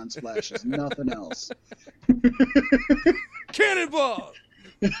senton splashes. Nothing else. Cannonball!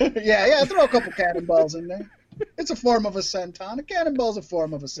 Yeah, throw a couple cannonballs in there. It's a form of a senton. A cannonball's a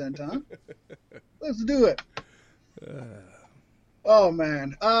form of a senton. Let's do it. Oh,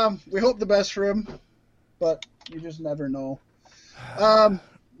 man. We hope the best for him, but you just never know.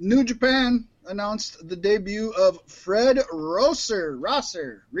 New Japan announced the debut of Fred Rosser.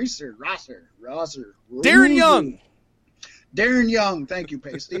 Darren Young. Darren Young. Thank you,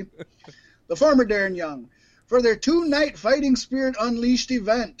 Pasty. The former Darren Young. For their two-night Fighting Spirit Unleashed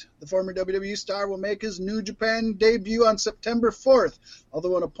event, the former WWE star will make his New Japan debut on September 4th,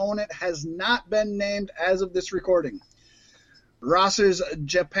 although an opponent has not been named as of this recording. Rosser's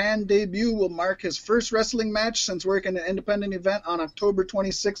Japan debut will mark his first wrestling match since working an independent event on October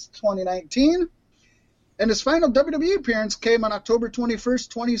 26, 2019, and his final WWE appearance came on October 21st,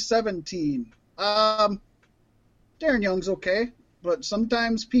 2017. Darren Young's okay, but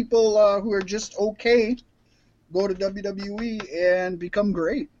sometimes people who are just okay go to WWE and become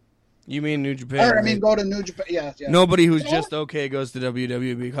great. You mean New Japan? Or, I mean, go to New Japan. Yeah. Nobody who's just okay goes to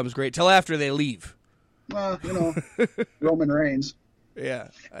WWE and becomes great till after they leave. Well, Roman Reigns. Yeah,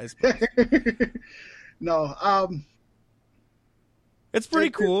 I suppose. No, it's pretty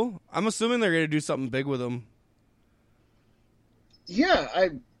cool. I'm assuming they're going to do something big with him. Yeah,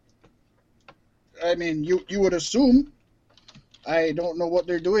 I mean, you would assume. I don't know what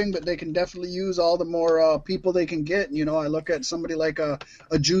they're doing, but they can definitely use all the more people they can get. I look at somebody like a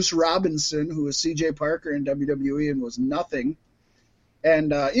Juice Robinson, who was C.J. Parker in WWE and was nothing.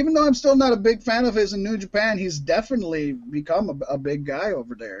 And even though I'm still not a big fan of his in New Japan, he's definitely become a big guy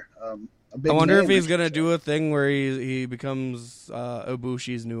over there. I wonder if he's going to do a thing where he becomes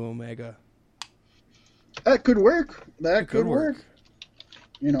Ibushi's new Omega. That could work. That could work.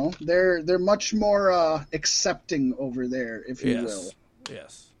 They're much more accepting over there, if you will.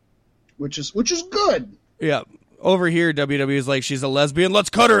 Yes. Which is good. Yeah. Over here, WWE is like, she's a lesbian. Let's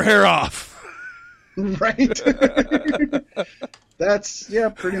cut her hair off. Right. That's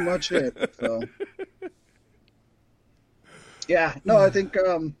pretty much it. So. Yeah. No, I think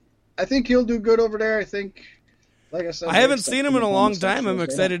he'll do good over there. I think, like I said, I haven't seen him in a long time. I'm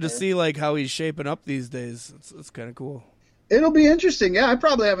excited to see how he's shaping up these days. It's kind of cool. It'll be interesting. Yeah, I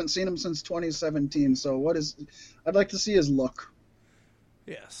probably haven't seen him since 2017. So I'd like to see his look.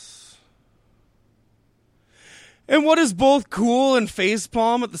 Yes. And what is both cool and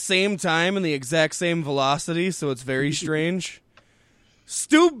facepalm at the same time in the exact same velocity, so it's very strange.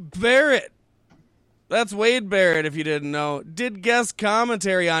 Stu Barrett, that's Wade Barrett if you didn't know, did guest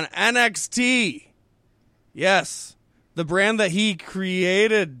commentary on NXT. Yes, the brand that he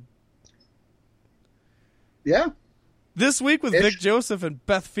created. Yeah. This week with Vic Joseph and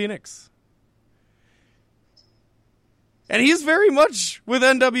Beth Phoenix. And he's very much with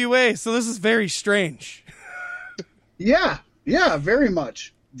NWA, so this is very strange. Yeah, very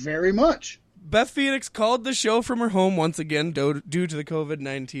much. Very much. Beth Phoenix called the show from her home once again due to the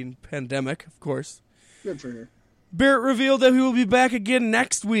COVID-19 pandemic, of course. Good for her. Barrett revealed that he will be back again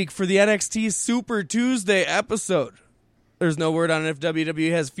next week for the NXT Super Tuesday episode. There's no word on if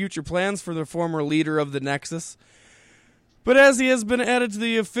WWE has future plans for the former leader of the Nexus. But as he has been added to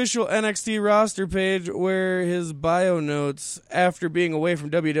the official NXT roster page, where his bio notes, after being away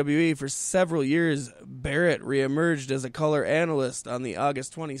from WWE for several years, Barrett reemerged as a color analyst on the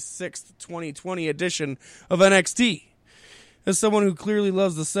August 26th, 2020 edition of NXT. As someone who clearly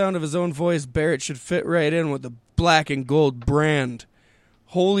loves the sound of his own voice, Barrett should fit right in with the black and gold brand.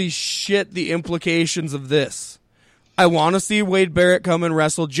 Holy shit, the implications of this. I want to see Wade Barrett come and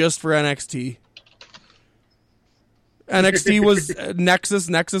wrestle just for NXT. NXT was Nexus.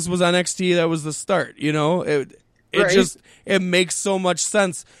 Nexus was NXT. That was the start. You know, it Right. it makes so much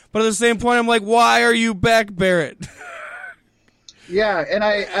sense. But at the same point, I'm like, why are you back, Barrett? Yeah, and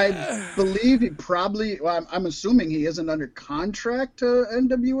I believe he probably. Well, I'm assuming he isn't under contract to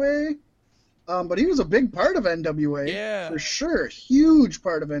NWA, but he was a big part of NWA. Yeah. For sure, huge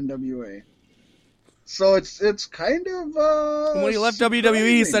part of NWA. So it's kind of. When he left WWE, he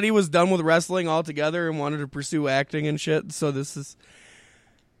surprising. said he was done with wrestling altogether and wanted to pursue acting and shit. So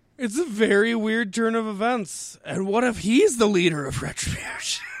it's a very weird turn of events. And what if he's the leader of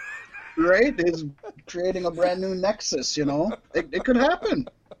Retribution? Right, is creating a brand new Nexus. You know, it could happen.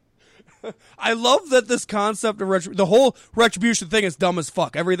 I love that this concept of the whole Retribution thing is dumb as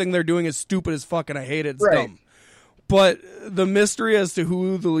fuck. Everything they're doing is stupid as fuck, and I hate it. It's Right. dumb. But the mystery as to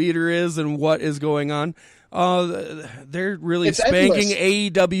who the leader is and what is going on, they're really It's spanking endless.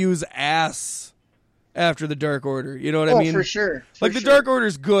 AEW's ass after the Dark Order. You know what I Oh, mean? for sure. Like the Dark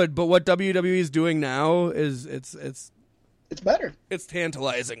Order's good, but what WWE is doing now is it's better.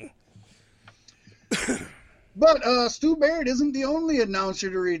 tantalizing. But Stu Barrett isn't the only announcer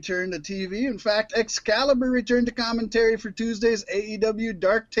to return to TV. In fact, Excalibur returned to commentary for Tuesday's AEW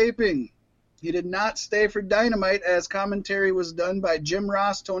Dark taping. He did not stay for Dynamite, as commentary was done by Jim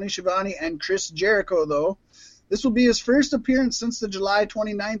Ross, Tony Schiavone, and Chris Jericho, though. This will be his first appearance since the July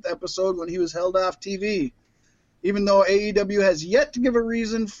 29th episode when he was held off TV. Even though AEW has yet to give a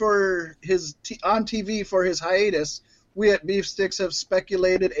reason for his on TV for his hiatus, we at Beef Sticks have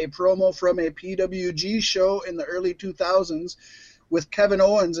speculated a promo from a PWG show in the early 2000s with Kevin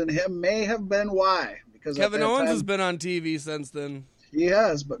Owens and him may have been why. Because at Kevin that Owens time, has been on TV since then. He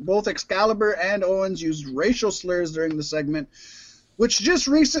has, but both Excalibur and Owens used racial slurs during the segment, which just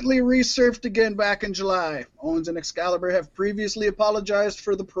recently resurfaced again back in July. Owens and Excalibur have previously apologized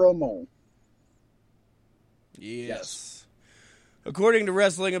for the promo. Yes. According to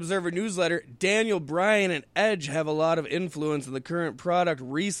Wrestling Observer Newsletter, Daniel Bryan and Edge have a lot of influence in the current product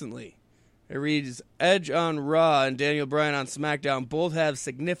recently. It reads, Edge on Raw and Daniel Bryan on SmackDown both have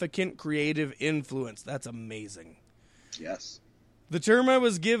significant creative influence. That's amazing. Yes. The term I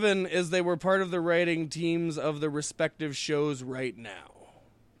was given is they were part of the writing teams of the respective shows right now.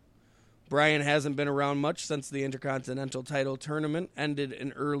 Bryan hasn't been around much since the Intercontinental title tournament ended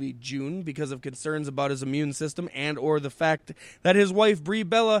in early June because of concerns about his immune system and or the fact that his wife Brie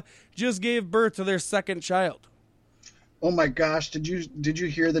Bella just gave birth to their second child. Oh my gosh, did you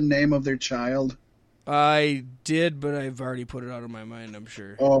hear the name of their child? I did, but I've already put it out of my mind, I'm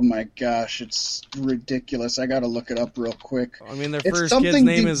sure. Oh my gosh, it's ridiculous. I gotta look it up real quick. I mean, their It's first kid's something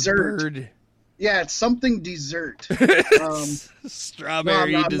name dessert. is Bird. Yeah, it's something dessert.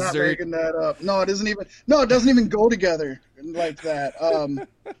 Strawberry I'm not dessert. making that up. No, it isn't even. No, it doesn't even go together like that.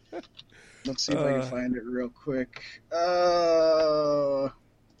 Let's see if I can find it real quick.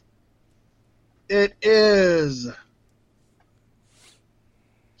 It is.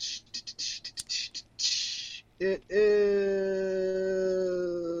 It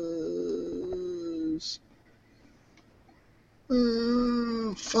is.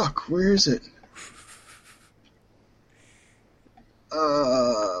 Fuck, where is it?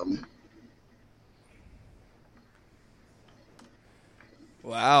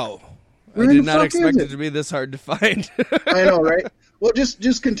 Wow. Where I the did not fuck expect is it to be this hard to find. I know, right? Well,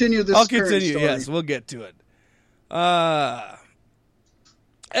 just continue this. I'll current continue. story. Yes, we'll get to it.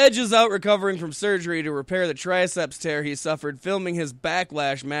 Edge is out recovering from surgery to repair the triceps tear he suffered filming his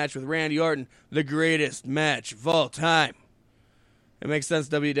Backlash match with Randy Orton, the greatest match of all time. It makes sense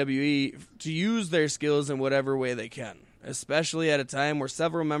WWE to use their skills in whatever way they can, especially at a time where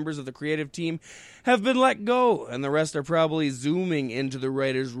several members of the creative team have been let go and the rest are probably zooming into the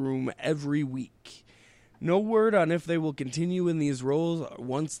writer's room every week. No word on if they will continue in these roles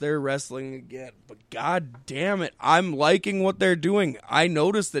once they're wrestling again. But god damn it, I'm liking what they're doing. I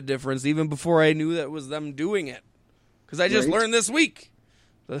noticed the difference even before I knew that was them doing it. Because I just Right. learned this week.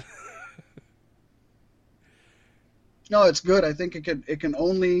 No, it's good. I think it can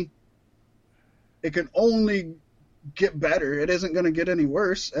only get better. It isn't going to get any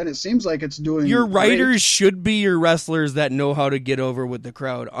worse, and it seems like it's doing. Your great. writers should be your wrestlers that know how to get over with the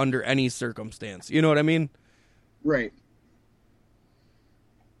crowd under any circumstance. You know what I mean? Right.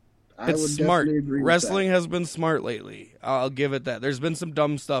 I It's would smart. definitely agree Wrestling with has been smart lately. I'll give it that. There's been some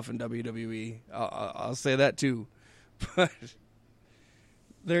dumb stuff in WWE. I'll say that too, but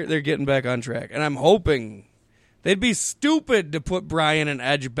they're getting back on track, and I'm hoping they'd be stupid to put Bryan and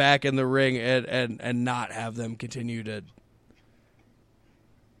Edge back in the ring and not have them continue to.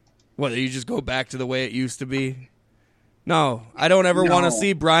 What, you just go back to the way it used to be? No, I don't ever want to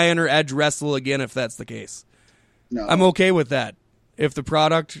see Bryan or Edge wrestle again if that's the case. No. I'm okay with that. If the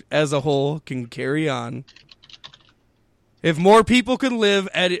product as a whole can carry on. If more people can live,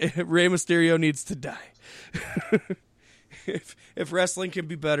 Rey Mysterio needs to die. If wrestling can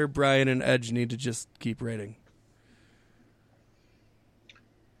be better, Bryan and Edge need to just keep rating.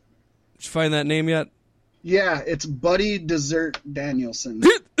 Did you find that name yet? Yeah, it's Buddy Dessert Danielson.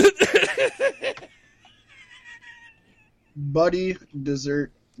 Buddy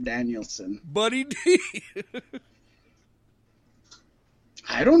Dessert Danielson. Buddy D.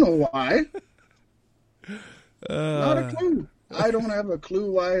 I don't know why. Not a clue. I don't have a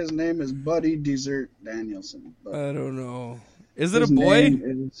clue why his name is Buddy Dessert Danielson. I don't know. Is it a boy?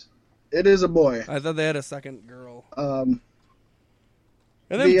 It is a boy. I thought they had a second girl. And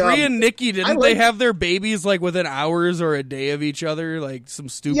then The, Brie and Nikki, didn't like- they have their babies like within hours or a day of each other, like some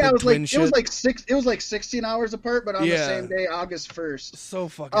stupid Yeah, it was twin like shit? it was like 16 hours apart, but on the same day, August 1st. So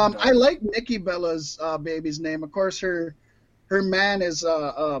fucking. dumb. I like Nikki Bella's baby's name. Of course, her man is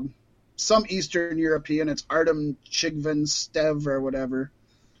some Eastern European. It's Artem Chigvin Stev or whatever.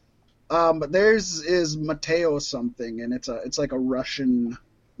 But theirs is Mateo something, and it's like a Russian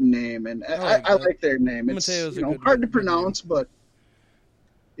name, and I like their name. It's Mateo's a good hard to name. pronounce, but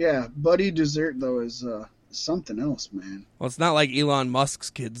yeah, Buddy Dessert though is something else, man. Well, it's not like Elon Musk's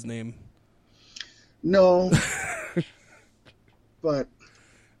kid's name. No, but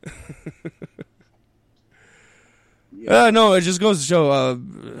No, it just goes to show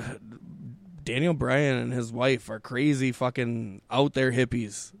Daniel Bryan and his wife are crazy fucking out there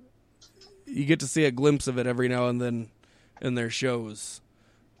hippies. You get to see a glimpse of it every now and then in their shows.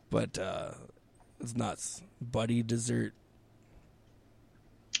 But it's nuts. Buddy Dessert.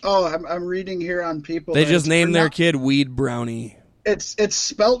 oh, I'm reading here on people. They that just it's named their pronou- kid Weed Brownie. It's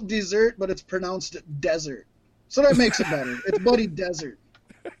spelt dessert, but it's pronounced desert. So that makes it better. It's Buddy Desert,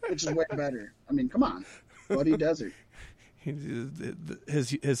 which is way better. I mean, come on, Buddy Desert.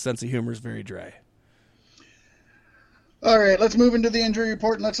 His sense of humor is very dry. All right, let's move into the injury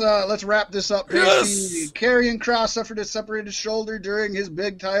report and let's wrap this up. Yes! Karrion Kross suffered a separated shoulder during his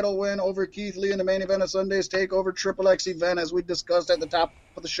big title win over Keith Lee in the main event of Sunday's TakeOver Triple X event, as we discussed at the top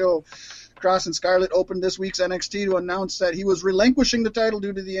of the show. Kross and Scarlett opened this week's NXT to announce that he was relinquishing the title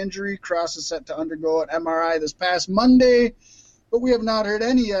due to the injury. Kross is set to undergo an MRI this past Monday, but we have not heard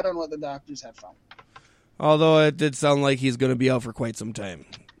any yet on what the doctors have found. Although it did sound like he's going to be out for quite some time.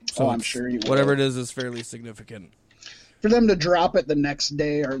 So I'm sure he will. whatever it is fairly significant. For them to drop it the next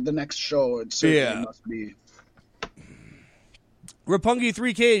day or the next show, it certainly must be. Roppongi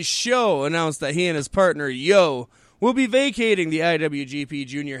 3K's show announced that he and his partner, Yo, will be vacating the IWGP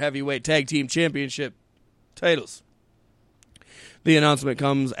Junior Heavyweight Tag Team Championship titles. The announcement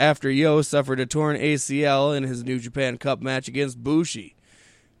comes after Yo suffered a torn ACL in his New Japan Cup match against Bushi.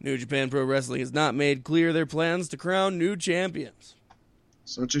 New Japan Pro Wrestling has not made clear their plans to crown new champions.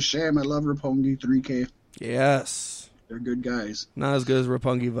 Such a shame. I love Roppongi 3K. Yes. They're good guys. Not as good as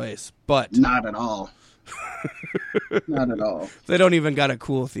Roppongi Vice, but Not at all. Not at all. they don't even got a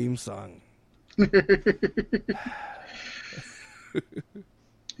cool theme song.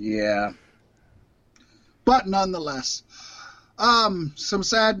 Yeah. But nonetheless, some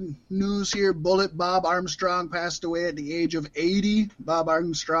sad news here. Bullet Bob Armstrong passed away at the age of 80. Bob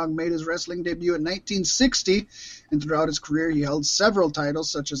Armstrong made his wrestling debut in 1960, and throughout his career he held several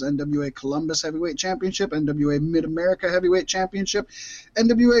titles such as NWA Columbus Heavyweight Championship, NWA Mid-America Heavyweight Championship,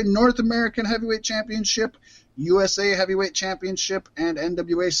 NWA North American Heavyweight Championship, USA Heavyweight Championship, and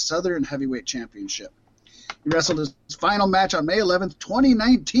NWA Southern Heavyweight Championship. He wrestled his final match on May 11th,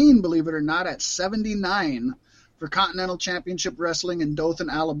 2019, believe it or not, at 79 for Continental Championship Wrestling in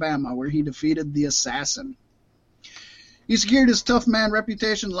Dothan, Alabama, where he defeated the Assassin. He secured his tough man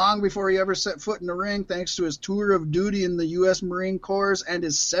reputation long before he ever set foot in the ring, thanks to his tour of duty in the U.S. Marine Corps and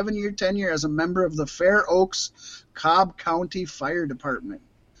his 7-year tenure as a member of the Fair Oaks Cobb County Fire Department.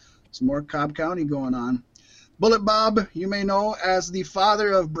 Some more Cobb County going on. Bullet Bob, you may know as the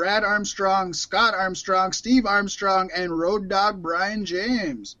father of Brad Armstrong, Scott Armstrong, Steve Armstrong, and Road Dogg Brian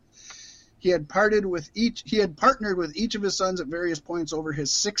James. He had partnered with each of his sons at various points over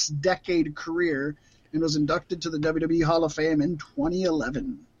his 6-decade career and was inducted to the WWE Hall of Fame in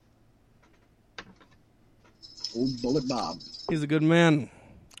 2011. Old Bullet Bob. He's a good man.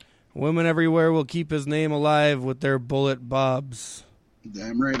 Women everywhere will keep his name alive with their bullet bobs.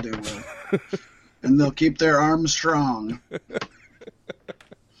 Damn right they will. And they'll keep their arms strong.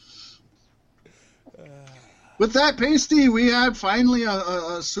 With that, Pasty, we had finally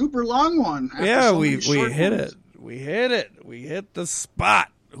a super long one. Yeah, we hit it. We hit it. We hit the spot.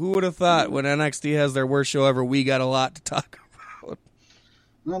 Who would have thought when NXT has their worst show ever, we got a lot to talk about?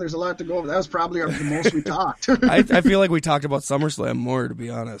 No, there's a lot to go over. That was probably the most we talked. I feel like we talked about SummerSlam more, to be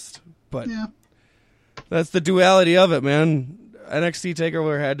honest. But yeah. That's the duality of it, man. NXT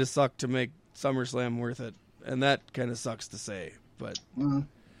TakeOver had to suck to make SummerSlam worth it. And that kind of sucks to say. But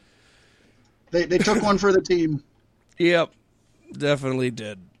They took one for the team. Yep, definitely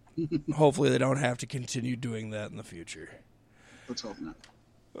did. Hopefully they don't have to continue doing that in the future. Let's hope not.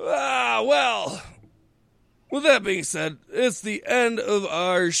 Well, with that being said, it's the end of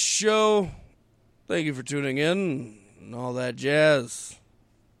our show. Thank you for tuning in and all that jazz.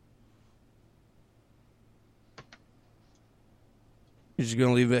 You're just going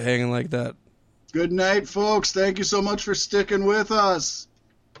to leave it hanging like that? Good night, folks. Thank you so much for sticking with us.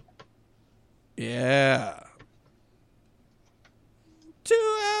 Yeah. 2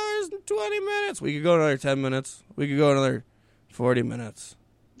 hours and 20 minutes. We could go another 10 minutes. We could go another 40 minutes.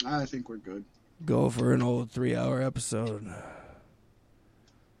 I think we're good. Go for an old 3-hour episode.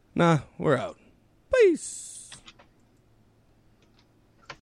 Nah, we're out. Peace.